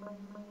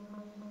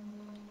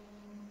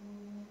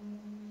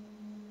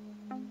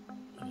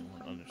don't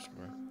want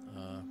underscore.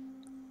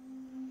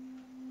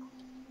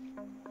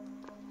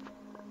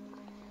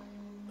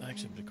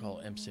 Actually, I'm going to call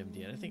it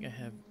M78. I think I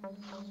have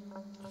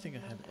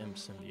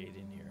M78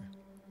 in here.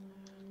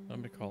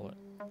 I'm going to call it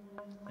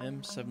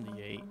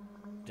M78-1.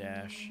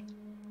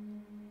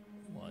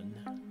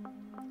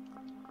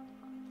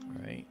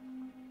 Alright.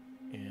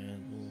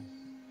 And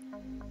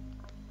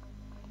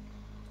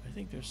I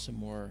think there's some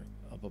more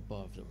up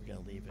above that we're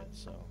going to leave it,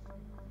 so.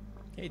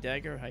 Hey,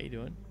 Dagger, how you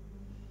doing?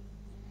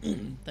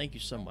 Thank you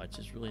so much.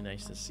 It's really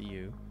nice to see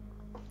you.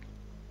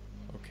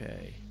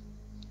 Okay.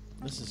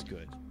 This is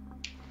good.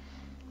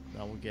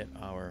 Now we'll get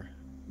our,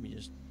 let me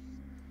just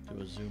do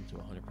a zoom to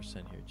 100%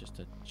 here just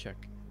to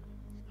check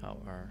how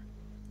our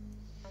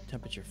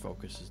temperature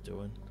focus is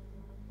doing.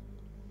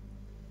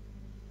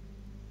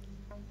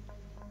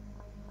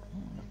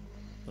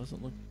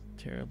 Doesn't look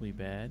terribly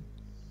bad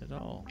at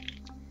all.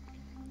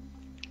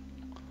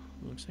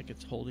 It looks like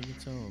it's holding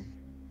its own.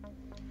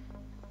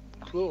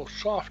 It's a little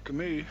soft to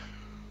me.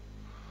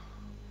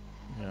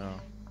 Yeah.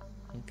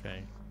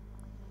 Okay.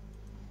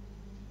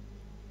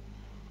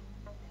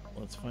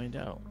 Let's find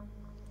out.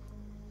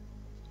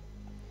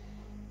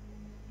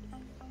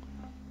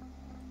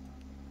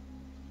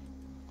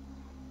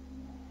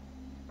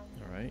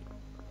 Alright.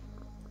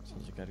 So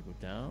it got to go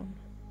down.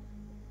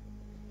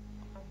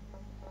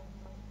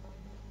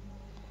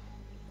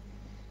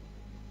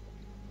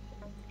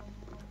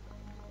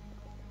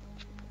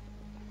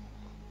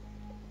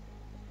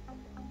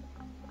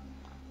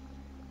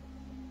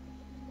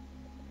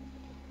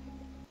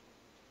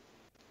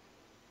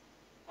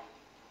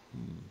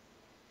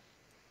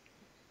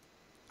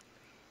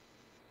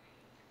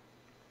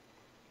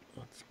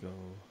 Let's go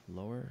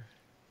lower.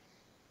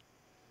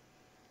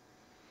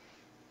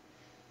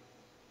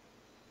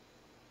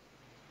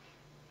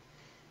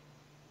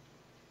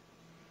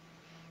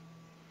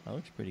 That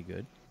looks pretty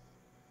good.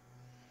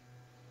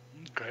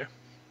 Okay.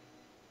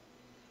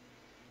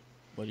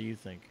 What do you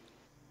think?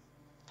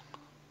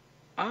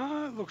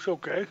 It looks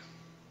okay.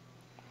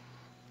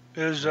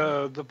 Is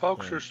the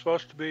focus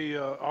supposed to be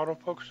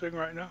auto-focusing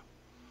right now?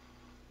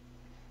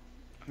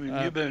 I mean,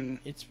 you've been...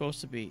 It's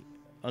supposed to be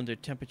under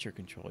temperature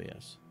control,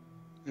 yes.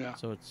 Yeah.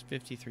 So it's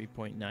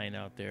 53.9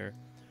 out there.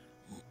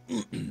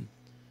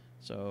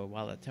 So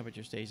while that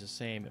temperature stays the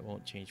same, it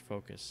won't change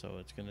focus. So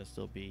it's going to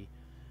still be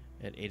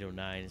at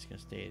 809. It's going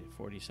to stay at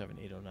 47,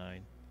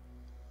 809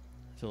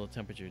 until the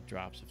temperature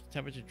drops. If the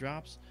temperature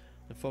drops,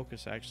 the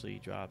focus actually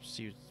drops.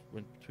 See, it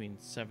went between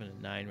 7 and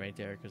 9 right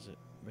there because it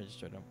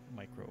registered a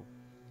micro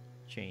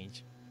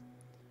change.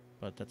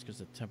 But that's because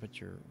the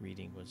temperature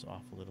reading was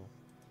off a little.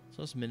 So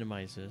let's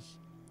minimize this.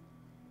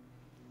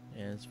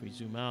 And as we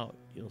zoom out,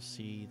 you'll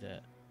see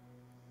that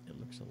it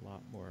looks a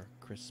lot more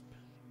crisp.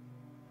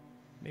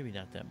 Maybe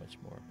not that much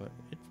more, but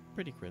it's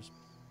pretty crisp.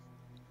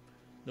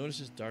 Notice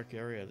this dark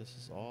area. This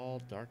is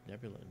all dark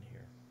nebula in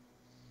here.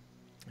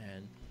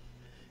 And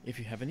if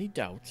you have any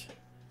doubt,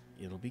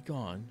 it'll be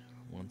gone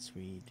once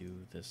we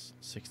do this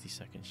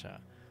 60-second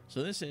shot.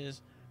 So this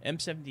is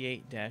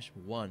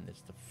M78-1.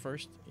 It's the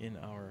first in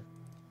our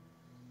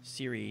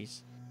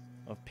series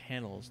of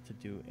panels to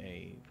do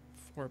a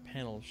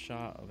 4-panel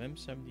shot of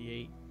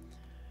M78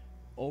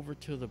 over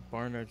to the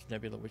Barnard's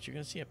Nebula, which you're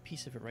going to see a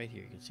piece of it right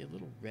here. You can see a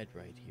little red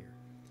right here,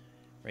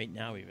 right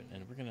now even,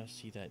 and we're going to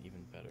see that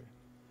even better.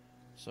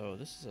 So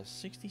this is a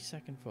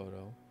 60-second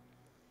photo.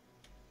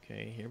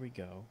 Okay, here we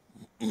go.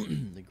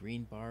 The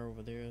green bar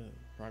over there, the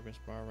progress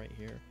bar right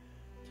here,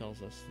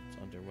 tells us it's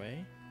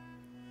underway.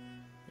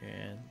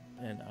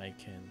 And I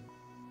can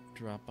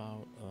drop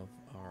out of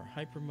our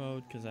hyper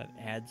mode because that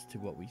adds to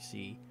what we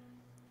see.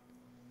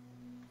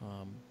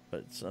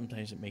 But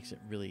sometimes it makes it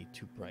really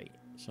too bright.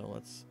 So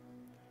let's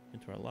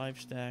into our live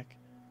stack,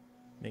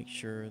 make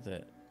sure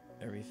that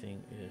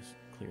everything is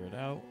cleared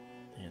out,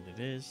 and it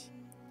is.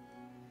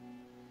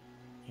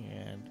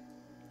 And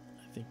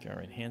I think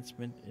our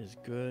enhancement is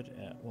good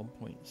at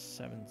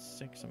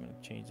 1.76. I'm going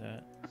to change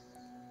that.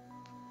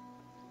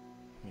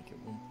 Make it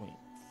 1.5.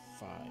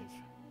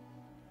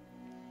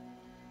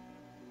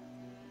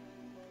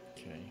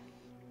 Okay.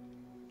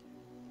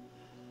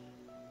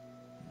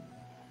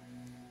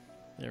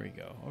 There we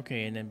go.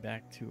 Okay, and then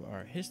back to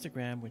our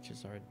histogram, which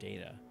is our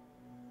data.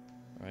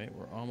 All right,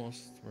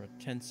 we're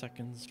 10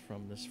 seconds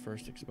from this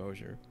first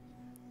exposure.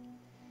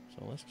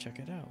 So let's check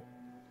it out.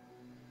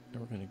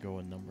 And we're going to go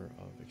a number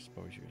of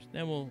exposures.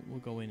 Then we'll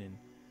go in and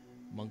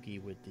monkey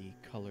with the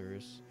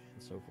colors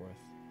and so forth.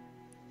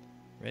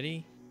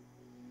 Ready?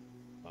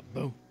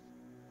 Boom.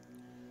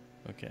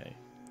 Okay.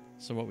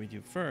 So what we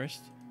do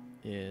first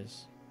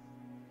is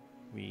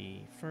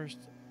we first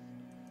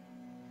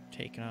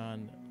take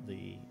on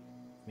the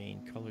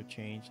main color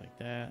change like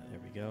that. There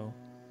we go.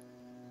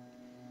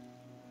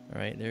 All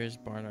right, there's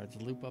Barnard's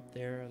loop up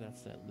there.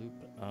 That's that loop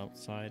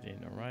outside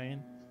in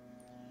Orion.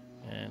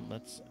 And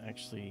let's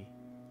actually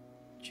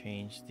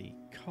change the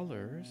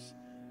colors.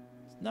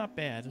 It's not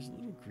bad. It's a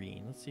little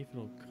green. Let's see if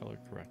it'll color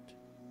correct.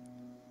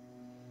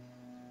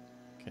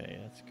 Okay,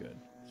 that's good.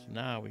 So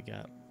now we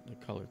got the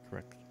color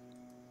correct.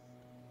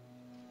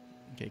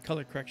 Okay,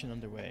 color correction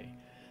underway.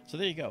 So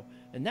there you go.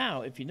 And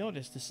now, if you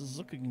notice, this is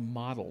looking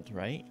modeled,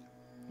 right?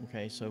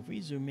 Okay, so if we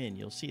zoom in,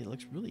 you'll see it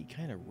looks really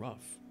kind of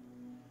rough.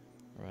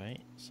 All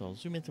right, so I'll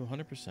zoom into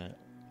 100%.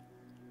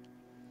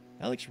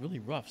 That looks really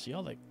rough. See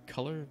all that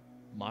color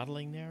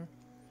modeling there?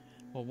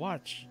 Well,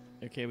 watch.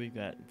 Okay, we've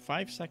got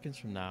 5 seconds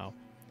from now.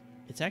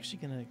 It's actually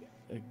going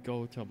to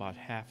go to about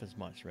half as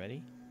much.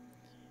 Ready?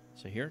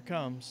 So here it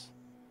comes.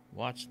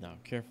 Watch now,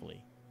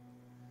 carefully.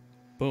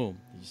 Boom.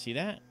 Did you see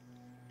that?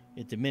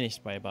 It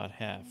diminished by about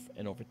half.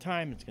 And over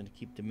time, it's going to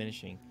keep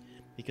diminishing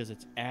because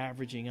it's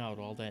averaging out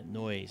all that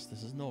noise.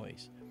 This is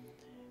noise.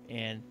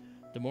 And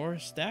the more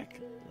stack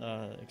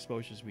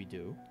exposures we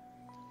do,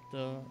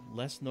 the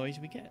less noise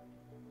we get.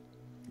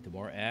 The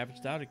more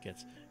averaged out it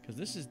gets. Because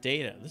this is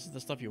data. This is the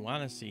stuff you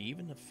want to see.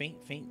 Even the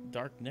faint,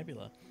 dark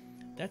nebula,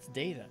 that's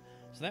data.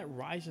 So that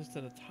rises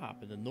to the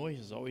top, and the noise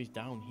is always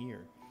down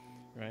here,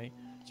 right?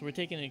 So we're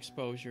taking an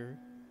exposure,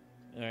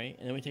 all right,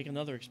 and then we take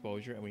another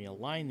exposure, and we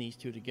align these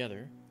two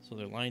together so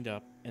they're lined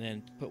up, and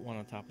then put one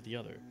on top of the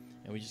other.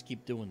 And we just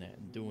keep doing that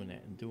and doing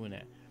that and doing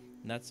that.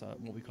 And that's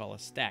what we call a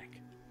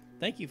stack.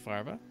 Thank you,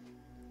 Farva.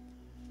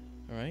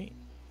 All right.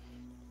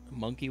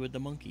 Monkey with the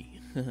monkey.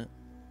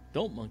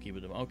 Don't monkey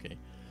with them. Okay.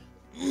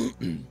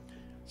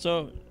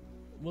 So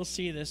we'll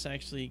see this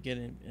actually get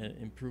an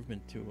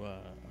improvement to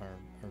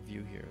our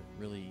view here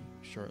really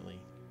shortly.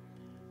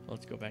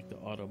 Let's go back to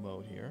auto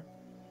mode here.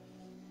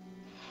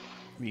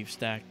 We've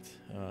stacked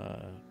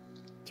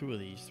 3 of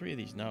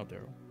these now,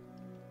 Daryl.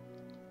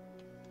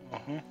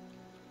 Uh-huh.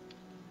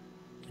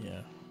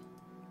 Yeah.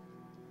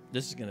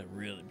 This is going to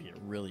really be a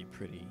really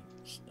pretty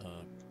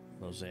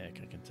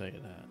mosaic, I can tell you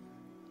that.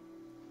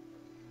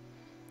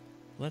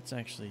 Let's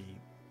actually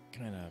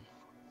kind of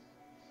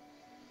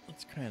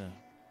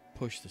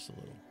push this a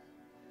little.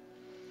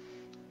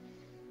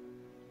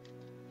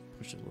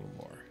 Push it a little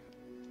more.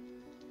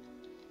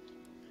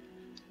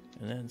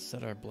 And then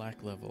set our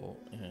black level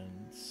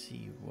and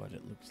see what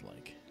it looks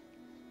like.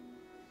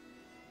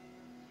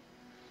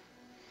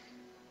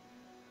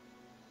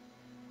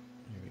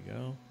 Here we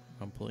go.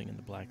 I'm pulling in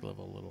the black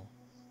level a little.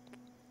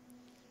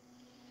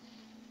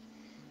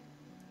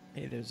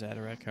 Hey, there's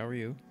Adarek. How are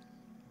you?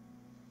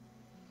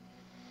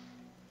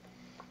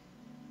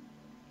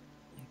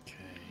 Okay.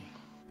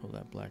 Pull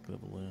that black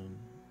level in.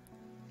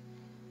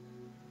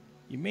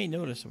 You may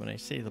notice when I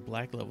say the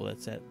black level,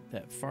 that's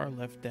that far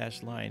left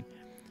dashed line.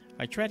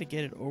 I try to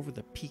get it over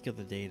the peak of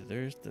the data.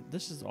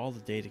 This is all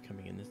the data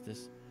coming in.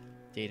 This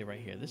data right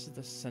here. This is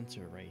the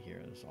sensor right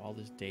here. There's all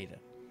this data.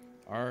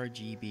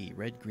 RGB,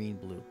 red, green,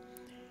 blue.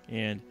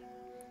 And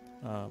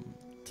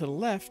to the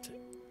left,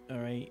 all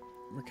right,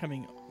 we're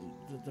coming,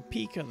 the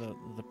peak of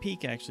the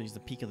peak actually is the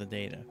peak of the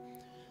data.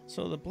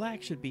 So the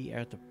black should be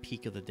at the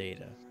peak of the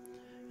data.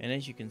 And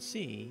as you can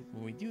see,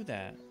 when we do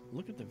that,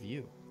 look at the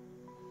view.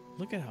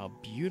 Look at how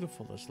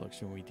beautiful this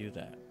looks when we do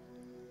that.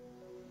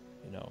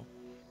 You know,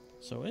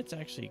 so it's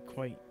actually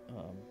quite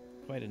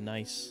a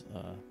nice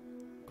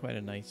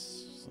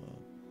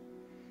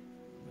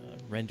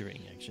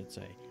rendering, I should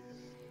say.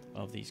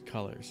 of these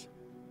colors,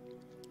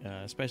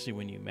 especially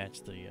when you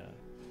match the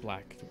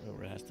black to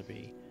where it has to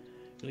be.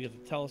 If you look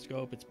at the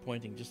telescope, it's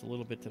pointing just a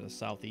little bit to the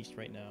southeast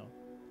right now.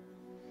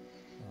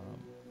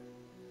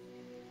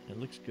 It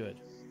looks good.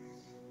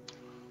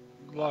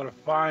 A lot of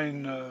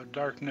fine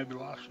dark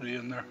nebulosity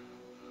in there,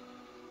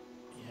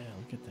 Yeah,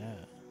 look at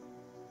that.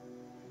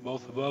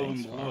 both above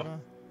Thanks, and below. Farah.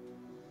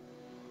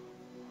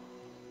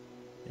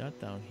 Not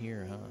down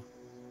here, huh?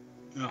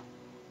 Yeah.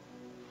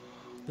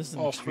 This is an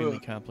All extremely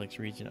through it. complex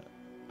region.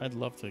 I'd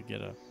love to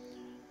get a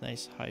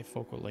nice high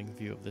focal length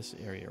view of this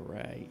area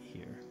right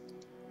here.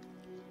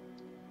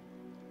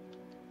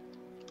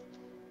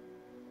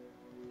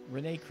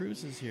 Renee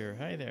Cruz is here.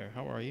 Hi there.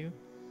 How are you?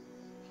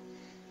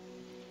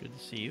 Good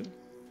to see you.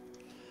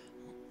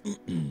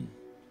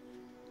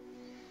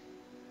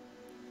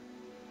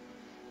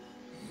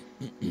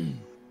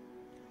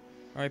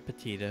 All right,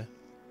 Petita.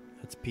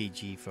 That's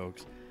PG,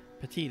 folks.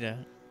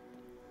 Petita,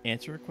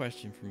 answer a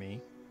question for me.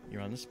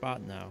 You're on the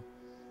spot now.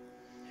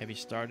 Have you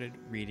started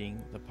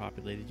reading The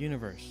Populated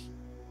Universe?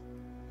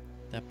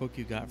 That book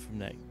you got from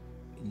that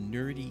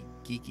nerdy,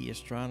 geeky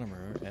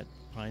astronomer at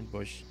Pine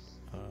Bush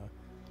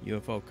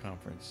UFO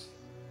conference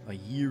a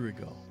year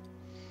ago.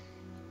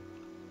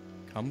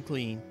 Come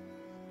clean.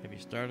 Have you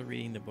started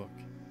reading the book?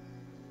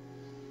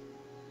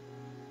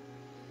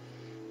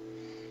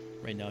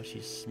 Right now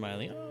she's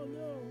smiling. Oh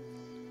no.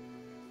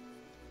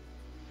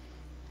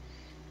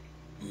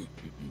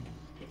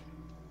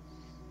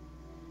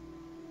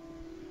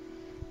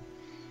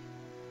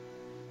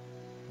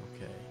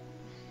 Okay.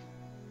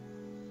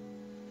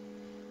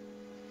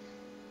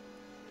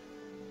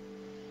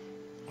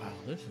 Wow,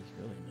 this is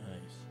really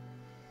nice.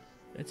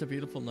 It's a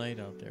beautiful night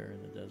out there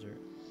in the desert.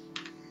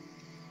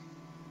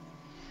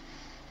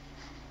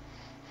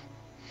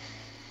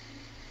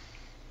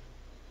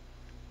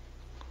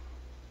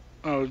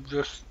 Oh,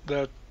 just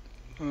that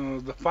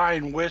the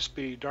fine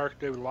wispy dark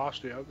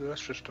nebulosity.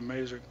 That's just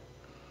amazing.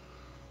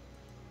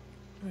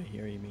 Right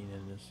here, you mean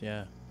in this?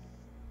 Yeah.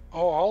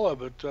 Oh, all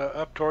of it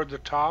up toward the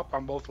top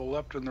on both the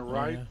left and the Oh,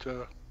 right.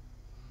 yeah.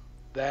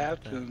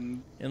 That that.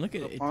 and And look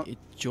at it, up- it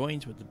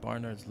joins with the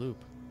Barnard's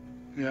Loop.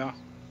 yeah.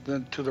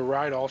 Then to the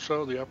right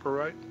also, the upper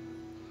right.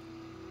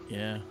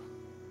 Yeah.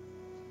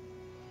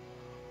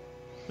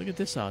 Look at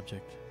this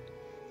object.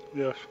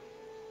 Yes.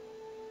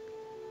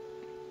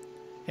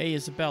 Hey,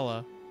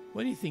 Izabela,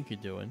 what do you think you're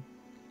doing?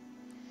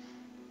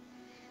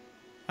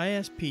 I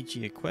asked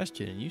PG a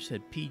question and you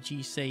said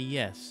PG say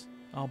yes.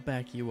 I'll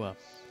back you up.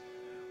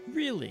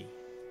 Really?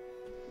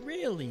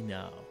 Really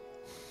now?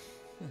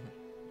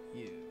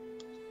 You.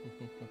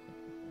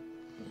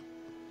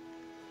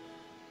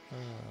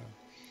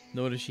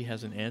 Notice she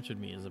hasn't answered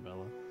me,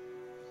 Izabela.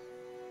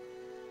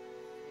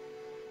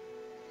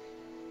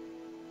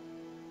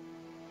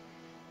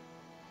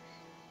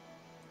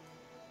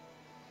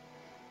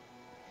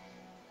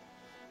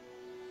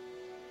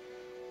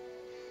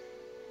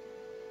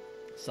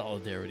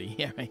 Solidarity.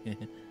 Yeah, right.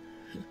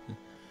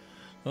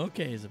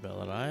 Okay,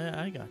 Izabela.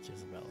 I got you,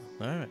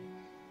 Izabela. All right.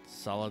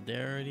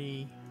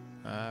 Solidarity.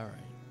 All right.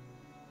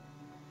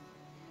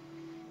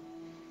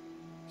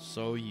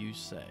 So you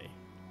say.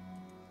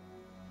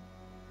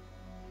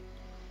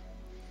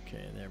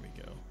 Okay, there we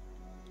go.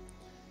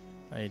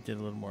 I did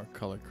a little more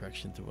color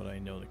correction to what I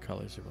know the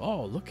colors are.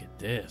 Oh, look at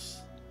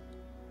this.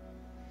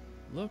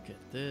 Look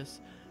at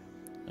this.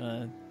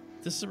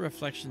 This is a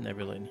reflection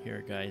nebula in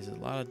here, guys. There's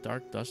a lot of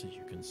dark dust, as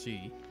you can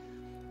see.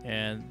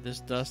 And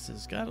this dust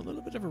has got a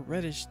little bit of a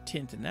reddish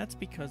tint, and that's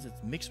because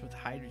it's mixed with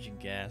hydrogen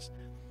gas.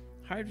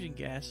 Hydrogen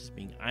gas is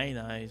being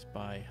ionized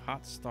by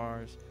hot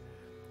stars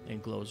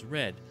and glows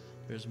red.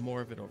 There's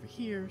more of it over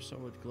here, so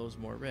it glows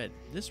more red.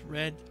 This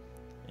red,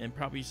 and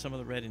probably some of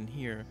the red in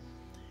here,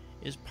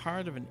 is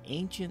part of an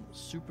ancient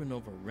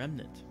supernova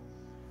remnant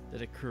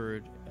that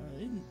occurred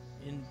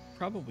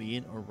probably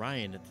in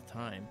Orion at the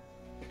time,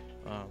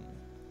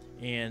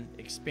 and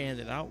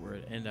expanded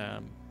outward. And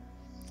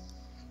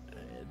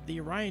the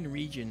Orion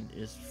region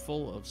is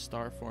full of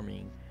star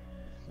forming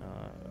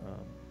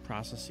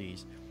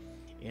processes,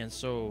 and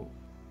so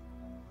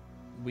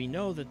we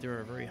know that there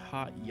are very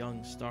hot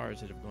young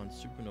stars that have gone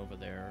supernova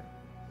there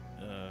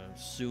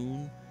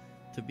soon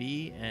to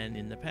be and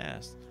in the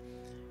past.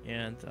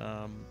 And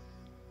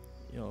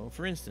you know,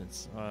 for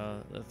instance,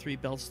 the three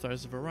belt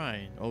stars of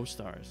Orion, O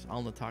stars.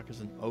 Alnitak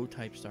is an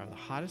O-type star, the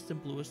hottest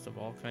and bluest of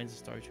all kinds of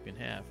stars you can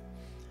have.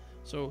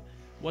 So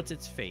what's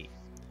its fate?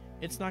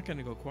 It's not going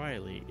to go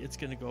quietly. It's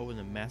going to go in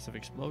a massive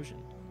explosion.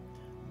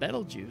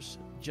 Betelgeuse,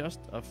 just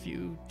a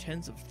few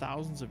tens of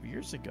thousands of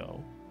years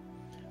ago,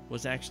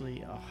 was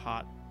actually a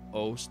hot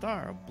O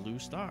star, a blue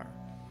star.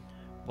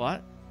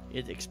 But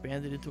it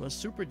expanded into a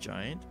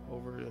supergiant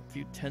over a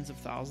few tens of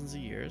thousands of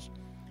years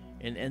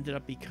and ended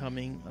up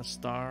becoming a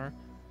star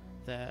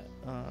that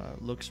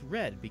looks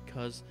red,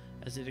 because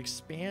as it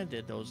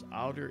expanded, those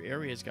outer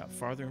areas got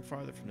farther and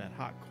farther from that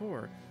hot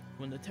core.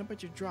 When the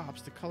temperature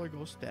drops, the color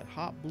goes to that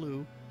hot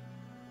blue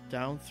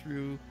down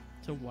through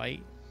to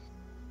white,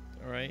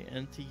 all right,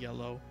 and to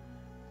yellow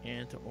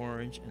and to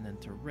orange and then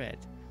to red.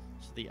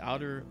 So the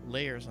outer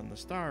layers on the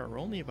star are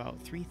only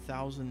about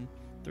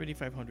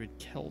 3,500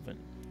 Kelvin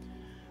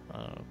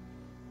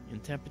in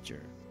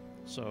temperature.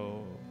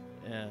 So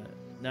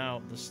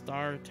now the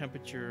star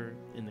temperature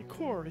in the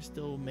core is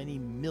still many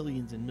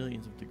millions and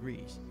millions of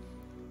degrees.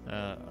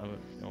 A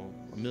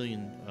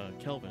million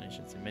Kelvin, I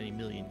should say, many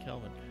million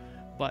Kelvin.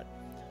 But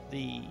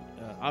the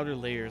outer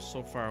layers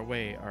so far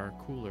away are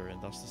cooler,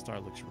 and thus the star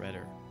looks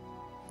redder.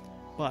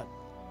 But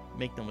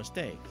make no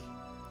mistake,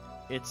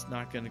 it's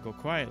not going to go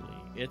quietly.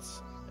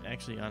 It's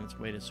actually on its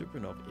way to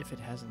supernova if it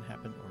hasn't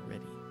happened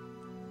already.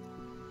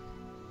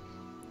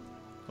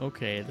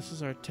 Okay, this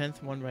is our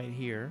 10th one right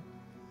here.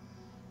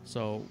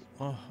 So,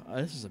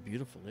 this is a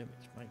beautiful image.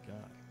 My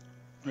God.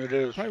 It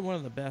is. Probably one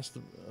of the best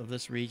of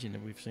this region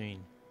that we've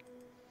seen.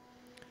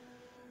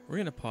 We're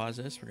going to pause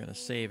this. We're going to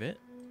save it.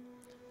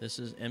 This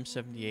is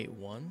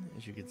M78-1,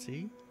 as you can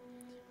see.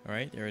 All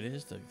right, there it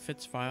is, the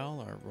FITS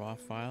file, our raw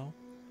file.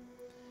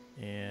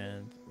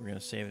 And we're going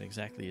to save it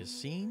exactly as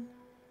seen.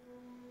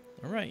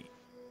 All right,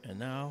 and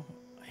now,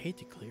 I hate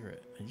to clear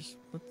it.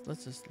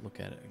 Let's just look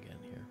at it again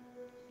here.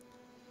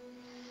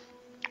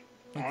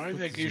 I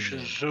think you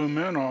should zoom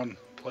in on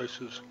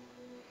places.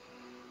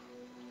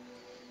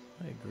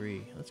 I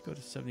agree. Let's go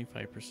to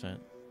 75%.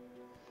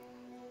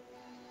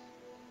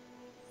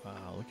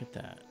 Wow, look at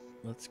that.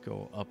 Let's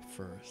go up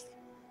first.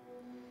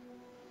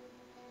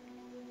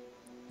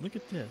 Look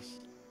at this.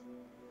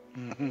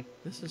 Mm-hmm.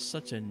 This is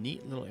such a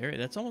neat little area.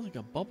 That's almost like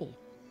a bubble.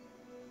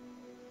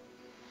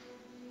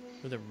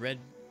 With a red,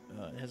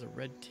 it has a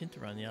red tint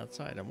around the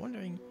outside. I'm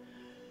wondering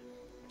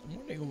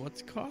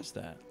what's caused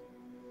that.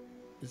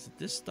 Is it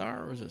this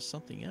star or is it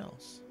something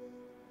else?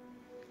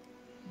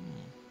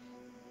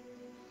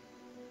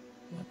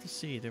 We'll have to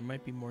see. There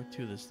might be more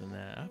to this than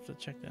that. I'll have to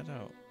check that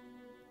out.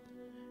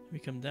 We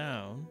come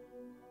down.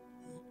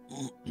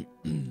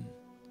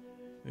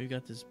 We've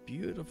got this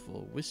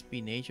beautiful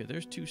wispy nature.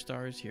 There's two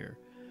stars here,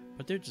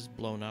 but they're just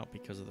blown out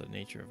because of the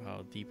nature of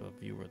how deep a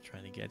view we're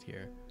trying to get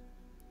here.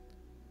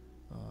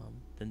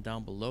 Then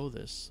down below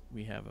this,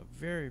 we have a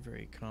very,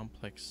 very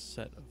complex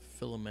set of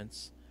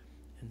filaments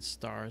and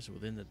stars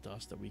within the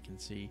dust that we can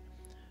see.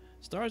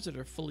 Stars that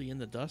are fully in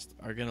the dust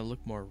are going to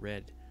look more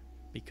red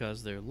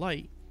because their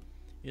light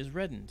is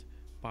reddened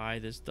by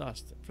this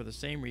dust for the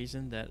same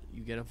reason that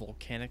you get a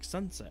volcanic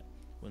sunset.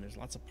 When there's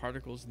lots of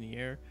particles in the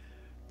air,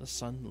 the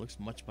sun looks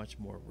much, much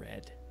more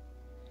red.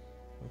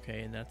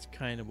 Okay, and that's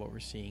kind of what we're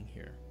seeing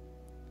here.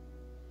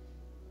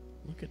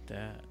 Look at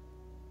that.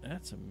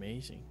 That's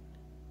amazing.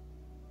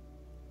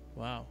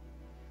 Wow.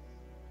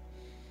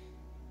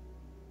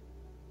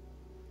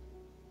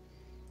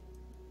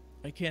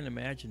 I can't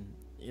imagine,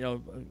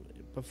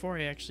 before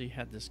I actually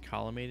had this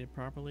collimated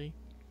properly,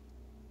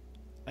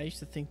 I used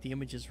to think the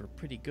images were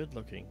pretty good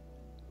looking.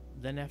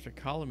 Then after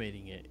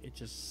collimating it, it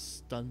just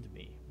stunned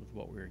me with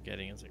what we were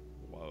getting. I was like,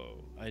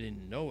 whoa, I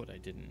didn't know what I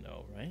didn't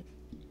know, right?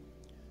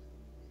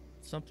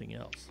 Something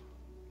else.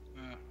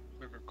 Yeah,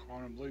 like a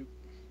quantum leap.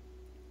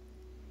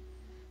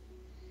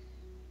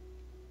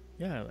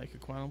 Yeah, like a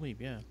quantum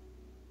leap, yeah.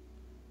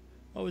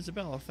 Oh,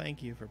 Izabela,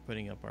 thank you for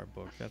putting up our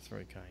book. That's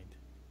very kind.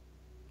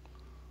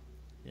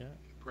 Yeah.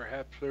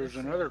 Perhaps there's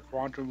another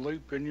quantum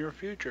leap in your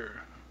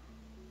future.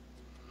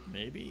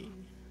 Maybe.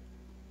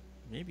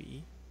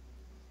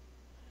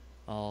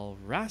 I'll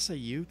rasa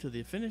you to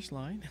the finish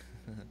line.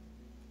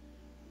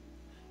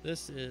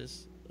 This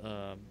is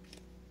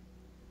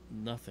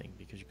nothing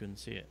because you couldn't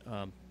see it.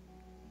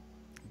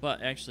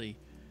 But actually,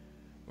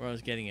 where I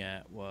was getting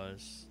at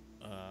was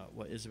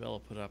what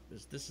Izabela put up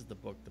is this is the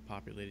book, The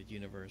Populated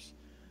Universe.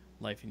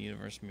 Life in the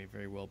Universe may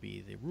very well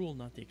be the rule,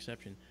 not the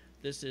exception.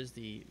 This is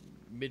the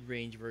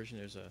mid-range version.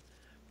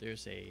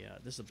 This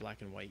is a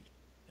black and white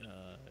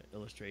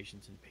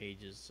illustrations and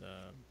pages.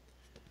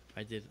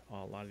 I did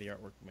a lot of the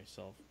artwork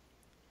myself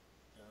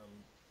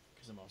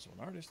because I'm also an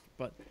artist.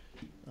 But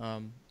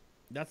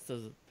that's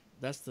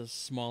the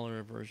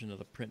smaller version of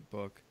the print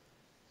book.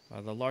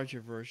 The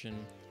larger version,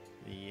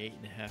 the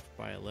 8.5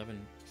 by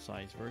 11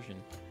 size version,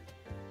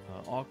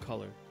 all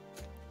color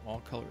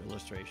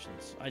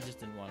illustrations. I just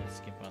didn't want to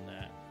skimp on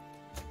that.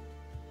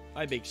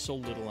 I make so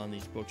little on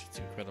these books, it's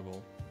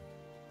incredible.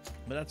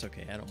 But that's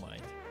okay, I don't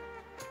mind.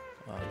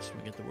 Just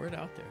want to get the word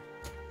out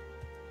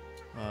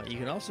there. You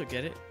can also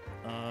get it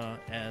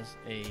as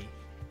a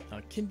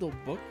Kindle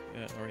book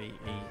or a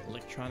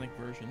electronic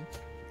version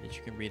that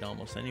you can read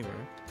almost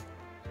anywhere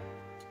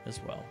as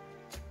well.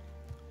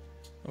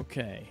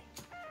 Okay.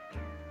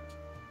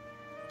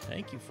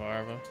 Thank you,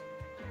 Farva.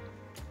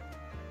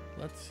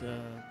 Let's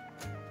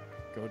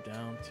go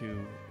down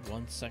to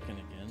 1 second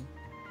again.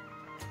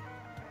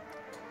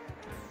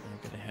 I'm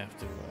going to have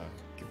to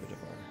get rid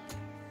of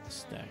our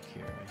stack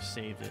here. I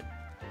saved it.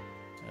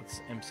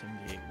 That's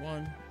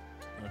M78-1.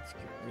 Let's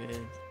get rid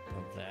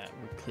of that.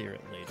 We'll clear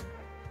it later.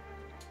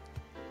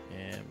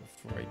 And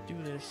before I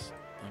do this,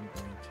 I'm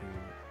going to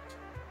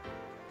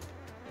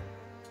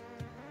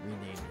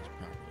rename this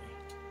properly.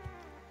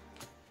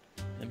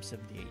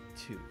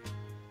 M78-2.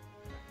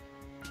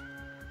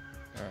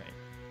 Alright.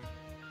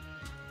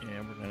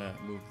 And we're going to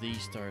move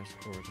these stars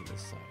over to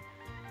this side.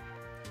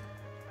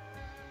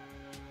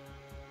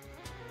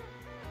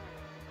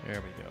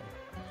 There we go.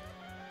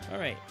 All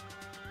right.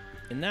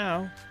 And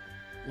now,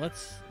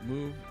 let's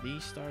move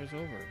these stars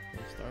over. The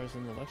stars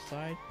on the left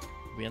side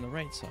will be on the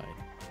right side.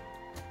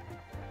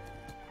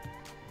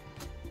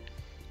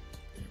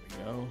 There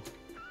we go.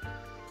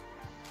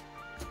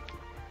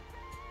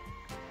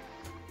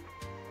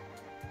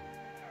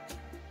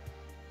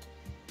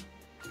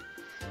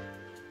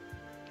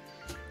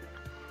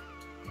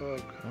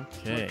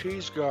 Okay. My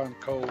tea's gone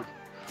cold.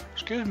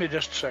 Excuse me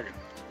just a second.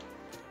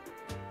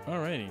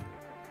 Alrighty.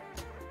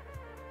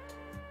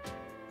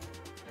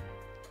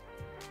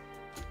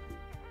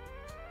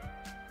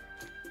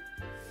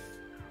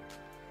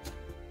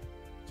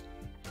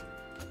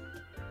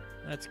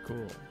 That's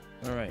cool.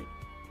 All right.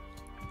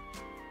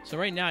 So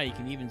right now you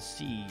can even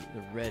see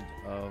the red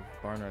of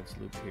Barnard's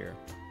Loop here.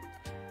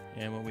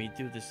 And when we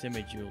do this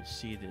image, you'll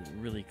see that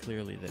really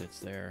clearly that it's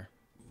there.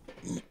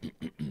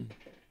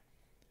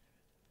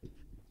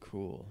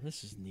 Cool.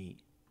 This is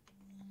neat.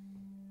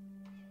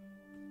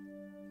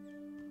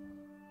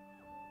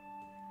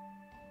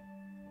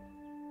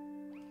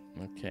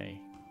 Okay.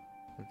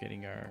 We're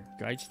getting our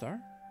guide star.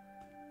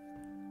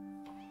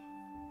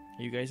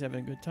 Are you guys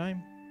having a good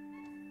time?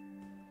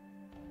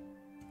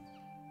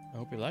 I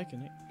hope you're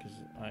liking it, because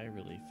I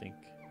really think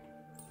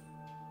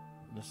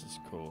this is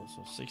cool.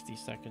 So 60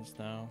 seconds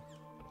now.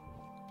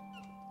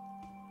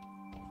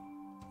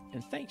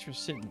 And thanks for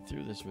sitting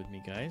through this with me,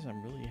 guys.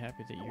 I'm really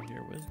happy that you're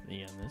here with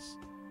me on this.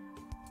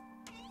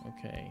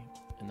 Okay,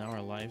 and now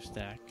our live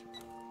stack.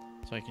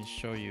 So I can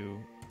show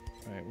you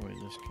right where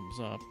this comes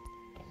up.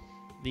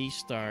 These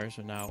stars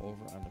are now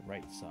over on the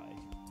right side.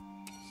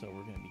 So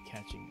we're going to be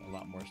catching a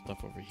lot more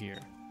stuff over here.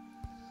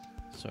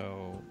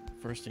 So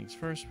first things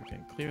first, we're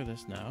going to clear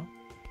this now.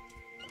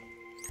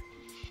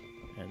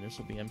 And this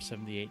will be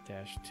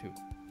M78-2.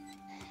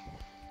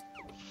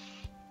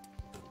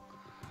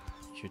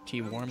 Is your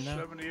tea warm now?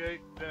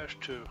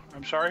 78-2.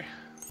 I'm sorry?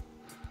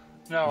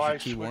 No, I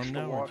tea warm switched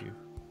to now, water.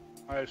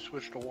 I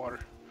switched to water.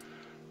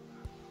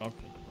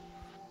 Okay.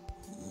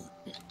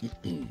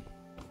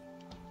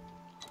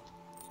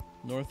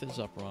 North is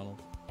up,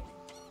 Ronald.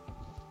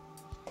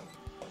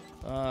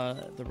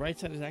 The right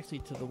side is actually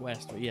to the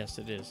west. Yes,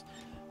 it is.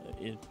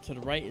 To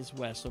the right is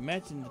west. So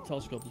imagine the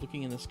telescope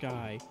looking in the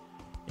sky.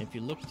 And if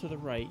you look to the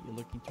right, you're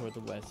looking toward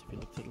the west. If you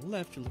look to the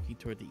left, you're looking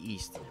toward the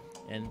east.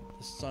 And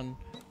the sun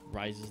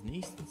rises in the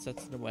east and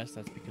sets in the west.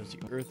 That's because the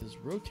Earth is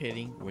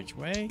rotating which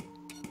way?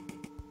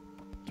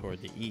 Toward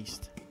the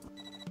east.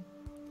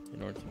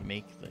 In order to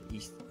make the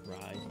east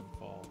rise and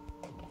fall.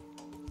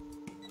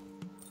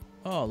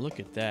 Oh, look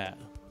at that.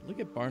 Look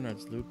at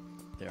Barnard's Loop,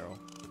 Daryl.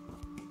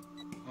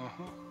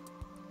 Uh-huh.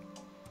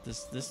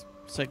 This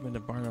segment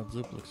of Barnard's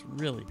Loop looks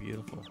really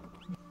beautiful.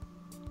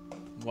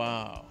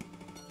 Wow.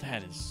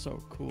 That is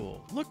so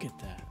cool. Look at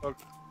that. Look,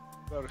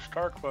 got a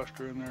star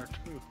cluster in there,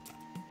 too.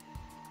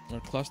 A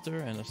cluster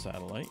and a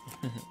satellite.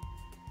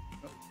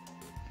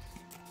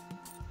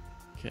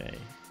 Okay.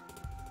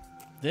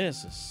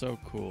 This is so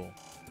cool.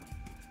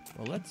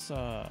 Well, let's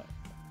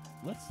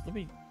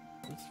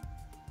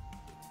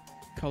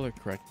color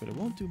correct, but it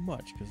won't do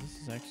much because this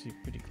is actually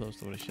pretty close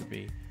to what it should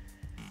be.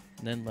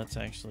 And then let's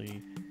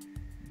actually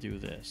do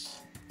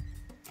this.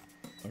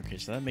 Okay,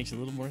 so that makes it a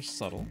little more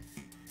subtle.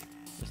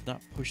 It's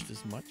not pushed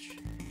as much.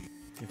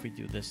 If we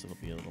do this, it'll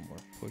be a little more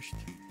pushed.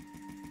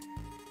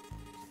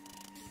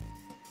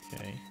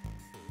 Okay.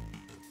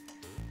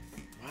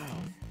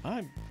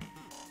 Wow.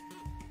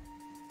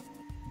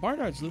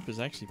 Barnard's Loop is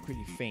actually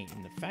pretty faint,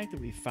 and the fact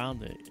that we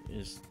found it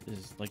is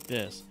like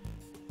this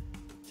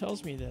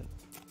tells me that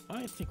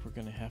I think we're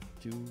going to have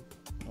to do,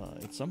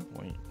 at some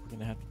point, we're going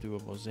to have to do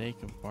a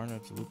mosaic of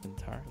Barnard's Loop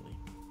entirely.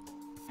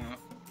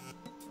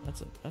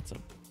 That's a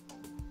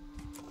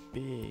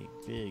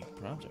big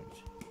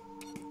project.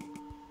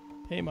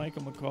 Hey,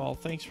 Michael McCall,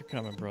 thanks for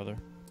coming, brother.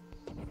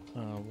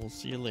 We'll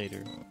see you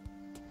later.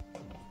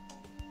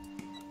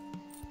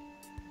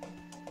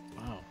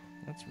 Wow,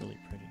 that's really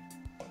pretty.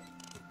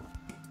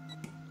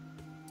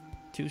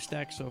 2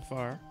 stacks so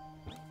far.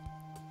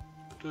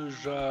 Does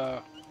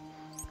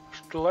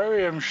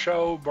Stellarium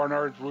show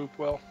Barnard's Loop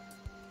well?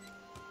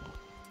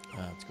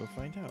 Let's go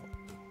find out.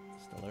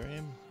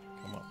 Stellarium,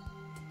 come up.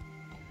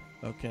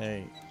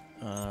 Okay,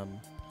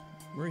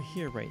 we're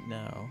here right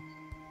now.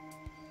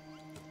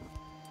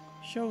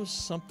 Shows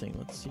something.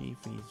 Let's see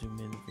if we zoom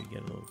in, if we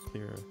get a little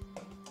clearer.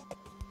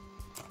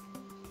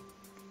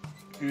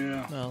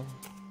 Yeah. Well,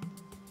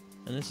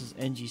 and this is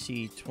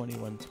NGC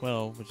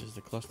 2112, which is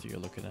the cluster you're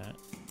looking at.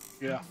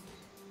 Yeah.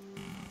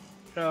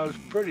 Yeah, it's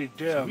pretty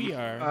dim. So we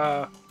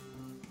are.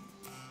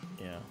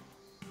 Yeah.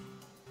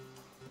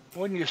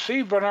 When you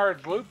see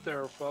Barnard's Loop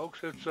there,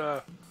 folks, it's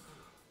a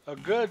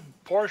good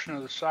portion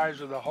of the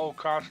size of the whole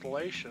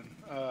constellation.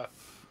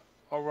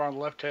 Over on the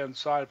left-hand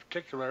side in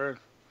particular.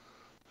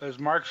 As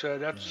Mark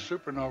said, that's a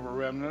supernova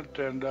remnant,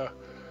 and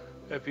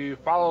if you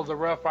follow the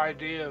rough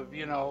idea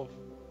of,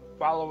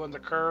 following the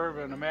curve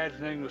and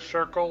imagining the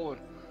circle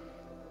and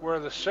where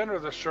the center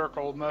of the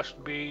circle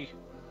must be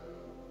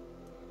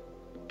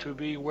to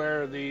be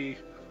where the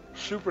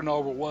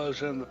supernova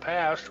was in the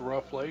past,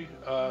 roughly,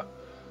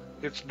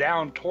 It's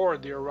down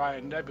toward the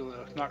Orion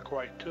Nebula, not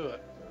quite to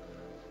it.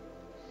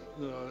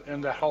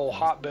 And that whole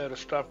hotbed of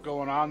stuff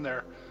going on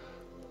there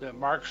that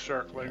Mark's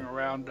circling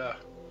around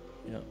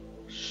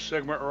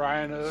Sigma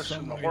Orionis Somewhere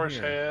and the Horse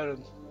here. Head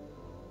and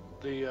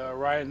the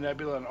Orion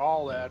Nebula and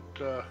all that.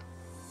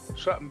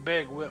 Something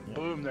big went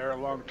boom there a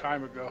long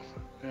time ago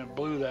and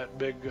blew that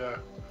big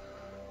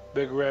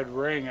red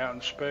ring out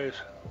in space.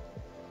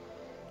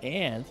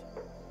 And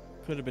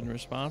could have been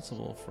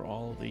responsible for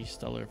all of the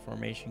stellar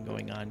formation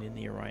going on in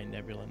the Orion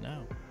Nebula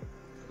now.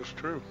 That's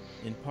true.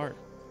 In part.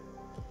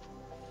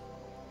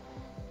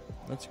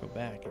 Let's go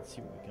back and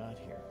see what we got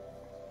here.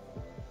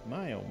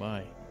 My oh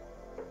my.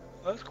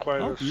 That's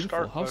quite How a beautiful,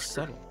 star how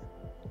cluster. subtle.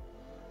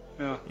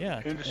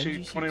 Yeah.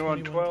 NGC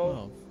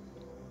 2112.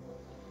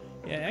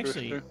 Yeah,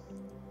 actually,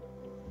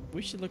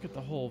 we should look at the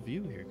whole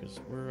view here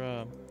because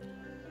we're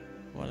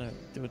want to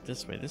do it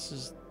this way. This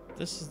is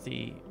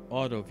the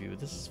auto view.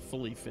 This is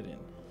fully fit in.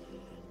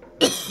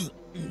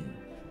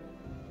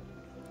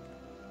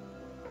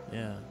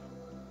 Yeah.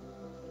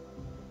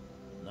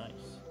 Nice.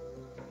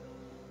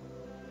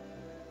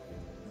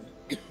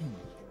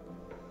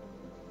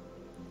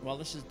 While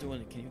this is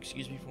doing it, can you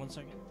excuse me for 1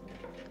 second?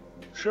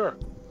 Sure.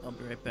 I'll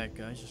be right back,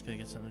 guys. Just gonna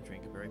get something to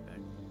drink. I'll be right back.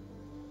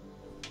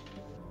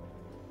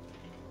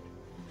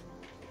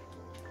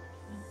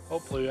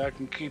 Hopefully I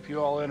can keep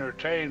you all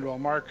entertained while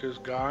Mark is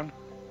gone.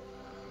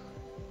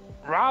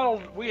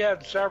 Ronald, we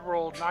had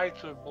several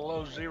nights of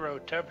below zero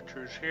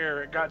temperatures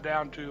here. It got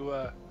down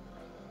to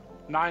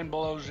 9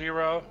 below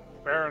zero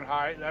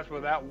Fahrenheit. That's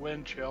without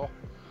wind chill.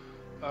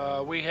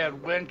 We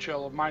had wind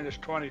chill of minus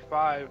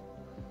 25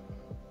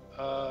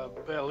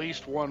 at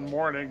least one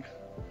morning.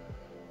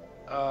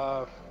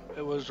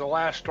 It was the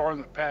last storm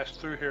that passed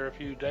through here a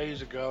few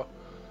days ago,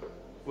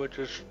 which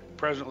is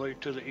presently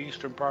to the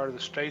eastern part of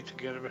the states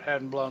again, if it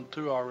hadn't blown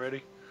through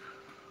already.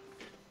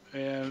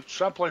 And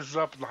some places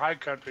up in the high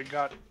country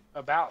got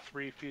about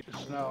 3 feet of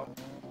snow.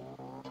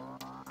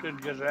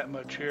 Didn't get that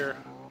much here.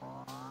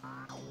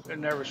 It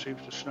never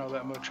seems to snow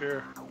that much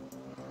here.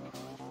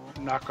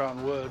 Knock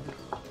on wood.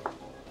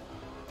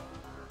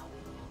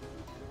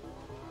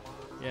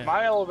 Yeah.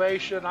 My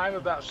elevation, I'm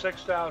about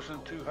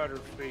 6,200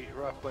 feet,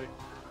 roughly.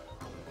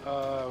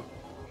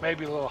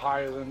 Maybe a little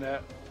higher than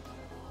that.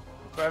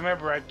 But I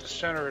remember at the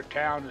center of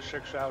town is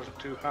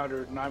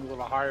 6,200, and I'm a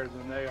little higher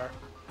than they are.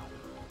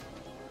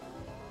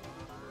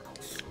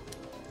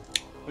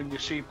 When you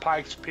see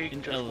Pikes Peak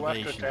In just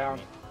west of elevation,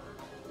 town,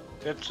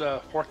 it's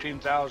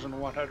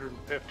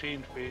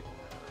 14,115 feet.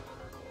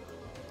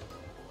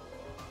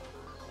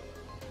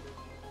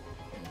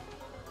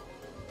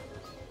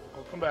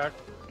 Welcome back.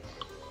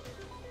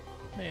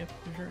 Hey,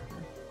 sure.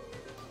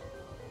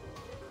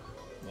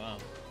 Wow.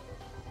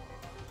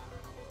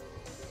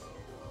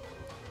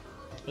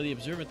 Well, the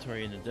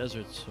observatory in the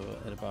desert's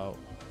at about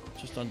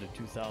just under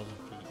 2,000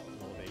 feet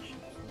elevation.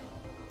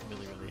 It's not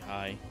really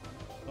high,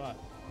 but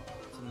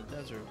it's in the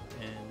desert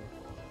and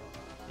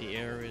the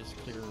air is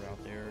clear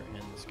out there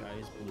and the sky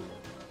is blue.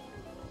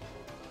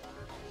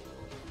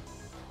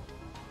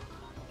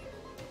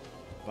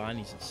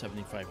 Bonnie's at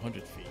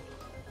 7,500 feet.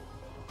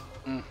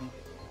 Mm-hmm.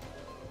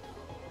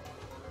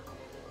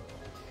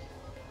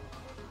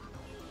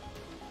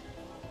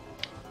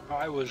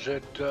 I was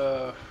at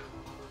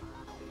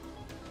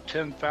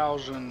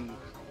 10,000,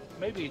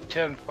 maybe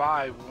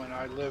 10,500 when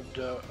I lived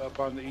up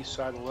on the east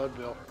side of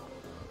Leadville,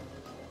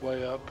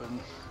 way up,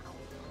 and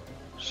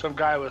some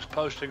guy was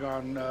posting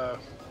on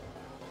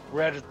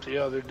Reddit the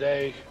other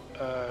day.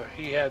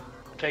 He had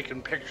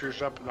taken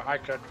pictures up in the high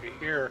country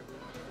here.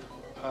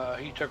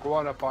 He took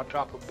one up on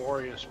top of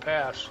Boreas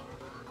Pass,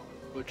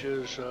 which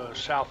is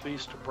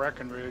southeast of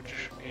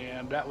Breckenridge,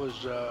 and that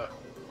was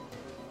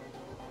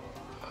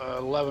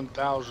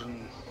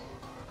 11,000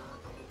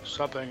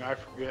 something. I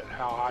forget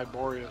how high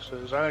Boreas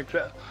is. I think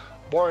that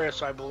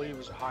Boreas, I believe,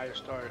 is the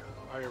highest I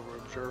ever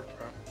observed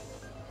from.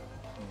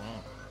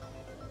 Wow.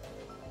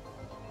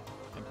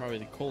 And probably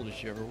the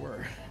coldest you ever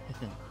were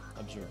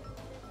observed.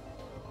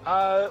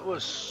 It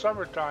was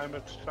summertime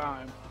at the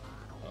time,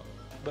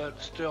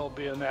 but still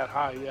being that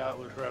high, yeah, it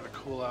was rather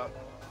cool out.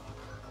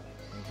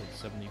 Was it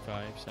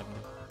 75, 70?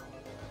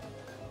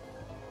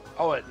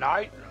 Oh, at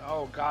night?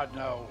 Oh, God,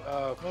 no.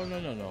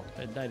 No.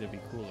 At night it'd be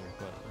cooler,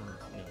 but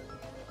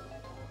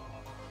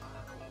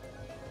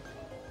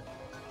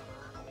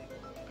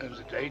In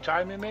the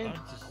daytime, you mean?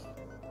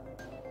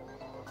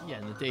 Yeah,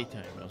 in the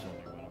daytime. I was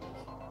wondering what it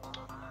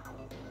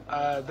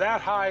was.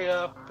 That high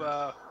up,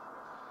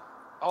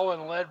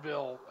 in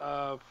Leadville,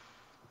 the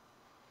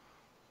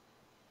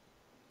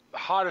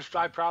hottest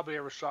I probably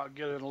ever saw it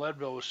get in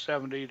Leadville was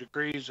 70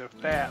 degrees, if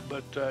that.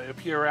 But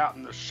if you're out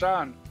in the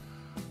sun,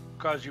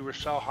 because you were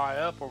so high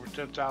up, over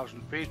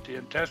 10,000 feet, the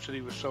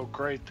intensity was so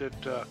great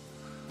that,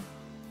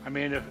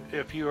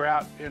 if you were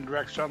out in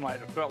direct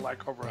sunlight, it felt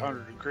like over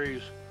 100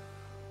 degrees.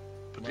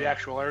 But the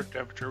actual air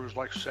temperature was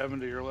like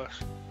 70 or less.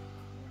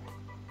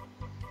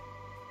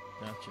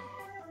 Gotcha.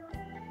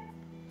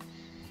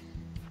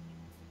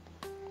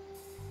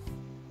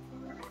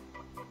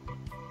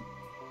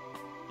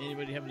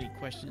 Anybody have any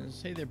questions?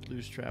 Hey there,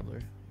 Blues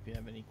Traveler. If you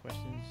have any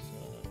questions,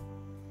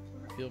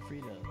 feel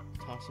free to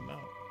toss them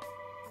out.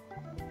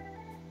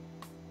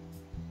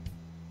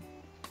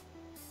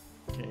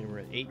 Okay, we're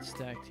at 8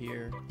 stacked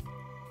here.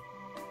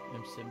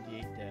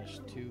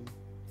 M78-2. Don't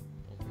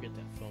forget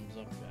that thumbs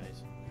up,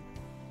 guys.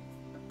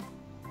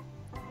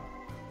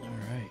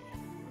 Alright.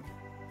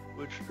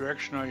 Which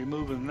direction are you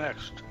moving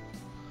next?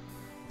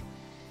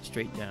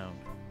 Straight down.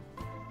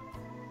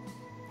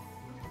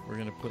 We're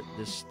going to put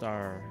this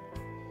star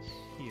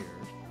here,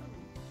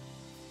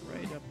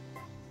 right up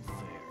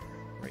there,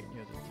 right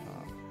near the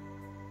top.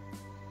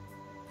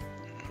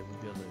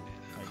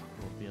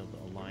 We'll be able to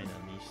align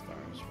on these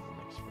stars for the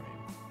next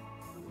frame.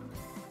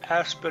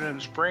 Aspen in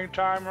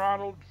springtime,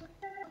 Ronald?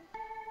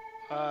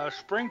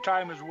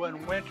 Springtime is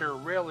when winter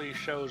really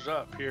shows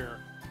up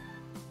here.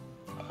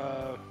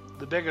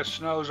 The biggest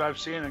snows I've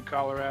seen in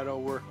Colorado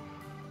were,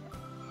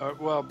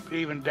 well,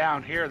 even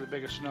down here, the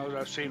biggest snows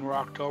I've seen were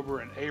October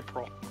and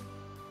April.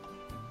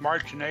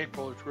 March and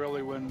April is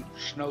really when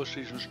snow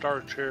season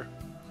starts here.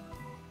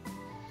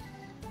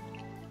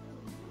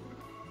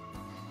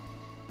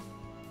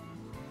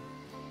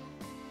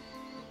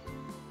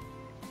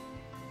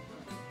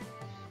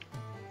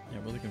 Yeah,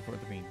 we're looking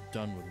forward to being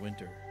done with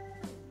winter.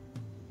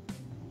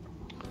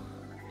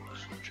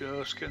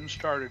 Just getting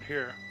started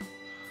here.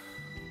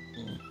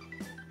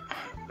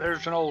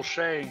 There's an old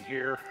saying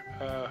here,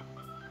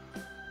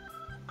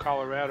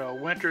 Colorado: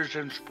 winter's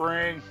in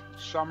spring,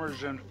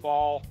 summer's in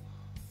fall,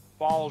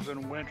 fall's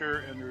in winter,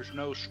 and there's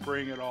no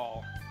spring at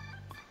all.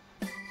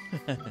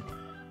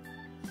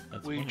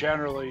 We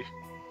generally,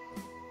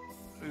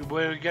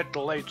 we get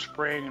to late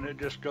spring and it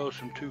just goes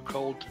from too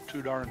cold to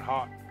too darn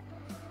hot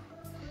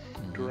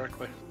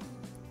directly.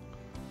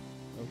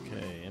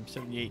 Okay,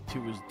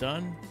 M78-2 is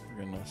done.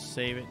 We're going to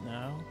save it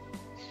now.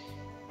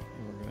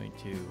 And we're going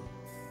to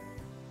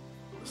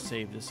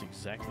save this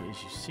exactly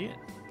as you see it.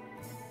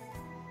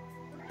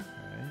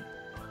 Alright.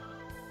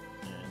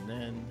 And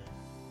then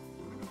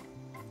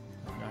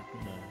I'm not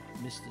going to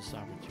miss this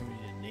opportunity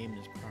to name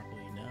this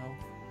properly now.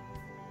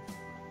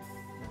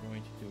 We're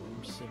going to do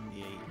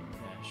M78-3.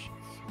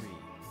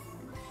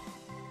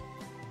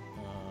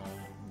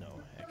 No,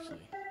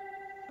 actually.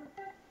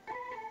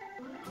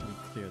 Let me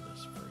clear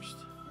this first.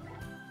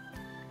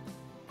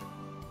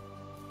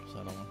 Because I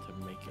don't want to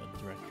make a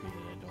directory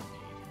that I don't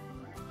need.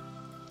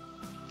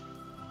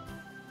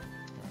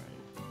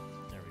 Alright,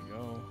 there we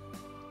go.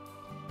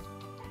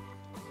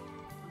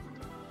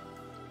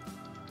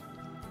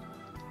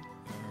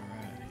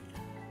 Alright.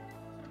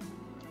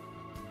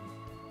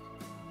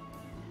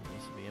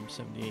 This will be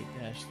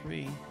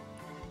M78-3.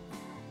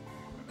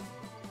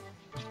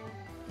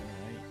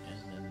 Alright, and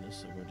then this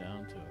will go down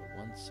to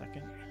 1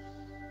 second.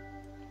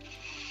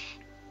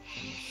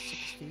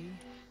 60.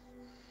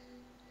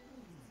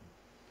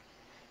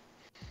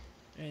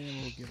 And then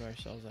we'll give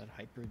ourselves that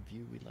hybrid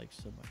view we like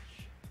so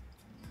much.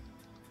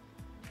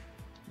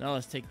 Now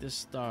let's take this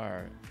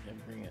star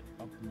and bring it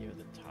up near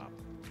the top,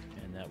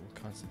 and that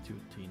will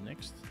constitute the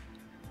next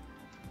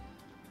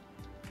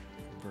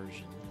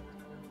version.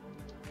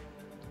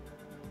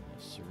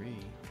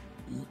 Siree.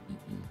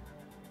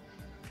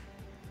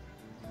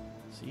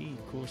 See,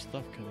 cool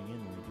stuff coming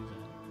in when we do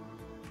that.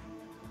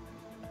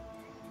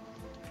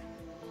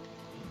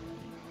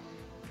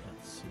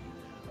 Let's see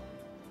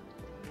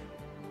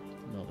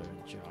now. Another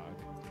jog.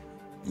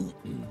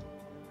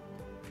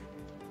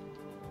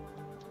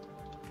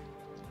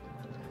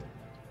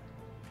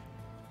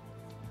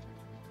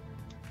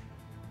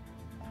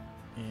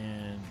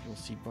 And we'll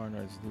see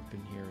Barnard's loop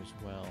in here as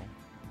well.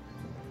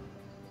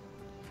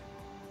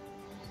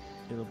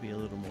 It'll be a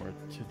little more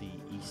to the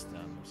east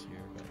on us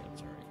here, but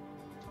that's alright.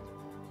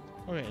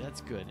 Okay,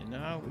 that's good. And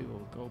now we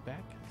will go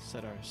back and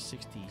set our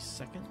 60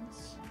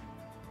 seconds.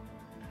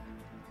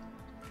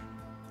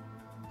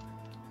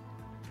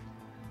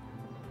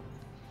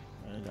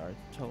 And our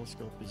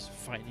telescope is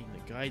fighting the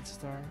guide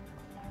star.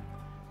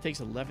 It takes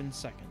 11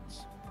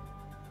 seconds.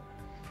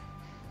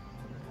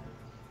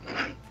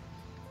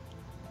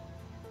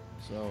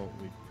 So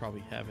we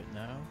probably have it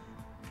now.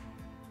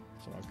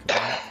 So I'll come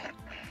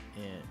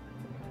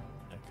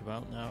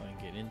out now and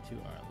get into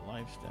our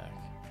live stack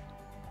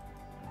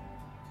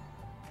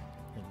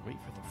and wait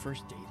for the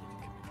first data to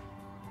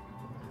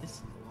come in. This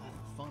is a lot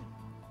of fun.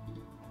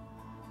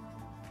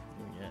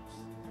 Oh yes.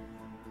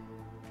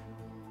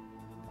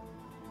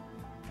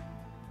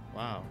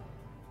 Wow.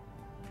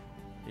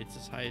 It's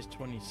as high as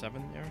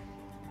 27 there.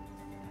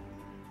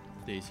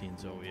 Daisy and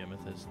Zoe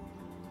Amethyst.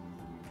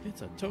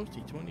 It's a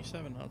toasty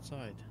 27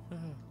 outside.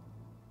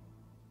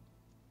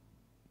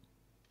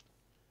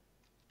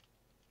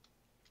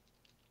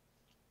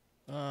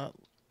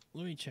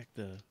 Let me check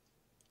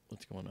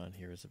what's going on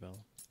here,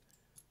 Izabela.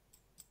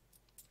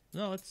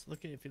 No, if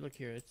you look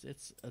here,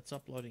 it's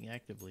uploading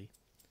actively.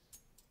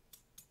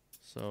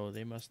 So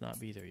they must not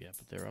be there yet,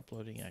 but they're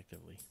uploading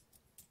actively.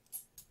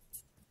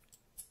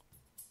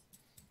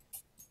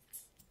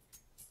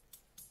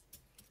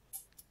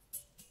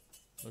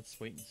 Let's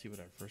wait and see what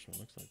our first one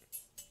looks like.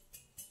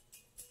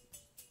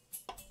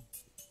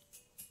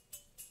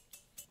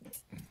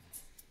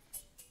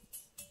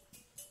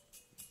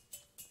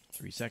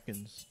 3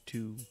 seconds.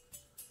 2.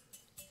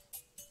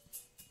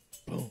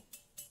 Boom.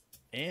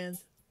 And,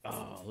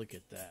 oh, look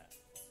at that.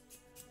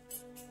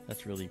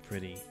 That's really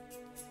pretty.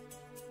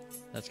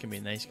 That's going to be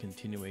a nice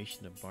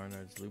continuation of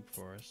Barnard's loop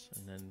for us.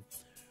 And then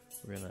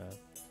we're going to,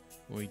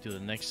 when we do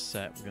the next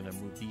set, we're going to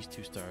move these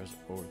 2 stars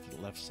over to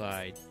the left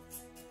side.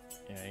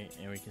 Okay,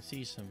 and we can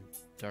see some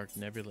dark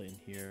nebula in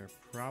here,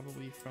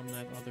 probably from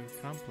that other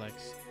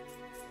complex.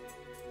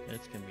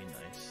 That's going to be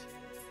nice.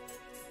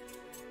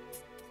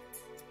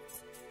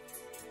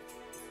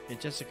 Hey,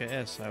 Jessica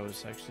S., I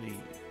was actually,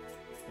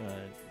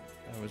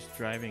 I was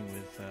driving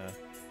with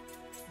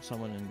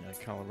someone in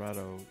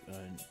Colorado,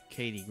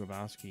 Katie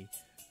Grabowski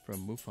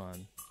from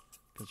MUFON,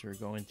 because we were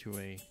going to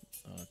a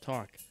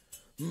talk,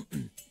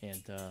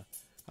 and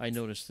I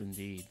noticed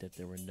indeed that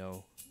there were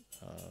no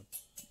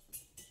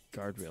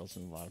guardrails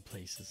in a lot of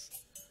places.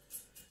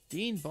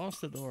 Dean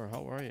Bostador,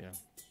 how are you?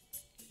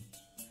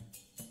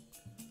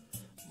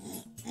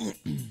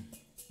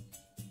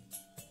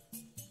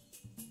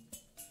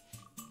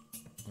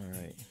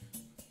 Alright.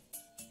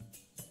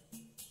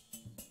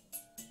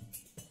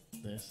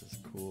 This is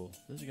cool.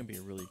 This is going to be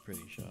a really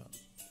pretty shot.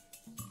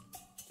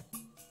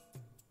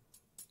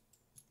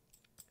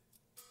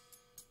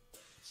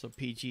 So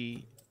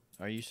PG,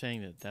 are you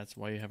saying that that's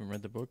why you haven't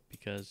read the book?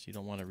 Because you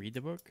don't want to read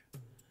the book?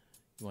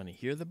 You want to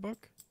hear the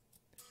book?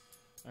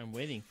 I'm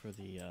waiting for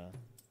the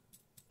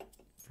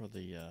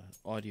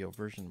audio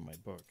version of my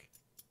book.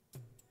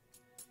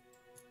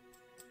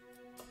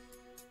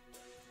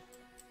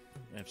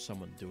 I have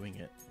someone doing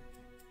it.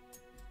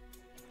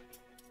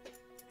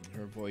 And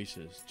her voice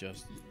is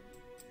just,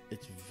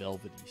 it's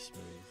velvety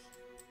smooth.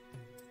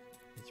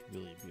 It's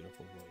really a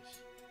beautiful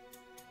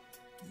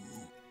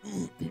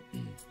voice.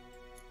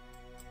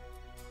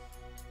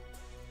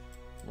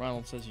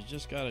 Ronald says you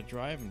just gotta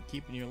drive and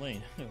keep in your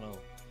lane. Well,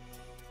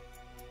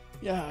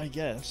 yeah, I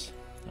guess.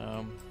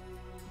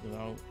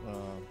 Without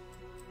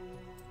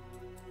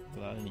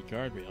any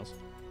guardrails.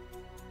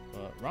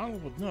 But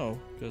Ronald would know,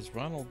 because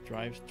Ronald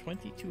drives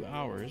 22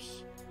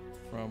 hours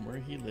from where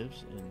he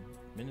lives in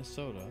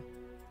Minnesota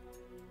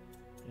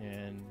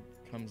and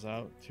comes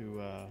out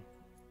to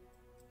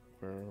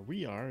where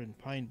we are in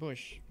Pine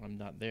Bush. I'm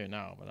not there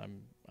now, but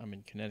I'm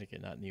in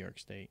Connecticut, not New York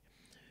State,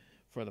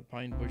 for the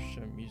Pine Bush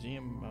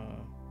Museum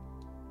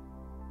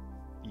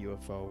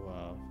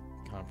UFO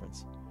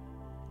conference.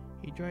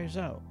 He drives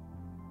out.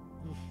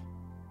 Oof.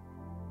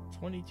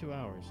 22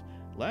 hours.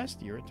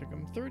 Last year it took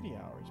him 30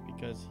 hours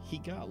because he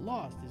got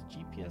lost. His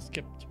GPS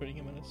kept turning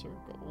him in a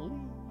circle.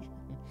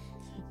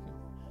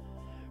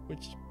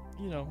 Which,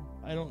 you know,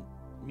 I don't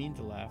mean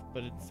to laugh,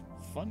 but it's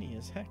funny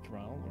as heck,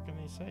 Ronald. What can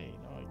I say? You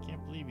know, I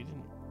can't believe you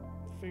didn't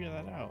figure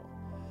that out.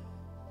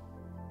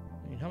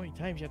 I mean, how many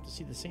times you have to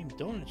see the same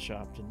donut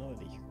shop to know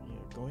that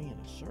you're going in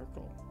a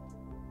circle?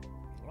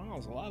 Wow,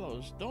 there's a lot of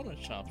those donut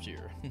shops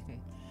here.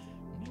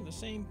 We have the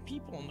same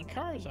people in the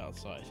cars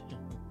outside.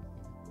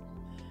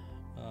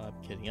 I'm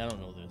kidding. I don't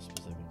know the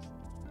specifics.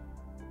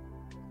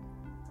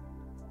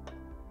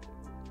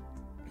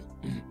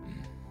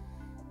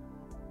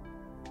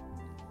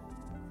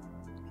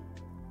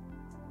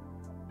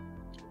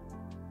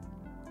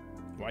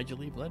 Why'd you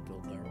leave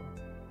Leadville, Daryl?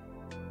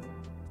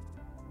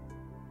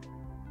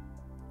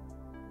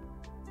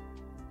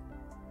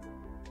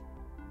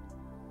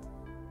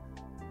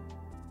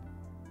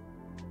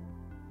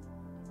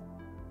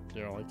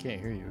 Daryl, I can't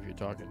hear you if you're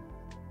talking.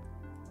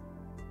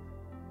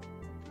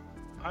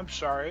 I'm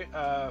sorry.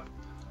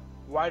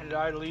 Why did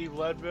I leave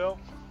Leadville?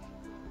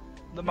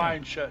 The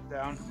mine shut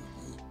down.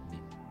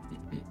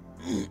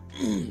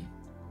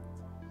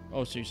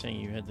 Oh, so you're saying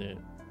you had to...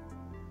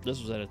 This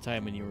was at a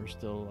time when you were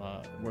still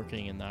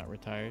working and not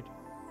retired?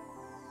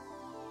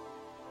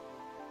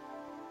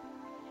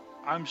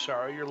 I'm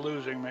sorry, you're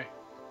losing me.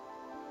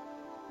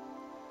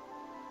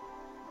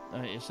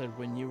 You said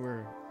when you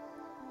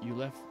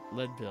left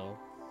Leadville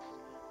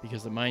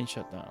because the mine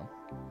shut down.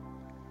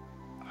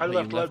 I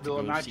left Leadville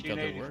in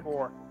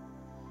 1984.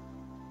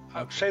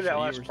 Okay, say that so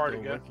last part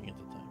again. Working at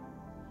the time.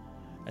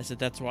 I said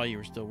that's why you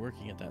were still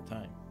working at that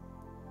time.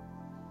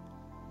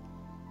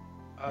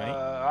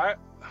 Right?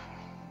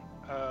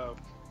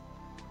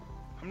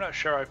 I'm not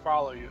sure I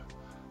follow you.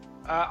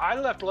 I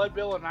left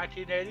Leadville in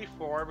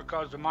 1984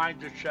 because the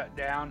mine just shut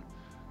down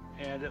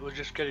and it was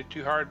just getting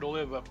too hard to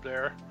live up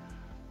there.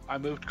 I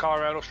moved to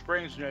Colorado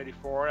Springs in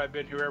 84. I've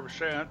been here ever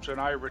since, and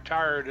I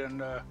retired in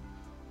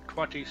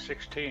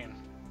 2016.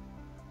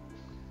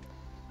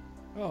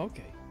 Oh,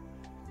 okay.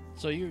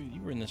 So you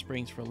were in the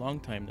Springs for a long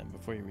time then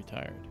before you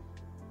retired.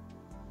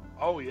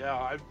 Oh yeah,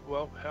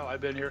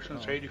 I've been here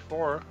since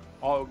 '84,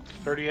 all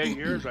 38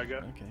 years, I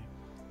guess. Okay.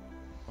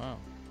 Wow.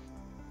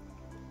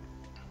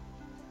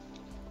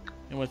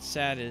 And what's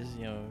sad is,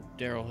 you know,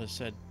 Daryl has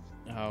said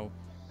how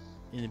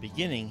in the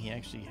beginning he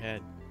actually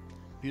had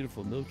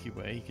beautiful Milky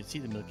Way. He could see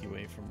the Milky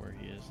Way from where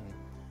he is,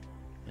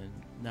 and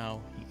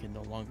now he can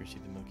no longer see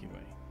the Milky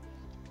Way.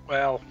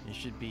 Well, it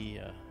should be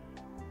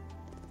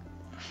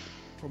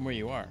from where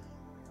you are.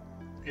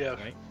 Yes.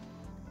 Right?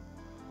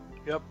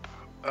 Yep.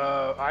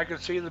 I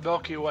could see the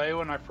Milky Way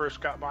when I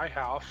first got my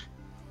house.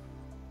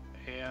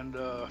 And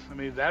I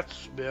mean,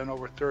 that's been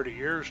over 30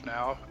 years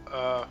now.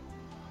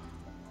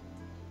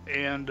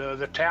 And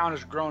the town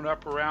has grown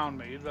up around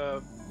me.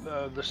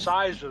 The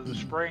size of the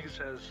springs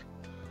has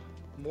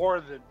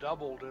more than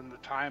doubled in the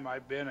time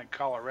I've been in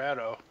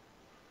Colorado.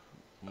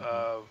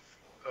 Uh,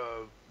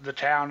 the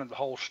town and the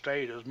whole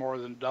state has more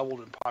than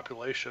doubled in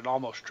population,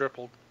 almost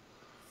tripled.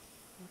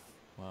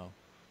 Wow.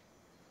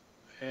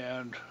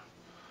 And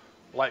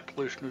light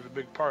pollution is a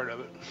big part of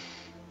it.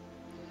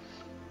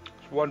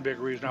 It's one big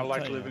reason I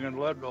liked living in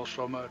Leadville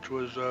so much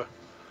was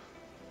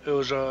it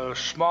was a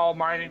small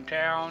mining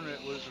town.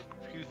 It was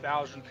a few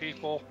thousand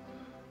people.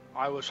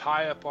 I was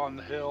high up on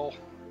the hill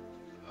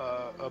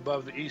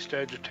above the east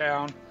edge of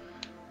town,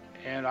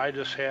 and I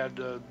just had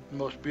the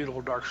most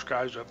beautiful dark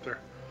skies up there.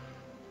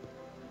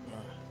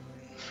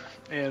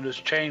 And it's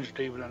changed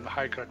even in the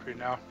high country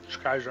now. The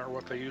skies aren't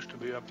what they used to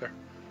be up there.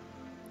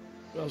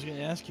 Well, I was going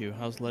to ask you,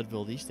 how's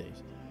Leadville these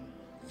days?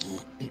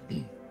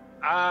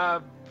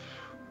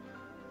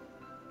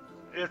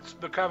 It's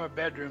become a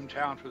bedroom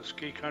town for the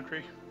ski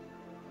country.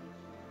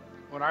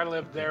 When I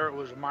lived there, it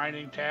was a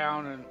mining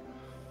town, and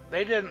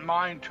they didn't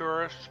mind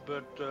tourists,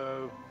 but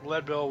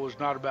Leadville was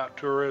not about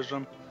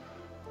tourism,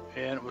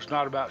 and it was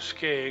not about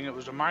skiing. It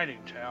was a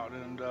mining town,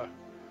 and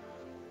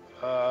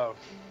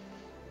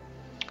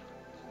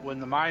when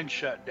the mine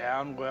shut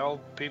down, well,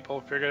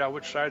 people figured out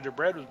which side their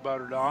bread was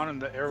buttered on,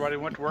 and everybody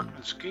went to work in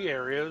the ski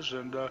areas,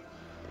 and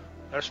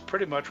that's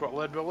pretty much what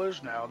Leadville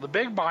is now. The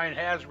big mine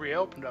has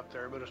reopened up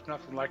there, but it's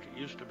nothing like it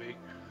used to be,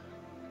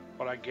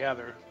 what I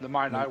gather. The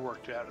mine I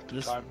worked at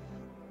the time.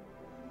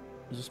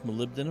 Is this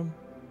molybdenum?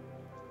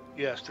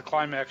 Yes, the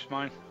Climax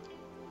mine.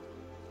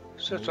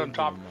 Sits on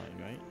top.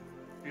 Mine, right?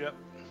 Yep.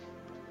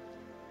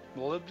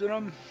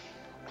 Molybdenum,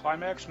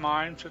 Climax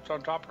mine, sits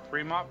on top of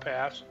Fremont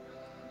Pass.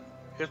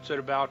 It's at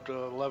about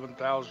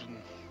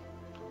 11,000,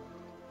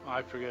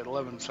 I forget,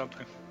 11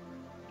 something.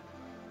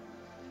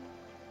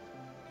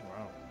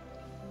 Wow.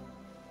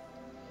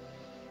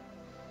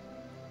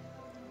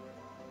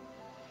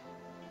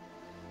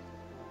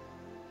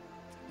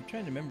 I'm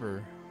trying to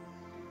remember.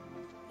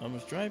 I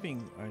was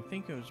driving, I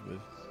think it was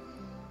with,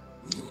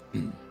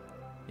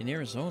 in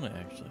Arizona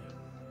actually.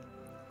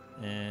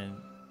 And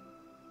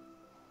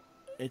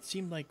it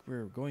seemed like we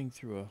were going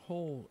through a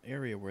whole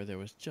area where there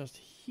was just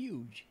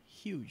huge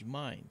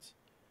mines.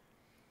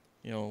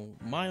 You know,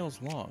 miles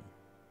long.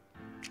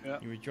 Yeah.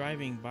 You were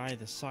driving by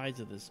the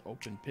sides of this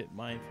open pit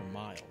mine for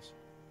miles.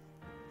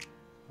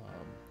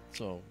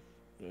 So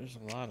there's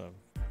a lot of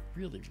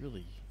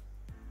really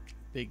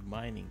big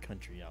mining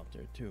country out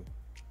there too.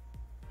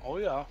 Oh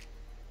yeah.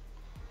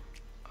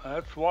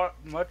 That's what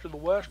much of the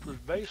West was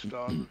based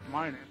on, was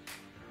mining.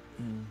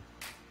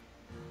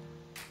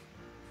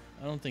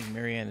 I don't think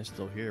Marianne is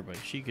still here, but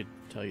she could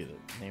tell you the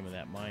name of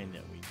that mine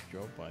that we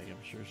drove by.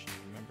 I'm sure she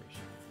remembers.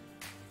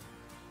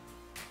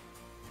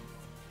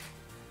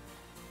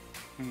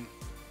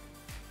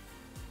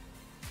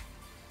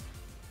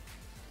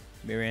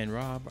 Marianne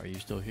Robb, are you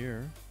still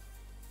here?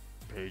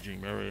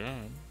 Paging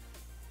Marianne.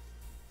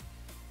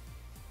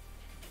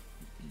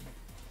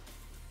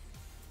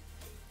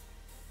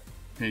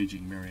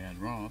 Paging Marianne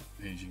Robb.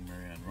 Paging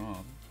Marianne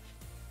Robb.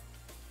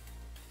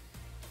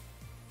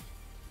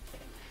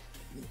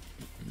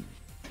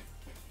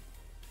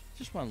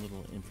 Just want a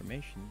little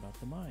information about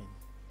the mine.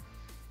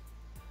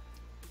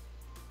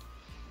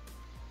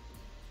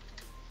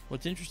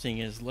 What's interesting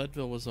is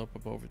Leadville was up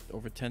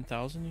over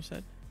 10,000, you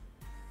said?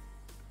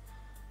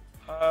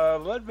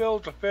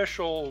 Leadville's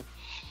official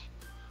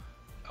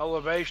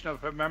elevation,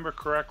 if I remember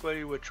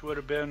correctly, which would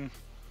have been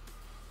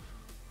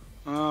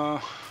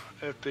at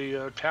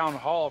the town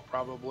hall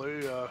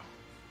probably,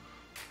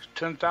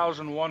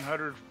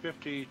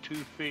 10,152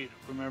 feet,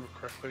 if I remember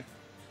correctly.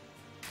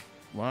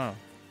 Wow.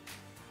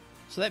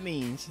 So that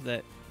means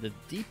that the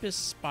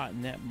deepest spot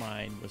in that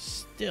mine was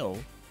still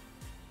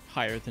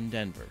higher than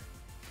Denver.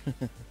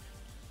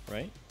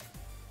 Right?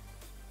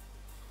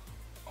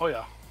 Oh,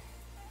 yeah.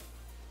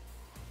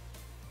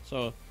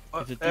 So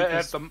if the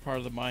deepest part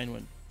of the mine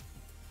went...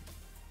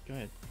 Go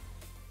ahead.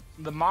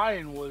 The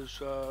mine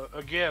was,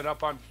 again,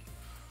 up on...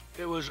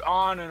 It was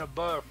on and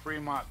above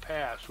Fremont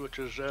Pass, which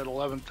is at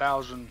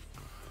 11,000,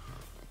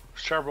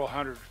 several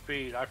hundred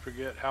feet. I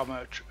forget how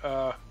much.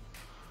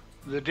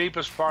 The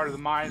deepest part of the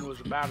mine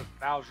was about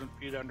 1,000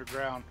 feet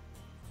underground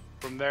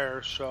from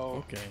there.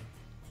 So, okay.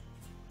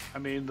 I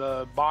mean,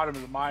 the bottom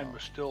of the mine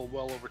was still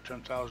well over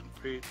 10,000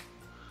 feet.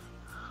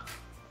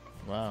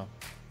 Wow.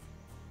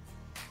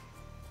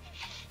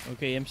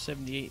 Okay,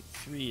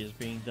 M78-3 is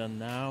being done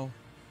now.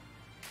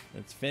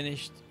 It's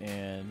finished,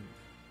 and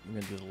we're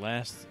going to do the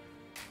last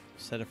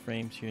set of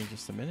frames here in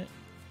just a minute.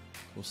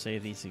 We'll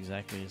save these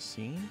exactly as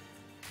seen.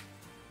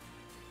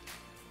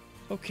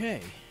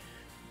 Okay,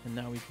 and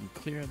now we can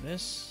clear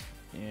this,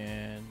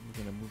 and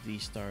we're going to move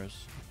these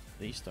stars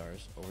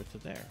over to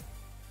there.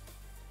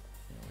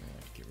 And we're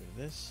going to get rid of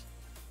this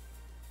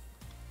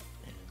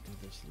and do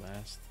this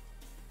last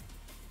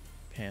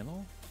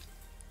panel.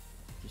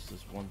 Just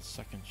this 1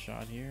 second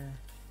shot here,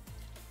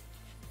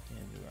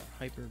 and do our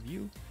hyper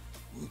view.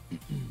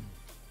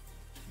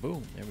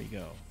 Boom, there we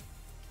go.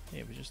 Hey,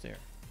 it was just there.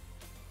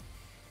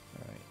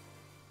 All right.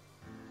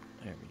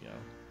 There we go.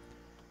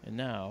 And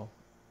now,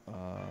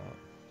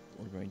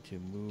 we're going to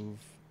move...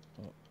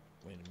 Oh,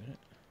 wait a minute.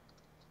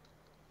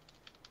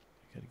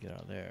 I gotta get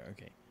out of there.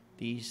 Okay.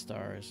 These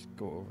stars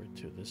go over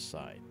to this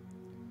side.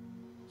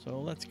 So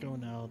let's go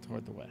now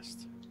toward the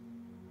west.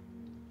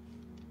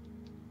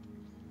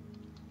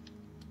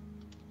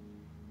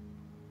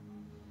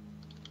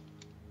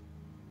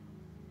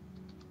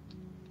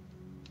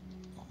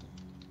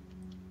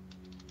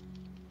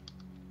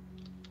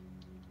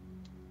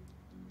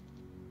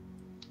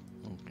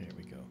 Okay, here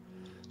we go.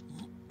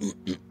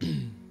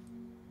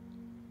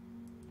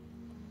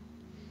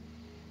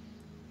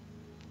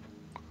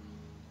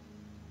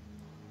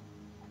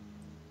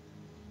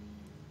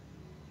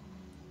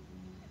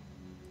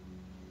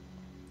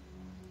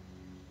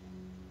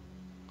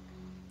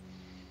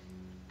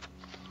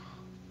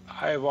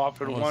 I have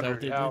often Oh, is that wondered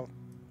what they how. did?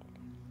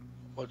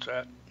 What's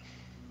that?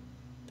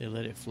 They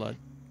let it flood.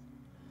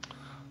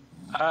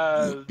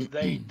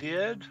 They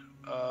did.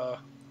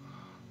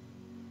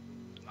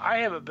 I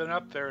haven't been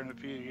up there in a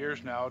few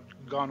years now,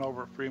 gone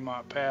over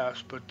Fremont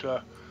Pass,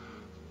 but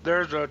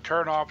there's a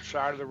turn-off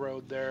side of the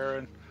road there,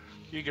 and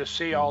you can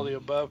see all the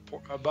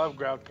above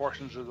ground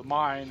portions of the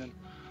mine, and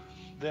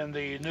then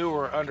the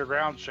newer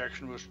underground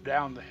section was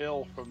down the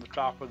hill from the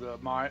top of the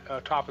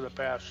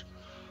pass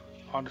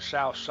on the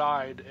south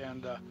side,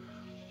 and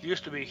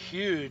used to be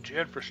huge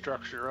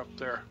infrastructure up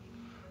there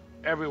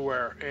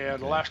everywhere. And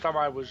the last time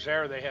I was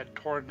there, they had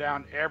torn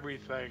down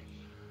everything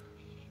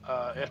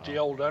at the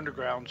old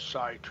underground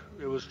site.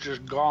 It was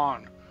just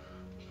gone.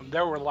 And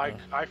there were like,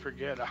 I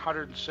forget,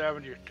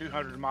 170 or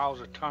 200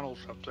 miles of tunnels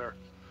up there.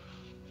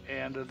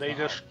 And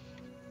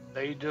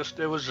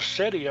it was a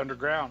city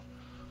underground.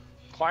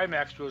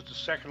 Climax was the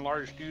second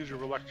largest user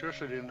of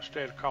electricity in the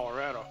state of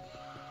Colorado.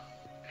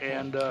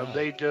 And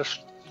they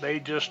just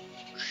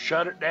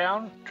shut it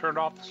down, turned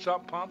off the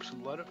sump pumps,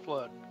 and let it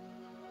flood.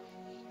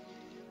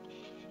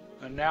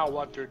 And now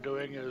what they're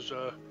doing is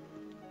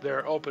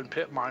they're open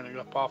pit mining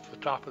up off the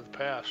top of the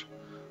pass.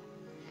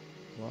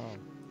 Wow.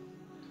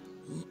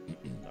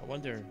 I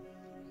wonder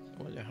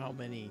how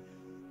many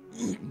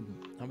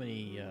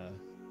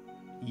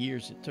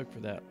years it took for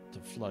that to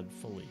flood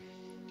fully.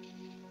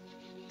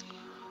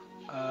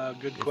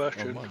 Good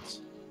question. Or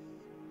months.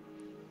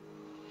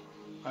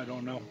 I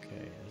don't know.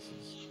 Okay, this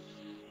is.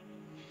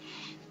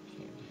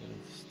 Okay, we're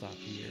gonna stop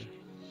here.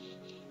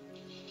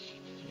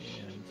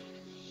 And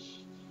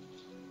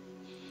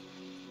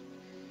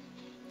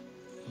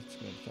let's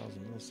go to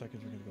 1,000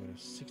 milliseconds. We're gonna go to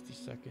 60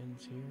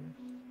 seconds here.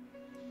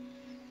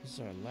 This is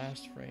our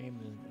last frame,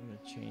 and I'm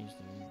gonna change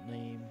the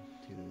name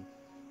to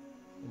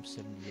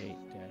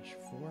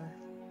M78-4.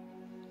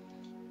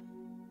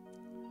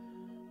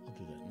 I'll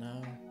do that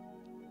now.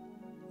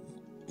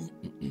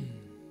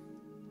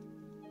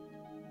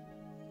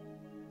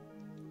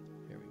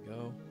 Here we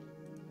go.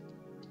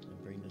 And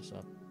bring this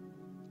up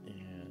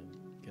and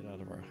get out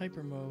of our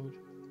hyper mode.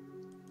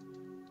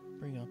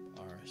 Bring up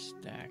our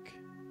stack.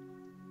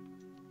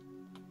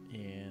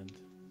 And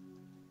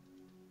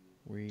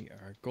we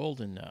are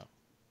golden now.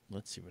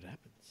 Let's see what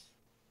happens.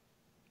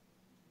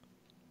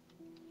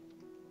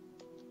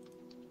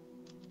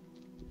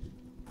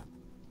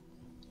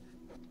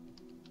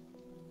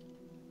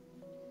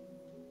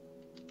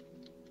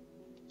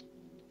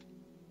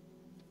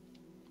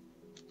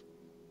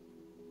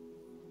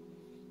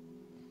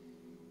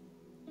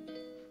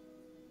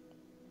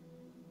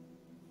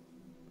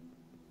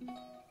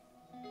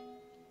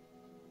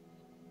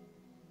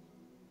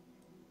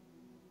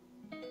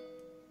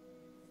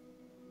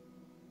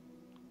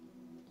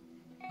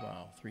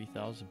 Wow,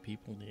 3,000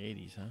 people in the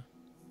 80s, huh?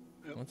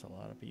 Yep. That's a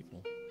lot of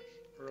people.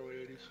 Early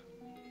 80s.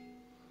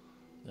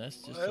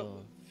 That's just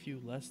a few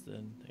less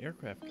than the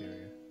aircraft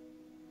carrier.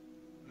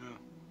 Yeah.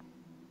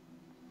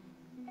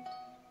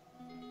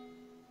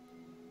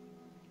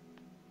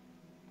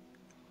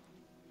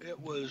 It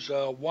was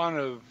one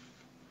of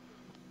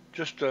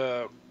just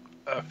a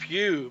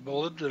few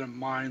molybdenum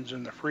mines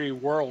in the free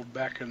world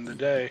back in the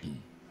day.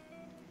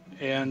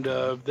 And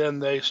then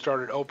they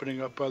started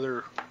opening up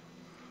other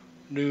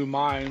new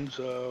mines,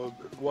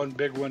 one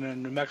big one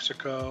in New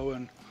Mexico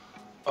and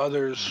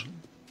others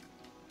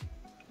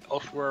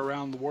elsewhere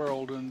around the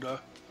world, and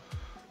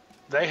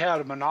they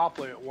had a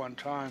monopoly at one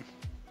time.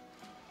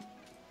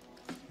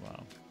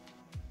 Wow.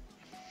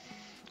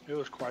 It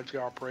was quite the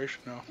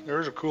operation, though.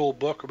 There's a cool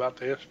book about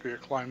the history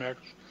of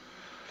Climax.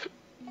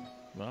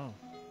 Wow.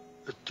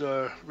 It's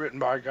written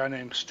by a guy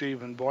named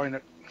Stephen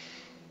Boynick.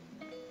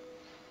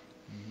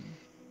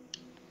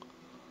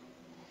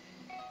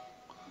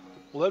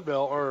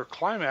 Leadville, or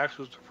Climax,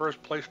 was the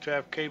first place to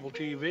have cable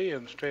TV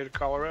in the state of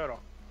Colorado.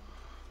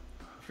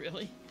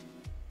 Really?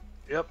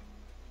 Yep.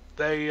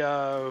 They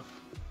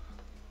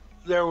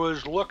there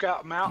was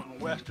Lookout Mountain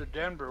west of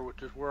Denver,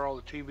 which is where all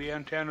the TV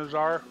antennas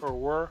are or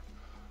were,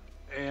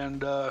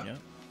 and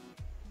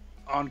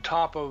on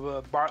top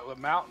of Bartlett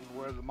Mountain,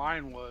 where the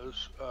mine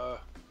was,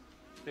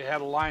 they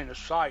had a line of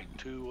sight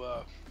to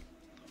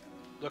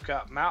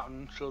Lookout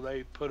Mountain, so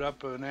they put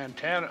up an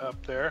antenna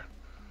up there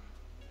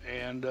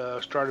and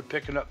started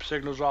picking up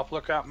signals off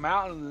Lookout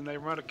Mountain, and then they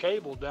run a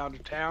cable down to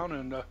town.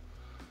 And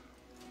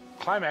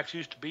Climax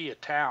used to be a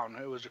town;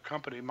 it was a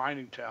company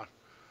mining town,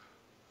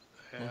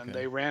 and Okay.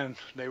 they ran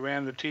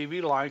the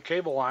TV line,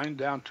 cable line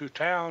down to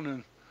town,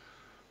 and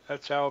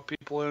that's how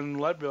people in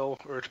Leadville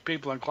or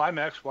people in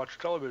Climax watch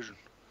television.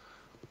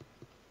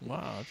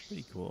 Wow, that's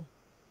pretty cool.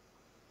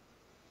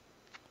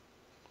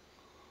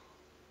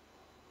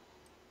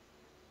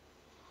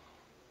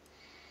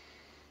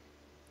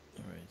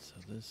 All right, so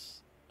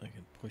this I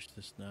can push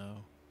this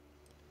now.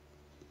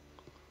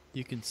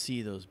 You can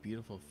see those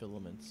beautiful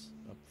filaments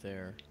up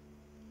there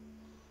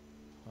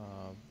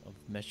of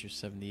Messier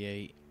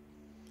 78.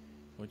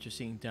 What you're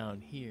seeing down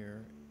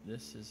here,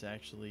 this is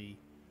actually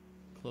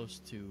close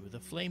to the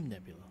Flame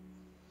Nebula,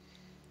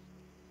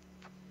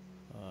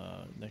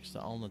 next to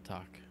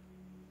Alnatok,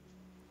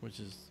 which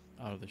is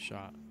out of the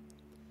shot.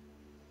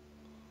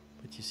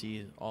 But you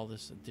see all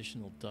this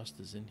additional dust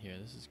is in here.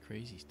 This is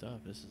crazy stuff.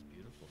 This is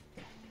beautiful.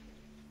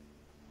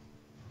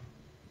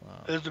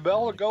 Wow.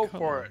 Izabela, go color.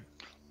 for it.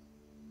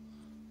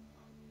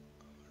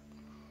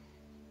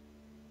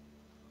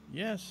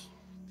 Yes,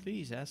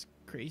 please ask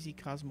crazy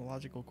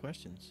cosmological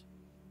questions.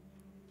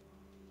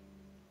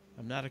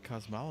 I'm not a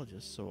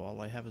cosmologist, so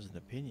all I have is an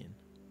opinion.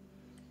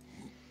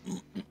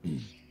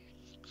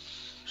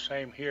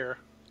 Same here.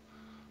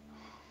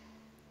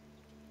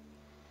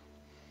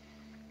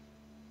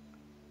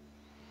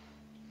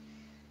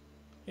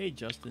 Hey,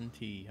 Justin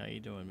T, how you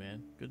doing,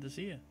 man? Good to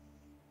see you.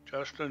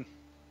 Justin.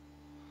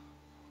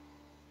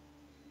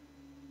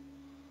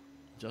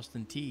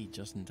 Justin T,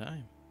 just in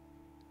time.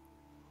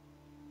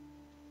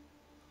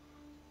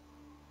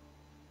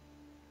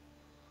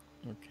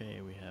 Okay,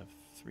 we have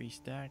 3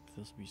 stacked.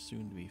 This will be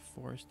soon to be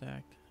 4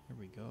 stacked. Here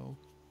we go.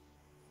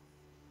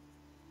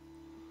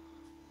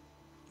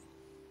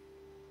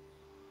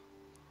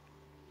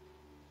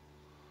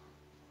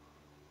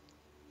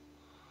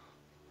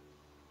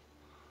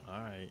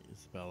 Alright,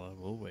 Izabela,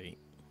 we'll wait.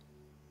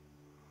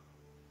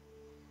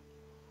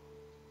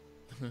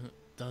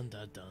 Dun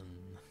dun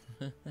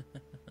dun.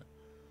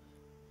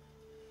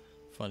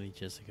 Funny,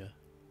 Jessica.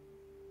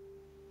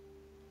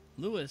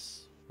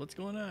 Lewis, what's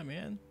going on,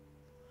 man?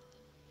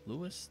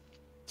 Lewis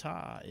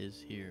Ta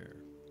is here.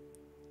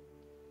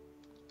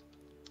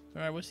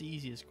 Alright, what's the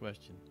easiest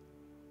question?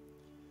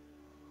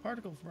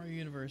 Particle from our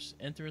universe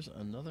enters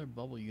another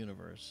bubble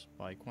universe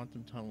by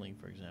quantum tunneling,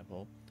 for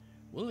example.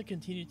 Will it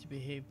continue to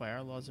behave by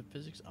our laws of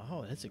physics?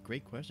 Oh, that's a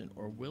great question.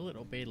 Or will it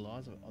obey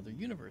laws of other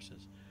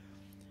universes?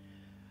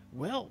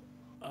 Well,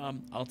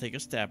 I'll take a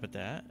stab at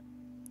that.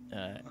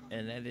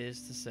 And that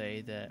is to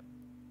say that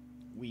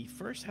we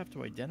first have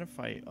to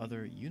identify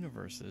other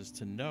universes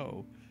to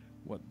know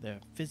what the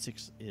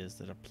physics is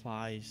that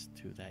applies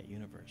to that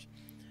universe.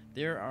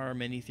 There are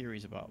many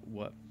theories about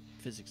what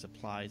physics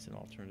applies in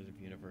alternative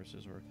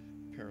universes or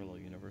parallel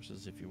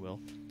universes, if you will.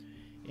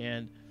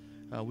 And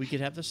we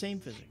could have the same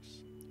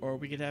physics, or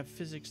we could have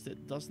physics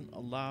that doesn't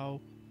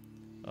allow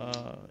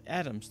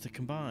atoms to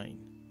combine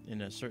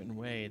in a certain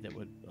way that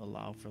would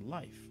allow for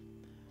life.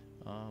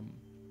 And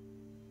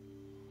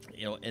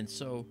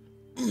so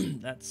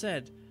that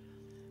said,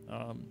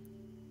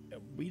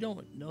 we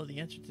don't know the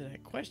answer to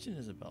that question,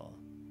 Izabela.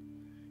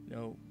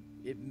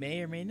 It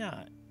may or may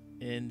not,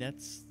 and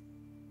that's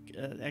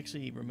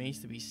actually remains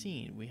to be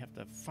seen. We have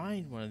to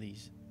find one of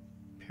these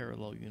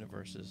parallel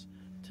universes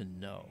to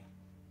know.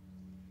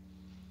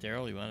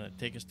 Daryl, you want to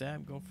take a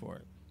stab? Go for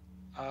it.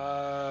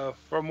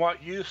 From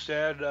what you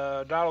said,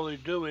 not only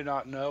do we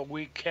not know,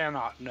 we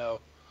cannot know.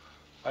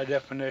 By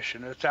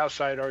definition, it's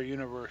outside our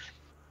universe,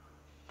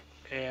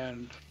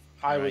 and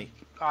I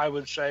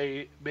would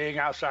say, being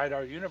outside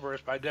our universe,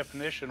 by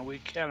definition, we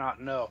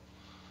cannot know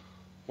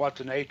what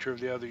the nature of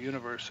the other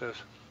universe is.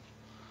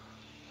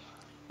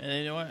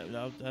 And you know what?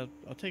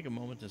 I'll take a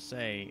moment to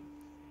say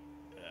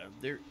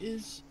there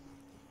is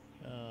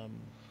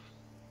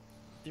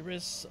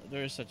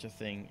such a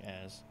thing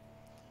as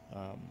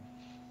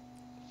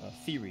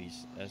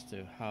theories as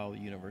to how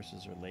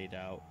universes are laid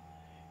out,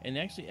 and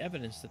actually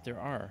evidence that there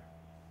are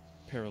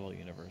parallel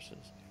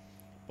universes.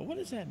 But what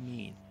does that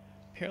mean?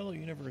 Parallel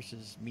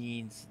universes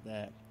means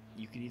that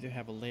you can either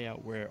have a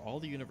layout where all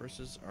the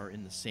universes are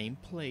in the same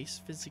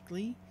place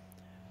physically,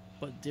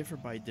 but differ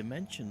by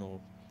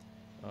dimensional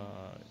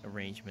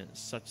arrangement,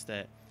 such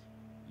that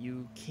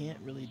you can't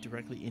really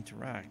directly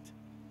interact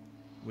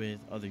with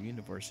other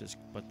universes,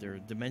 but they're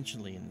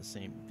dimensionally in the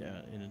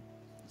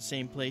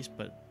same place,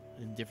 but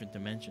in different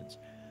dimensions.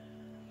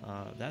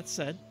 That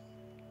said,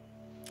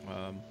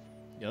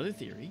 the other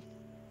theory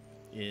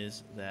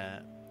is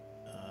that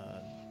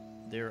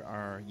there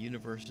are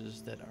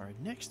universes that are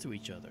next to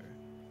each other,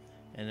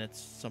 and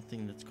that's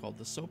something that's called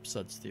the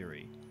soapsuds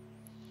theory.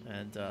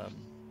 And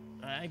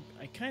I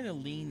kind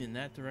of lean in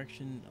that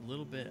direction a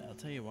little bit. I'll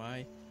tell you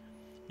why.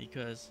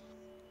 Because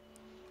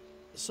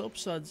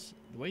soapsuds,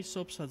 the way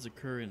soapsuds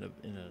occur in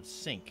a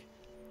sink,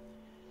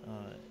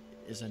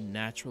 is a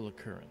natural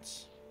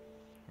occurrence,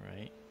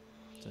 right?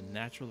 It's a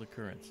natural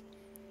occurrence.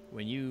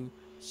 When you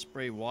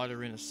spray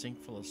water in a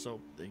sink full of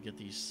soap, they get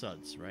these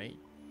suds, right?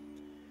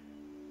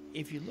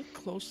 If you look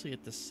closely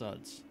at the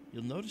suds,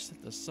 you'll notice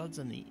that the suds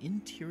on the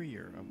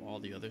interior of all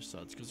the other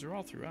suds, because they're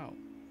all throughout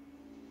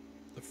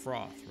the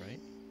froth, right?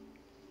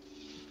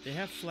 They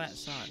have flat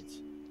sides.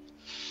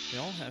 They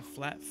all have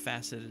flat,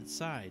 faceted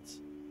sides.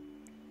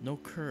 No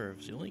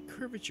curves. The only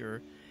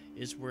curvature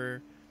is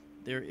where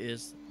there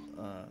is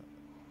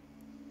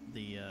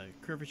the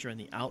curvature on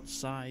the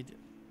outside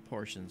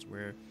portions,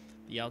 where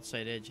the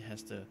outside edge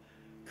has to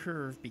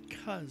curve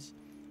because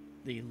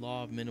the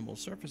law of minimal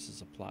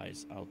surfaces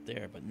applies out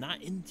there, but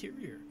not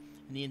interior.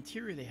 In the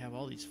interior, they have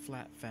all these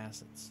flat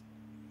facets.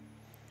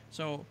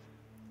 So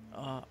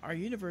our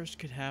universe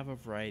could have a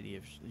variety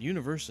of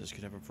universes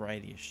could have a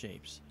variety of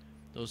shapes.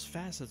 Those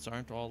facets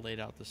aren't all laid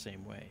out the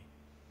same way.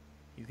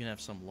 You can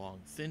have some long,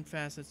 thin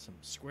facets, some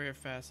square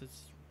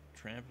facets,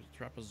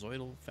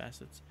 trapezoidal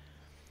facets,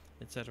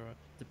 etc.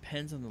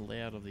 Depends on the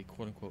layout of the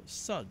quote-unquote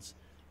suds.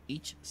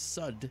 Each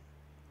sud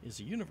is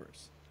a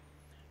universe.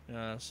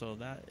 So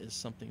that is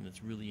something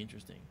that's really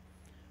interesting.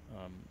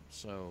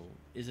 So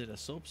is it a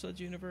soap suds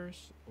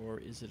universe, or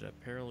is it a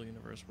parallel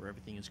universe where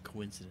everything is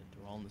coincident?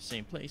 They're all in the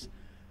same place,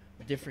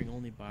 differing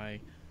only by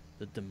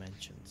the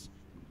dimensions.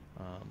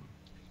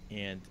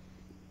 And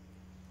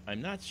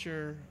I'm not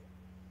sure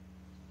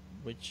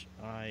which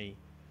I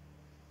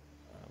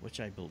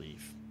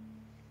believe.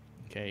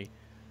 Okay,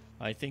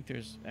 I think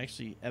there's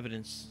actually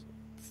evidence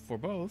for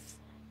both,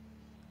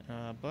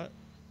 but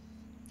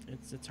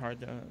it's hard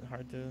to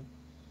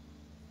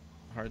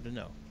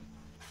know,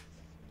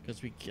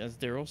 because as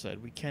Daryl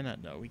said, we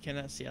cannot know. We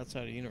cannot see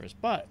outside of the universe.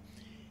 But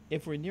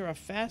if we're near a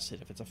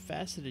facet, if it's a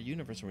faceted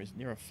universe, and we're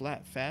near a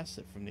flat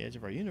facet from the edge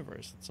of our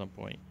universe at some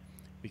point,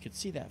 we could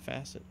see that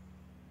facet.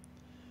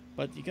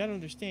 But you got to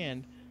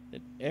understand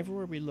that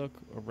everywhere we look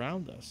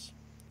around us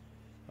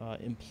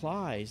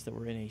implies that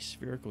we're in a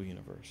spherical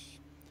universe,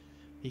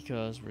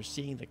 because we're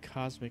seeing the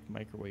cosmic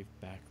microwave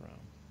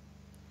background.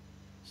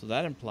 So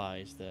that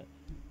implies that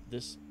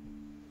this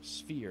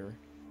sphere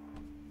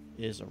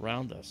is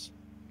around us.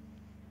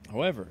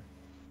 However,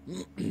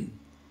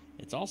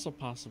 it's also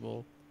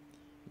possible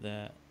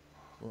that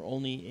we're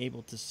only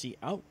able to see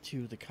out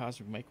to the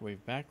cosmic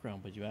microwave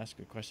background, but you ask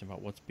a question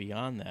about what's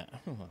beyond that.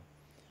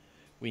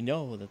 We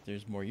know that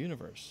there's more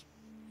universe.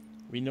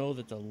 We know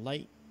that the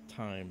light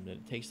time that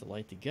it takes the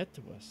light to get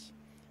to us,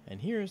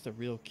 and here's the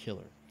real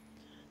killer.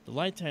 The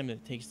light time that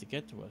it takes to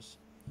get to us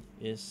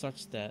is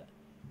such that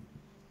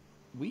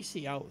we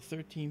see out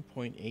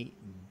 13.8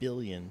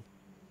 billion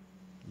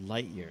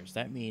light years.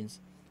 That means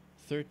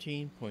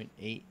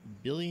 13.8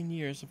 billion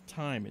years of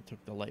time it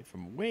took the light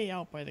from way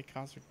out by the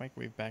cosmic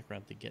microwave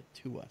background to get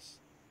to us.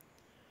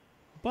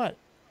 But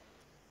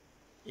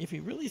if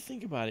you really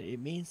think about it, it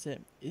means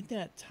that in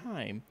that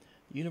time,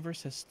 the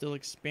universe has still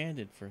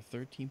expanded for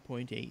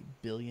 13.8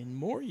 billion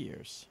more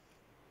years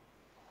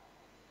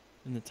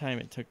in the time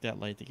it took that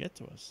light to get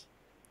to us.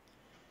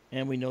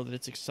 And we know that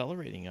it's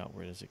accelerating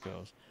outward as it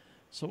goes.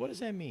 So what does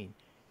that mean?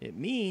 It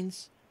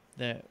means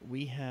that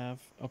we have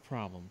a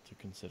problem to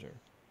consider.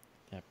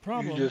 That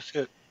problem You just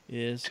hit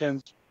is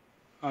 10.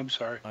 I'm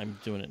sorry. I'm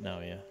doing it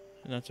now, yeah.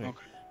 And that's right. Okay.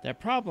 That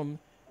problem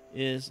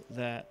is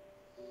that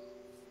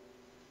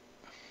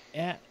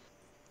at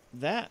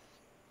that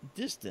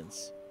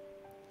distance,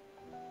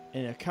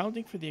 and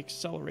accounting for the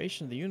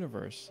acceleration of the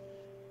universe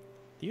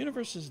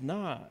is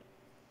not,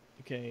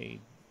 okay,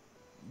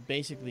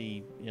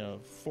 basically,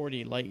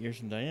 40 light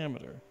years in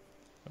diameter,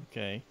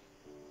 okay,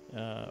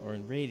 or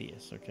in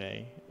radius,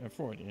 okay, or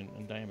 40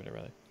 in diameter,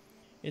 rather.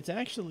 It's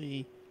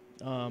actually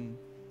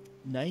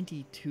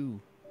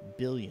 92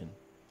 billion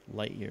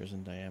light years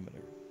in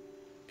diameter,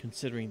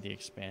 considering the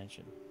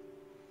expansion,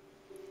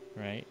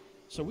 right?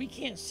 So we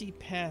can't see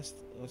past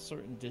a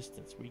certain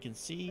distance. We can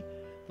see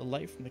the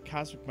light from the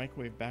cosmic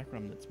microwave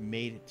background that's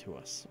made it to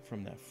us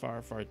from that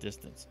far, far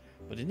distance.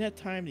 But in that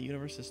time, the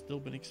universe has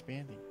still been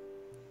expanding.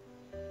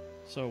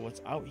 So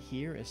what's out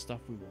here is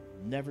stuff we will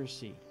never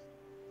see.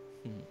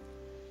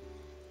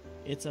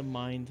 It's a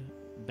mind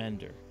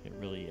bender. It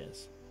really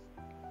is.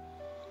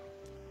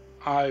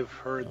 I've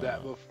heard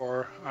that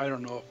before. I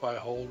don't know if I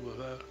hold with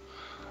that.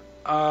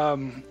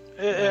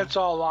 It's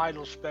all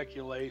idle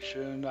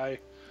speculation.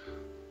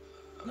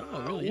 No,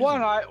 it really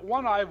one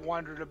I've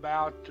wondered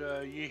about.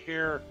 You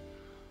hear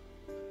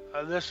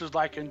this is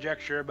like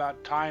conjecture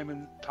about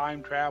time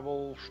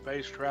travel,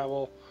 space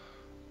travel,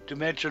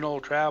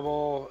 dimensional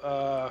travel.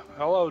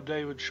 Hello,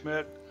 David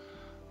Schmidt.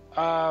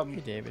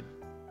 Hey, David.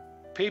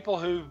 People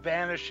who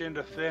vanish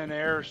into thin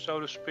air, so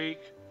to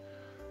speak.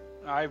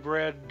 I've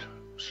read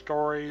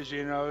stories. I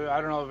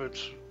don't know if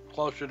it's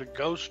closer to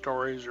ghost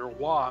stories or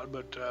what,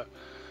 but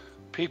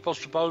people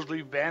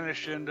supposedly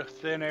vanish into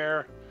thin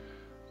air.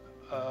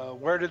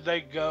 Where did they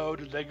go?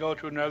 Did they go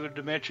to another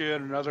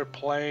dimension, another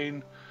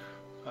plane?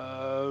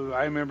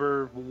 I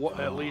remember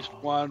at least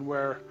one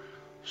where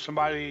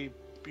somebody,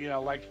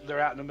 like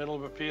they're out in the middle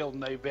of a field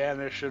and they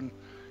vanish, and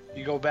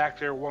you go back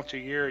there once a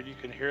year and you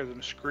can hear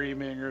them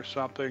screaming or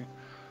something.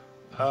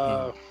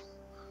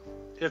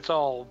 It's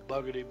all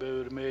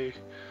buggity-boo to me.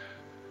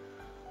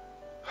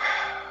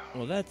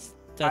 I that's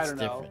don't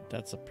know. different.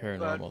 That's a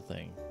paranormal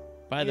thing.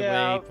 By the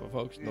Yeah, way,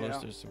 folks, notice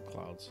yeah. there's some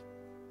clouds.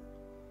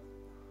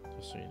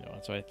 Just so you know.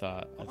 That's what I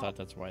thought. I thought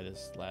that's why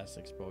this last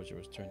exposure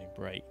was turning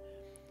bright.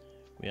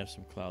 We have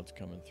some clouds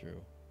coming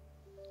through.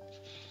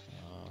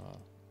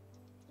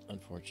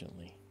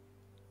 Unfortunately.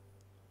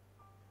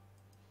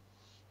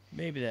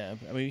 Maybe that.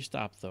 I mean, we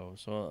stopped though.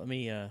 So let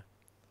me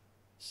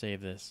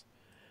save this.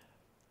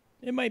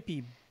 It might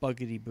be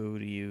buggity boo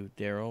to you,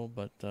 Daryl,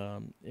 but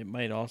it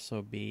might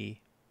also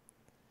be.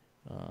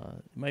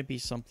 It might be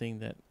something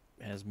that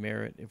has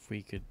merit if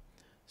we could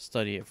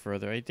study it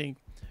further. I think,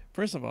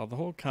 first of all, the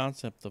whole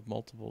concept of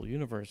multiple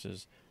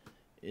universes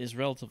is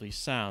relatively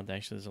sound.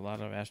 Actually, there's a lot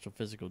of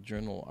astrophysical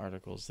journal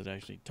articles that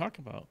actually talk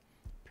about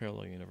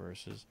parallel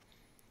universes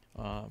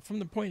from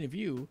the point of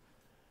view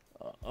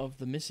of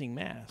the missing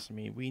mass. I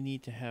mean, we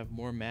need to have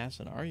more mass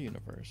in our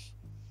universe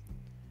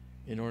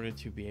in order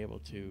to be able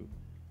to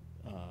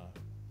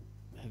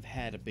have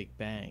had a big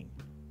bang.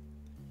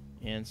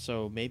 And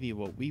so maybe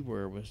what we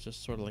were was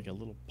just sort of like a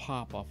little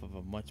pop off of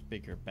a much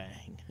bigger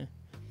bang.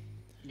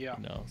 Yeah.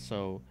 You know,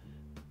 so,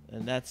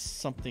 and that's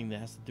something that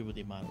has to do with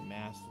the amount of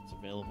mass that's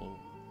available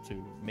to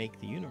make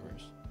the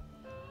universe.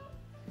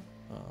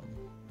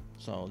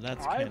 So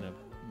that's kind of.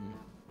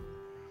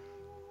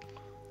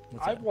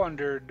 I've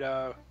wondered,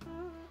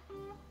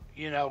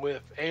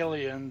 if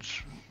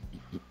aliens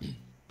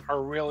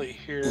are really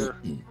here,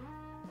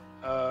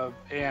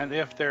 and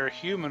if they're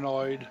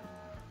humanoid,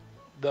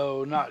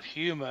 though not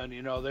human.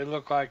 They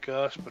look like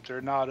us, but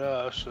they're not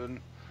us, and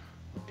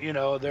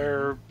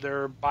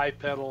they're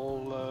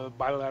bipedal,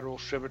 bilateral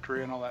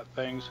symmetry, and all that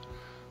things.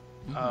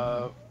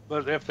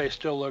 But if they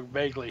still look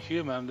vaguely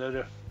human, that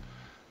if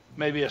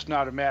maybe it's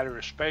not a matter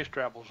of space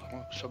travel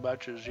so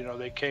much as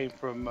they came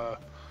from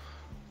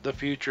the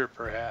future,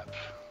 perhaps,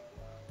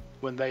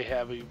 when they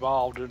have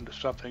evolved into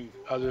something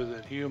other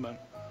than human.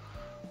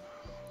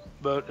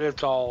 But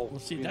it's all, Well,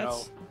 see,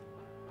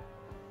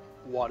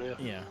 what if?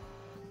 Yeah.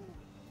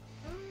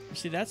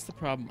 See, that's the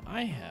problem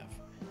I have,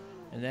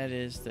 and that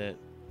is that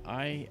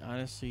I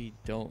honestly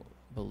don't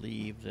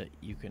believe that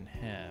you can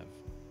have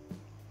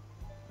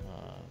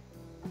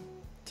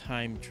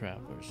time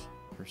travelers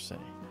per se.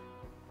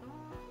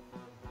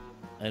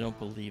 I don't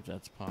believe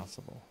that's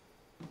possible.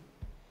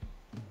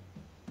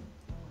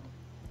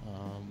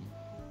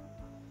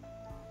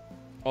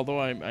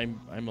 Although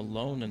I'm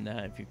alone in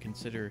that. If you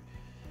consider,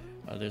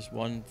 there's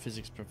one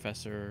physics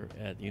professor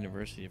at the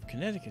University of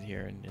Connecticut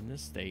here in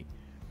this state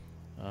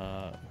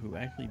who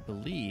actually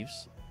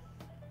believes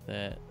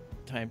that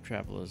time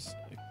travel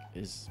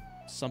is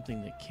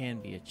something that can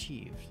be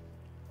achieved.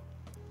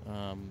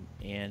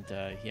 And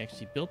he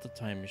actually built a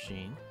time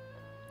machine.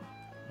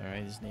 All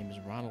right, his name is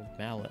Ronald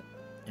Mallet,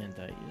 and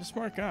he's a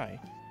smart guy.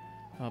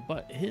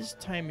 But his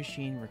time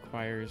machine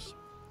requires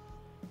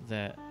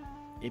that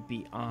it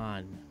be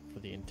on for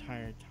the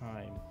entire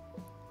time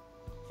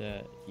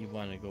that you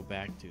want to go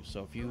back to.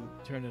 So if you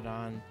turn it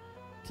on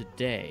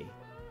today,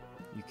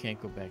 you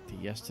can't go back to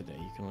yesterday.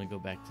 You can only go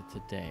back to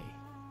today.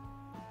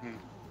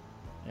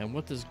 And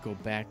what does go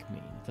back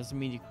mean? It doesn't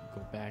mean you can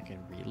go back and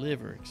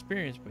relive or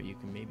experience, but you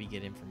can maybe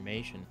get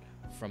information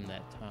from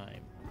that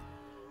time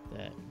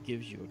that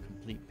gives you a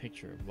complete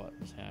picture of what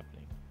was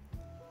happening.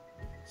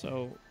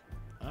 So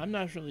I'm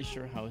not really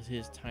sure how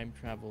his time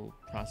travel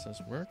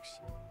process works,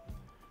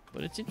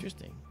 but it's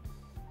interesting.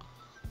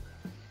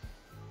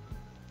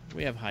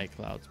 We have high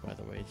clouds, by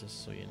the way,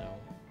 just so you know.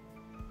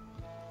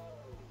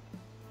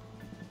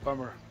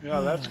 Bummer.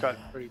 Yeah, that's gotten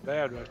pretty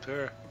bad right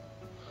there.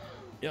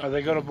 Yep. Are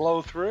they going to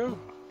blow through?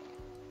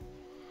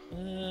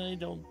 I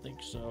don't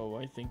think so.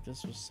 I think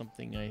this was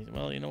something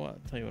well, you know what?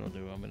 I'll tell you what I'll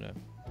do. I'm gonna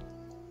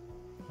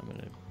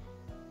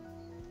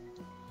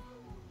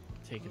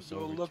take us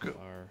over look to at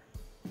our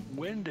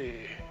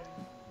windy.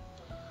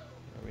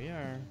 There we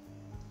are.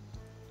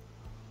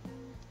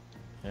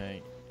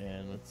 Okay,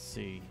 and let's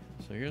see.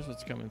 So here's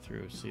what's coming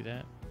through. See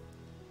that?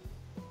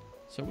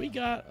 So we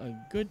got a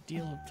good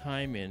deal of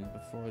time in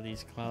before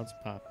these clouds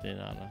popped in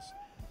on us.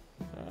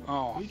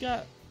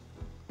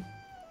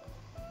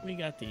 We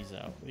got these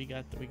out. We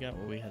got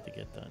what we had to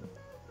get done.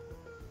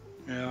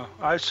 Yeah,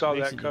 I saw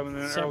that Basically, coming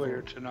in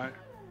earlier tonight.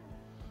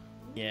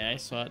 Yeah, I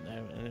saw it,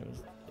 and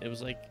it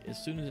was like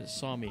as soon as it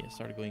saw me, it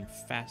started going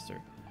faster.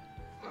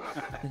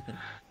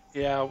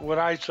 Yeah, when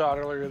I saw it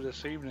earlier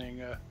this evening,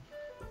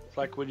 it's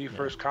like when you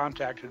first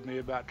contacted me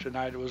about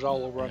tonight, it was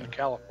all over on the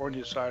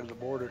California side of the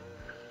border.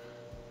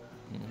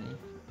 Mm-hmm.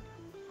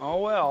 Oh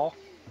well.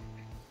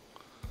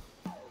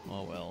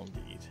 Oh well,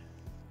 indeed.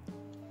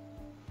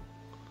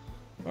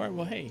 All right,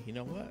 well, hey, you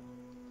know what?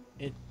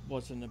 It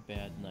wasn't a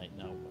bad night,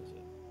 now was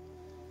it?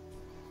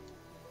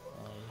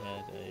 I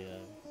had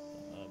a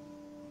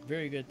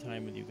very good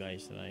time with you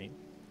guys tonight.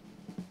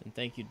 And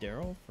thank you,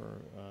 Daryl,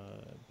 for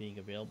being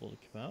available to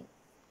come out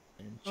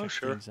and check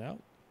things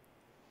out.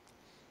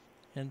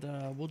 And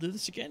we'll do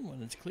this again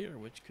when it's clear,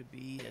 which could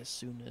be as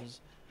soon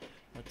as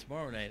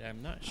tomorrow night.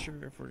 I'm not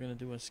sure if we're going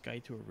to do a Sky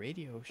Tour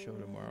radio show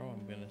tomorrow.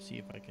 I'm going to see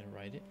if I can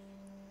write it.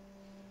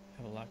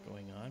 Have a lot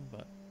going on,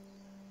 but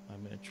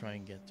I'm going to try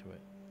and get to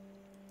it.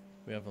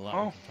 We have a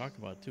lot we can talk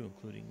about too,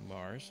 including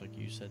Mars, like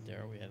you said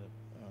there. We had a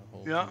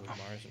whole Yeah. view of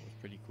Mars that was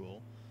pretty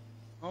cool.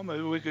 Well,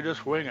 maybe we could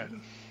just wing it.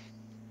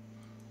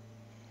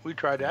 We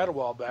tried that a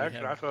while back,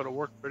 and I thought it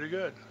worked pretty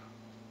good.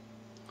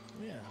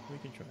 Yeah, we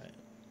can try it.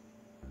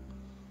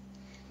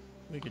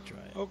 We could try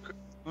it. Okay.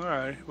 All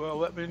right. Well,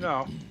 let me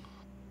know.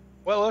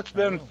 Well, it's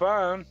been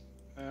fun,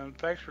 and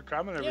thanks for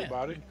coming,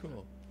 everybody. Yeah,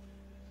 cool.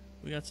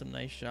 We got some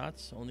nice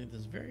shots. Only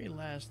this very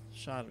last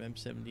shot of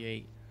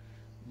M78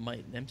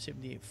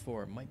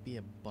 M78-4 might be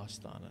a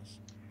bust on us,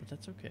 but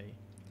that's okay.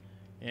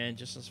 And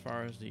just as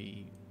far as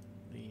the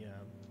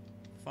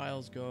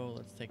files go,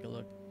 let's take a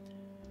look.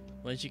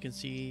 Well, as you can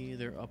see,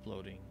 they're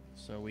uploading,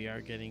 so we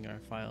are getting our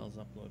files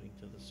uploading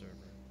to the server.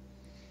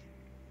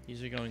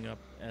 These are going up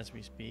as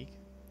we speak,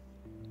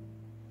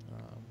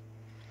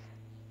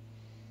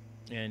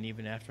 and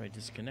even after I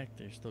disconnect,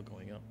 they're still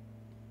going up.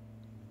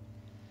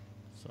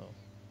 So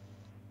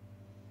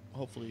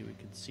hopefully we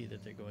can see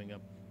that they're going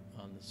up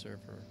on the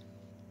server.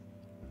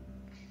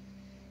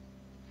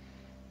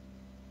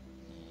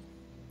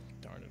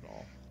 Darn it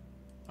all.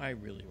 I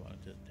really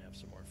wanted to have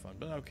some more fun,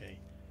 but okay.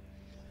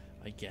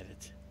 I get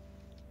it.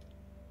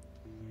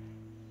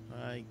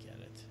 I get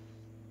it.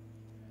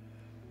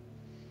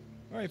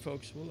 Alright,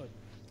 folks. Well, look.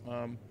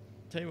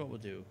 Tell you what we'll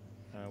do.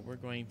 We're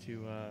going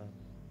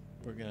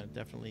to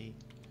definitely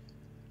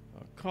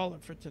call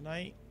it for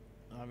tonight.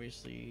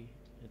 Obviously,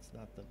 it's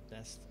not the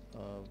best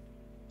of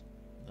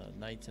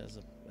nights as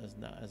of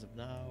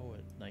now.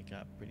 Night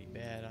got pretty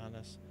bad on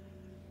us,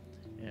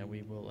 and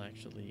we will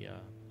actually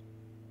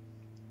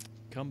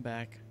come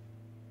back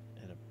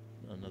at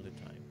another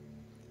time.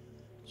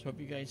 So hope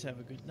you guys have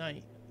a good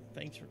night.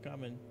 Thanks for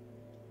coming.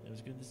 It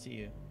was good to see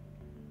you.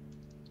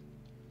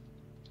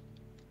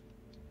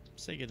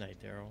 Say good night,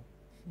 Daryl.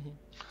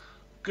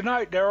 Good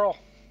night, Daryl.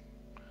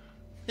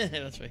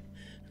 That's right.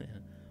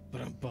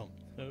 But I'm bummed.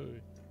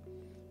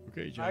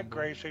 Okay, John. Hi,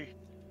 Gracie.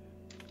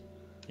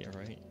 Yeah,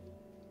 right.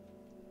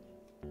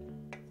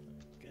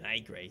 Good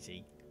night,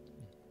 Gracie.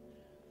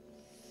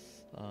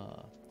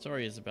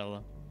 Sorry,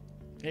 Izabela.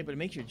 Hey, but it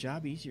makes your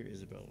job easier,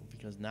 Izabela,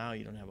 because now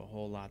you don't have a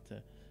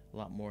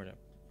lot more to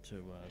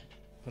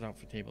put out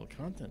for table of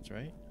contents,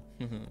 right?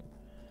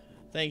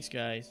 Thanks,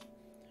 guys.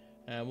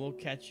 We'll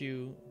catch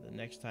you the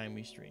next time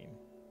we stream.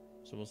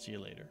 So we'll see you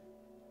later.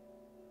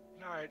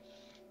 Night.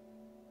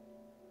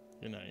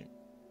 Good night.